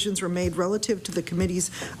decisions were made relative to the committee's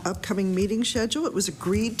upcoming meeting schedule. It was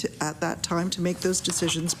agreed at that time to make those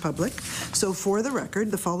decisions public. So for the record,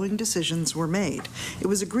 the following decisions were made. It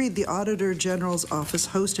was agreed the Auditor General's office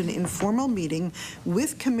host an informal meeting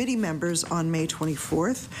with committee members on May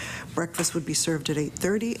 24th. Breakfast would be served at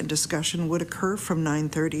 8:30 and discussion would occur from 9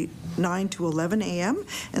 to 11 a.m.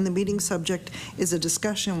 And the meeting subject is a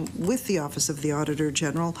discussion with the Office of the Auditor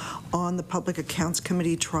General on the Public Accounts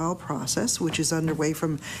Committee trial process, which is underway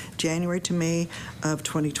from January to May of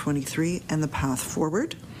 2023, and the path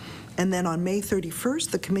forward. And then on May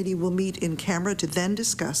 31st, the committee will meet in camera to then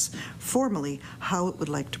discuss formally how it would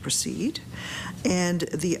like to proceed. And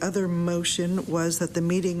the other motion was that the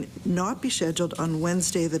meeting not be scheduled on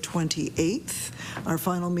Wednesday the 28th, our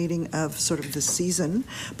final meeting of sort of the season,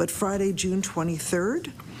 but Friday, June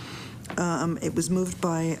 23rd. It was moved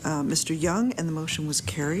by Mr. Young, and the motion was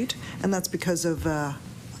carried. And that's because of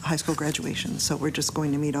high school graduation. So we're just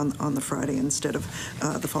going to meet on the Friday instead of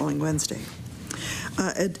the following Wednesday.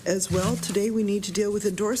 As well, today we need to deal with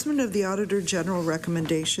endorsement of the Auditor General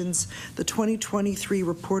recommendations, the 2023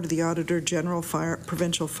 report of the Auditor General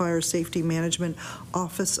Provincial Fire Safety Management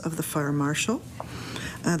Office of the Fire Marshal.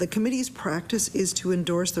 The committee's practice is to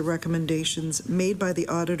endorse the recommendations made by the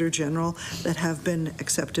Auditor General that have been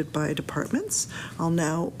accepted by departments. I'll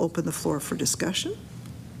now open the floor for discussion.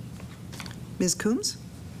 Ms. Coombs?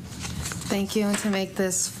 Thank you. And to make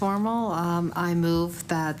this formal, I move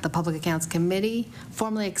that the Public Accounts Committee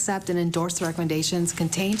formally accept and endorse the recommendations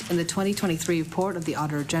contained in the 2023 report of the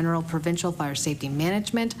Auditor General Provincial Fire Safety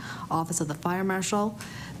Management Office of the Fire Marshal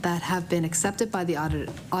that have been accepted by the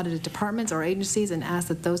audited departments or agencies, and ask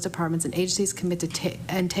that those departments and agencies commit to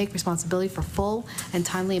take responsibility for full and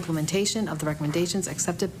timely implementation of the recommendations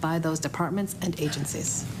accepted by those departments and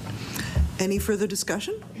agencies. Any further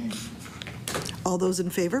discussion? All those in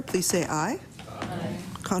favor, please say aye. Aye.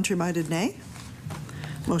 Contrary-minded, nay.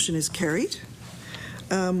 Motion is carried.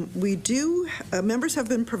 Members have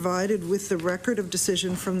been provided with the record of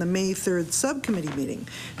decision from the May 3rd subcommittee meeting.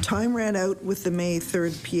 Time ran out with the May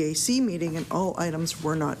 3rd PAC meeting and all items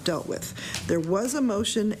were not dealt with. There was a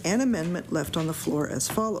motion and amendment left on the floor as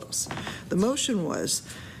follows. The motion was,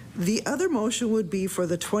 the other motion would be for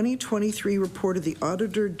the 2023 report of the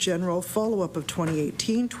Auditor General follow-up of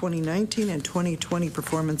 2018, 2019, and 2020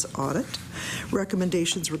 performance audit,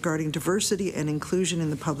 recommendations regarding diversity and inclusion in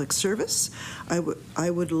the public service. I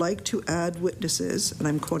would like to add witnesses, and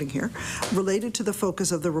I'm quoting here, related to the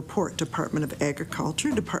focus of the report, Department of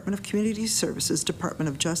Agriculture, Department of Community Services, Department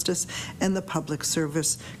of Justice, and the Public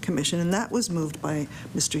Service Commission, and that was moved by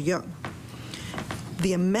Mr. Young.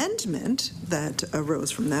 The amendment that arose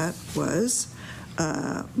from that was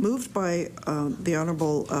moved by the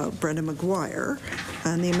Honourable Brenda McGuire,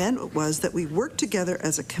 and the amendment was that we work together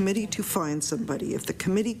as a committee to find somebody. If the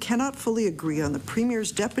committee cannot fully agree on the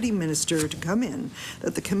Premier's Deputy Minister to come in,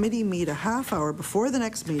 that the committee meet a half hour before the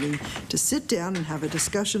next meeting to sit down and have a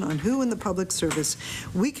discussion on who in the public service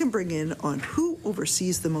we can bring in on who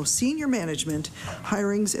oversees the most senior management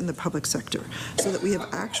hirings in the public sector, so that we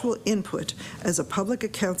have actual input as a public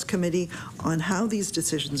accounts committee on how these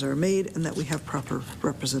decisions are made and that we have proper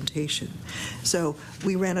representation. So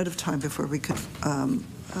we ran out of time before we could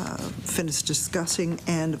finish discussing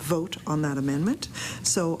and vote on that amendment.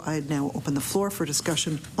 So I now open the floor for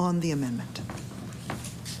discussion on the amendment.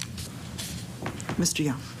 Mr.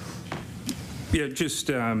 Young. Yeah, just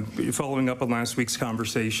following up on last week's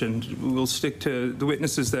conversation, we'll stick to the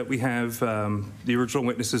witnesses that we have, the original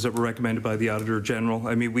witnesses that were recommended by the Auditor General.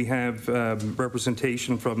 I mean, we have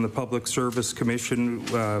representation from the Public Service Commission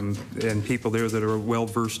and people there that are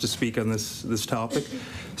well-versed to speak on this topic.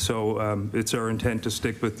 So it's our intent to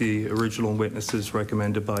stick with the original witnesses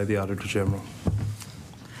recommended by the Auditor General.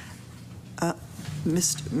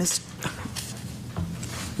 Mr.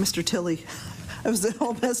 Tilley. I was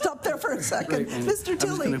all messed up there for a second. Right, Mr. Tilley. I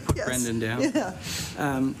was going to put yes. Brendan down.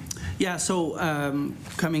 Yeah. So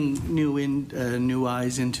coming new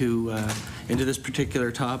eyes into this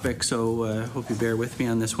particular topic, so hope you bear with me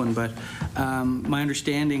on this one. But my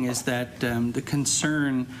understanding is that the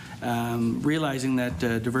concern, realizing that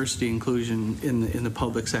diversity inclusion in the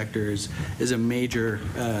public sector is a major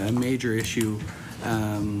issue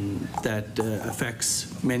that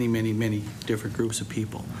affects many, many, many different groups of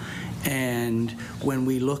people. And when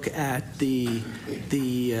we look at the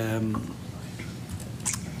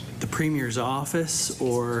Premier's office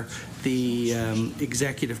or the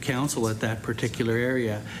Executive Council at that particular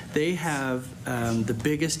area, they have the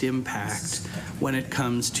biggest impact when it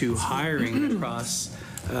comes to hiring across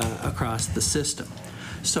the system.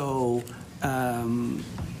 So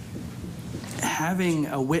having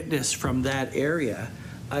a witness from that area,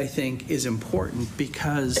 I think, is important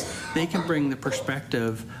because they can bring the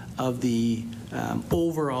perspective of the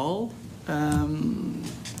overall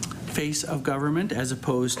face of government as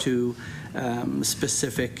opposed to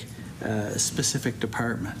specific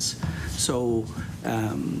departments. So,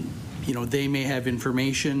 you know, they may have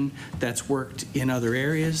information that's worked in other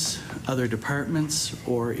areas, other departments,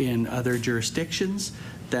 or in other jurisdictions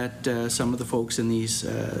that some of the folks in these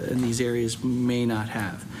areas may not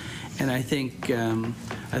have. And I think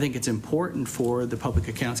it's important for the Public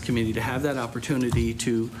Accounts Committee to have that opportunity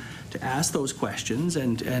to ask those questions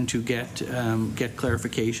and to get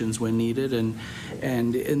clarifications when needed. And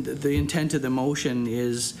the intent of the motion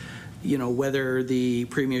is, you know, whether the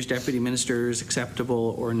Premier's Deputy Minister is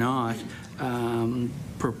acceptable or not. I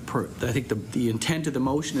think the intent of the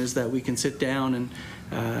motion is that we can sit down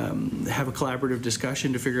and have a collaborative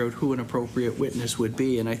discussion to figure out who an appropriate witness would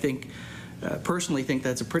be. And I think, personally think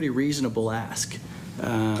that's a pretty reasonable ask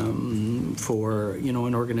for, you know,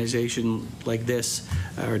 an organization like this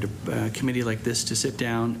or a committee like this to sit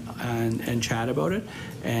down and chat about it.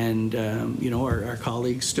 And, you know, our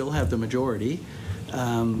colleagues still have the majority.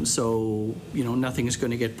 So, you know, nothing is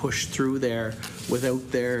going to get pushed through there without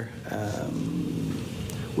their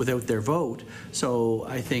vote. So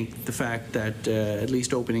I think the fact that at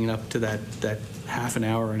least opening it up to that half an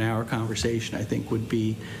hour conversation, I think would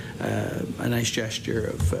be a nice gesture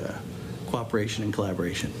of cooperation and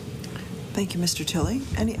collaboration. Thank you, Mr. Tilley.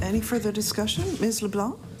 Any further discussion? Ms.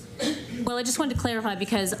 LeBlanc? Well, I just wanted to clarify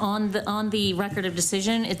because on the record of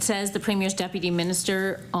decision, it says the Premier's Deputy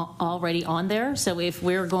Minister already on there. So if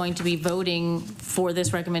we're going to be voting for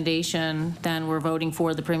this recommendation, then we're voting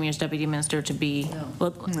for the Premier's Deputy Minister to be. No.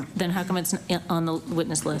 Well, no. Then how come it's on the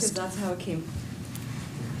witness list? Because that's how it came.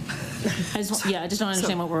 I just don't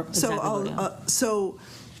understand what we're exactly voting on. So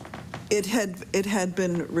it had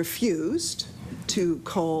been refused to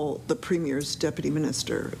call the Premier's Deputy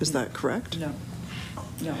Minister. Is that correct? No.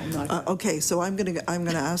 No, I'm not. Okay, so I'm going to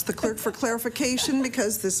ask the clerk for clarification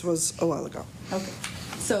because this was a while ago. Okay.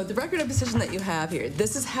 So the record of decision that you have here,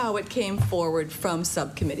 this is how it came forward from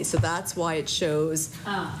subcommittee. So that's why it shows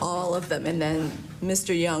all of them. And then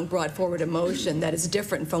Mr. Young brought forward a motion that is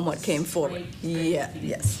different from what came forward. Yeah.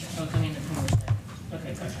 Yes. Okay.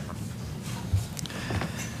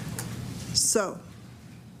 So,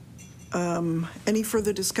 any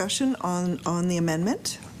further discussion on the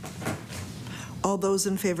amendment? All those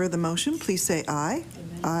in favor of the motion, please say aye.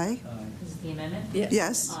 Aye. This is the amendment?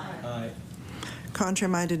 Yes. Aye.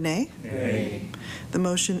 Contrary-minded, nay? Nay. The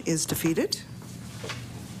motion is defeated.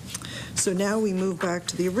 So now we move back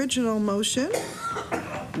to the original motion,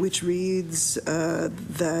 which reads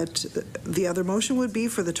that the other motion would be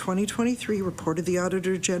for the 2023 report of the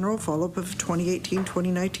Auditor General, follow-up of 2018,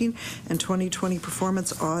 2019, and 2020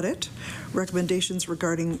 performance audit, recommendations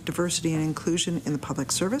regarding diversity and inclusion in the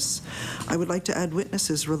public service. I would like to add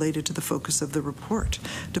witnesses related to the focus of the report: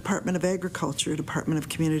 Department of Agriculture, Department of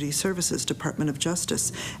Community Services, Department of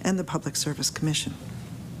Justice, and the Public Service Commission.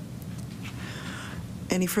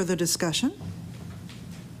 Any further discussion?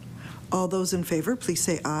 All those in favor, please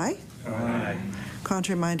say aye. Aye.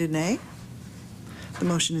 Contrary-minded, nay. The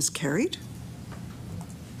motion is carried.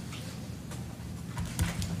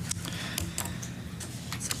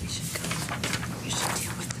 So we should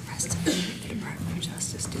deal with the rest of the Department of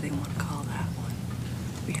Justice. Do they want to call that one?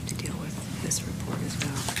 We have to deal with this report as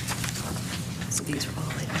well. So these are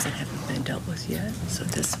all items that haven't been dealt with yet. So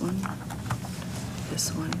this one,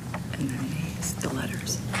 and then the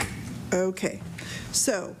letters. Okay.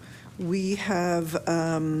 So we have,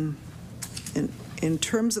 in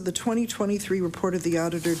terms of the 2023 report of the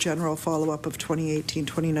Auditor General, follow-up of 2018,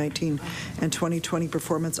 2019, and 2020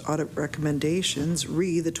 performance audit recommendations,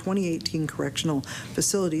 re the 2018 correctional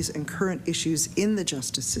facilities and current issues in the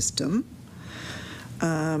justice system.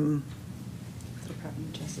 The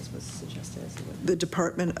Department of Justice was suggested as the witness. the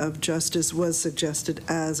Department of Justice was suggested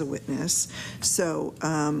as a witness. So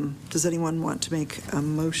does anyone want to make a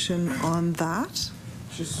motion on that?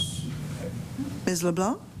 Ms.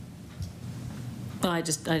 LeBlanc? Well,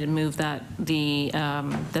 I move that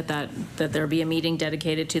that there be a meeting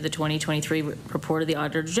dedicated to the 2023 report of the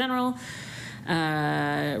Auditor General,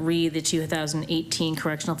 read the 2018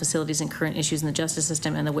 correctional facilities and current issues in the justice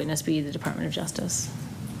system, and the witness be the Department of Justice.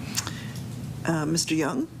 Mr.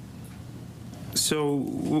 Young? So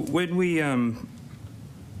when we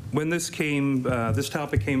when this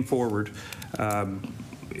topic came forward,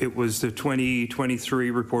 it was the 2023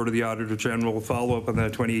 report of the Auditor General, follow-up on the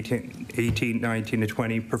 2018, 19 to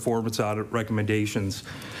 20 performance audit recommendations.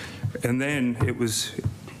 And then it was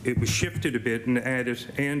shifted a bit and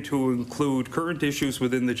added, and to include current issues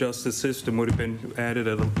within the justice system would have been added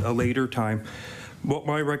at a later time. What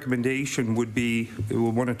my recommendation would be,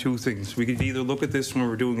 one of two things. We could either look at this when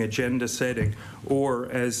we're doing agenda setting, or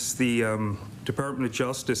as the Department of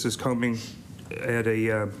Justice is coming at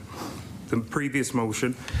the previous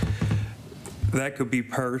motion, that could be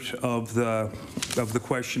part of the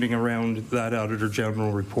questioning around that Auditor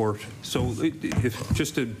General report. So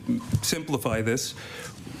just to simplify this,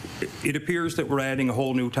 it appears that we're adding a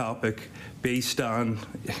whole new topic based on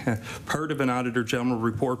part of an Auditor General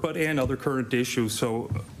report, and other current issues. So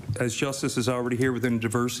as Justice is already here within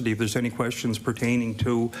diversity, if there's any questions pertaining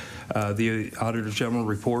to the Auditor General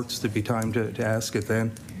reports, there'd be time to ask it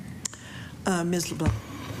then. Ms. LeBlanc.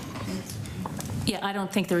 Yeah, I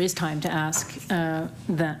don't think there is time to ask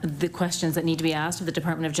the questions that need to be asked of the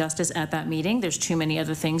Department of Justice at that meeting. There's too many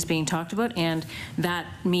other things being talked about, and that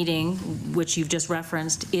meeting, which you've just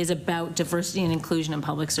referenced, is about diversity and inclusion in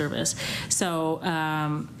public service. So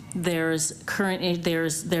there's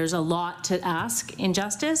a lot to ask in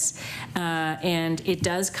justice, and it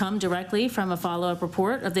does come directly from a follow-up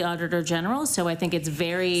report of the Auditor General. So I think it's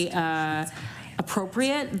very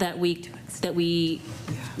appropriate that we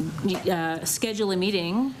schedule a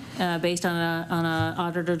meeting based on an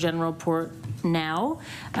Auditor General report now,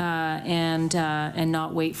 and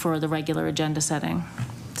not wait for the regular agenda setting.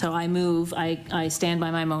 So I stand by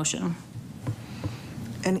my motion.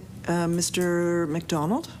 And Mr.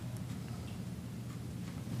 McDonald?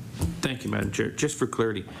 Thank you, Madam Chair. Just for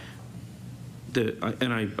clarity,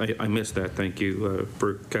 I missed that. Thank you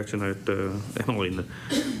for catching that, Emily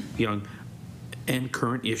Young. And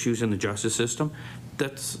current issues in the justice system.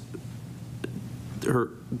 That's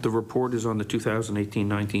the report is on the 2018,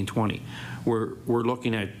 19, 20. We're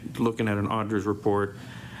looking at an auditor's report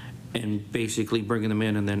and basically bringing them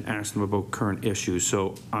in and then ask them about current issues.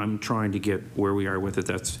 So I'm trying to get where we are with it.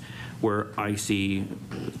 That's where I see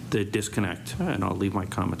the disconnect, and I'll leave my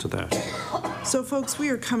comments at that. So folks, we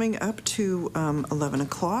are coming up to 11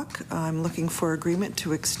 o'clock. I'm looking for agreement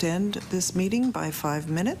to extend this meeting by 5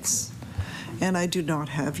 minutes. And I do not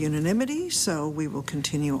have unanimity, so we will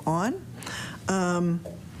continue on.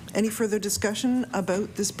 Any further discussion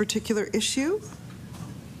about this particular issue?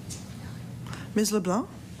 Ms. LeBlanc?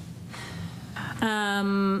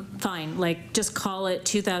 Fine, like just call it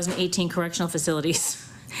 2018 correctional facilities.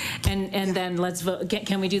 And then let's vote.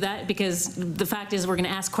 Can we do that? Because the fact is we're going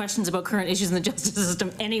to ask questions about current issues in the justice system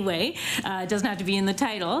anyway. It doesn't have to be in the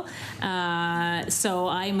title. So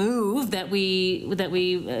I move that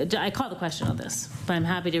I call the question on this, but I'm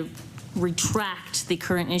happy to retract the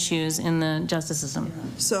current issues in the justice system.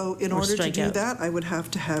 So in order to do that, I would have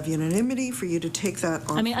to have unanimity for you to take that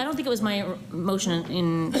on. I mean, I don't think it was my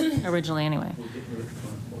motion originally anyway.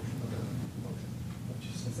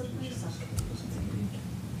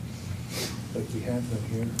 Like we have them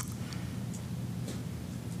here.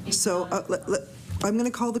 So I'm going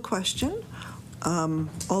to call the question.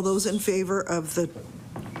 All those in favor of the,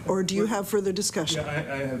 or do you have further discussion? Yeah,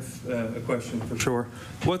 I have a question for sure.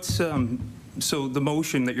 What's, so the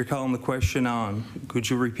motion that you're calling the question on, could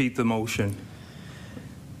you repeat the motion?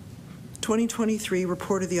 2023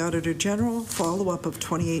 report of the Auditor General, follow-up of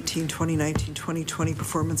 2018, 2019, 2020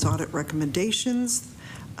 performance audit recommendations,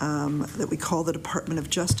 that we call the Department of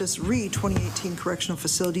Justice, read 2018 correctional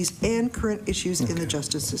facilities and current issues in the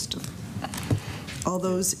justice system. All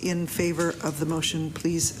those in favor of the motion,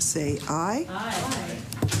 please say aye. Aye.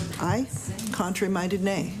 Aye. Contrary-minded,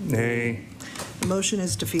 nay. Nay. The motion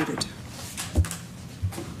is defeated.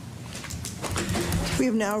 We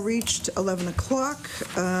have now reached 11 o'clock.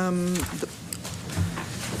 Our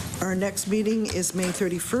next meeting is May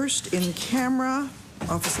 31st in camera.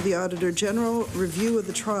 Office of the Auditor General, review of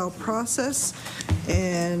the trial process,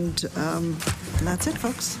 and that's it,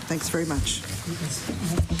 folks. Thanks very much.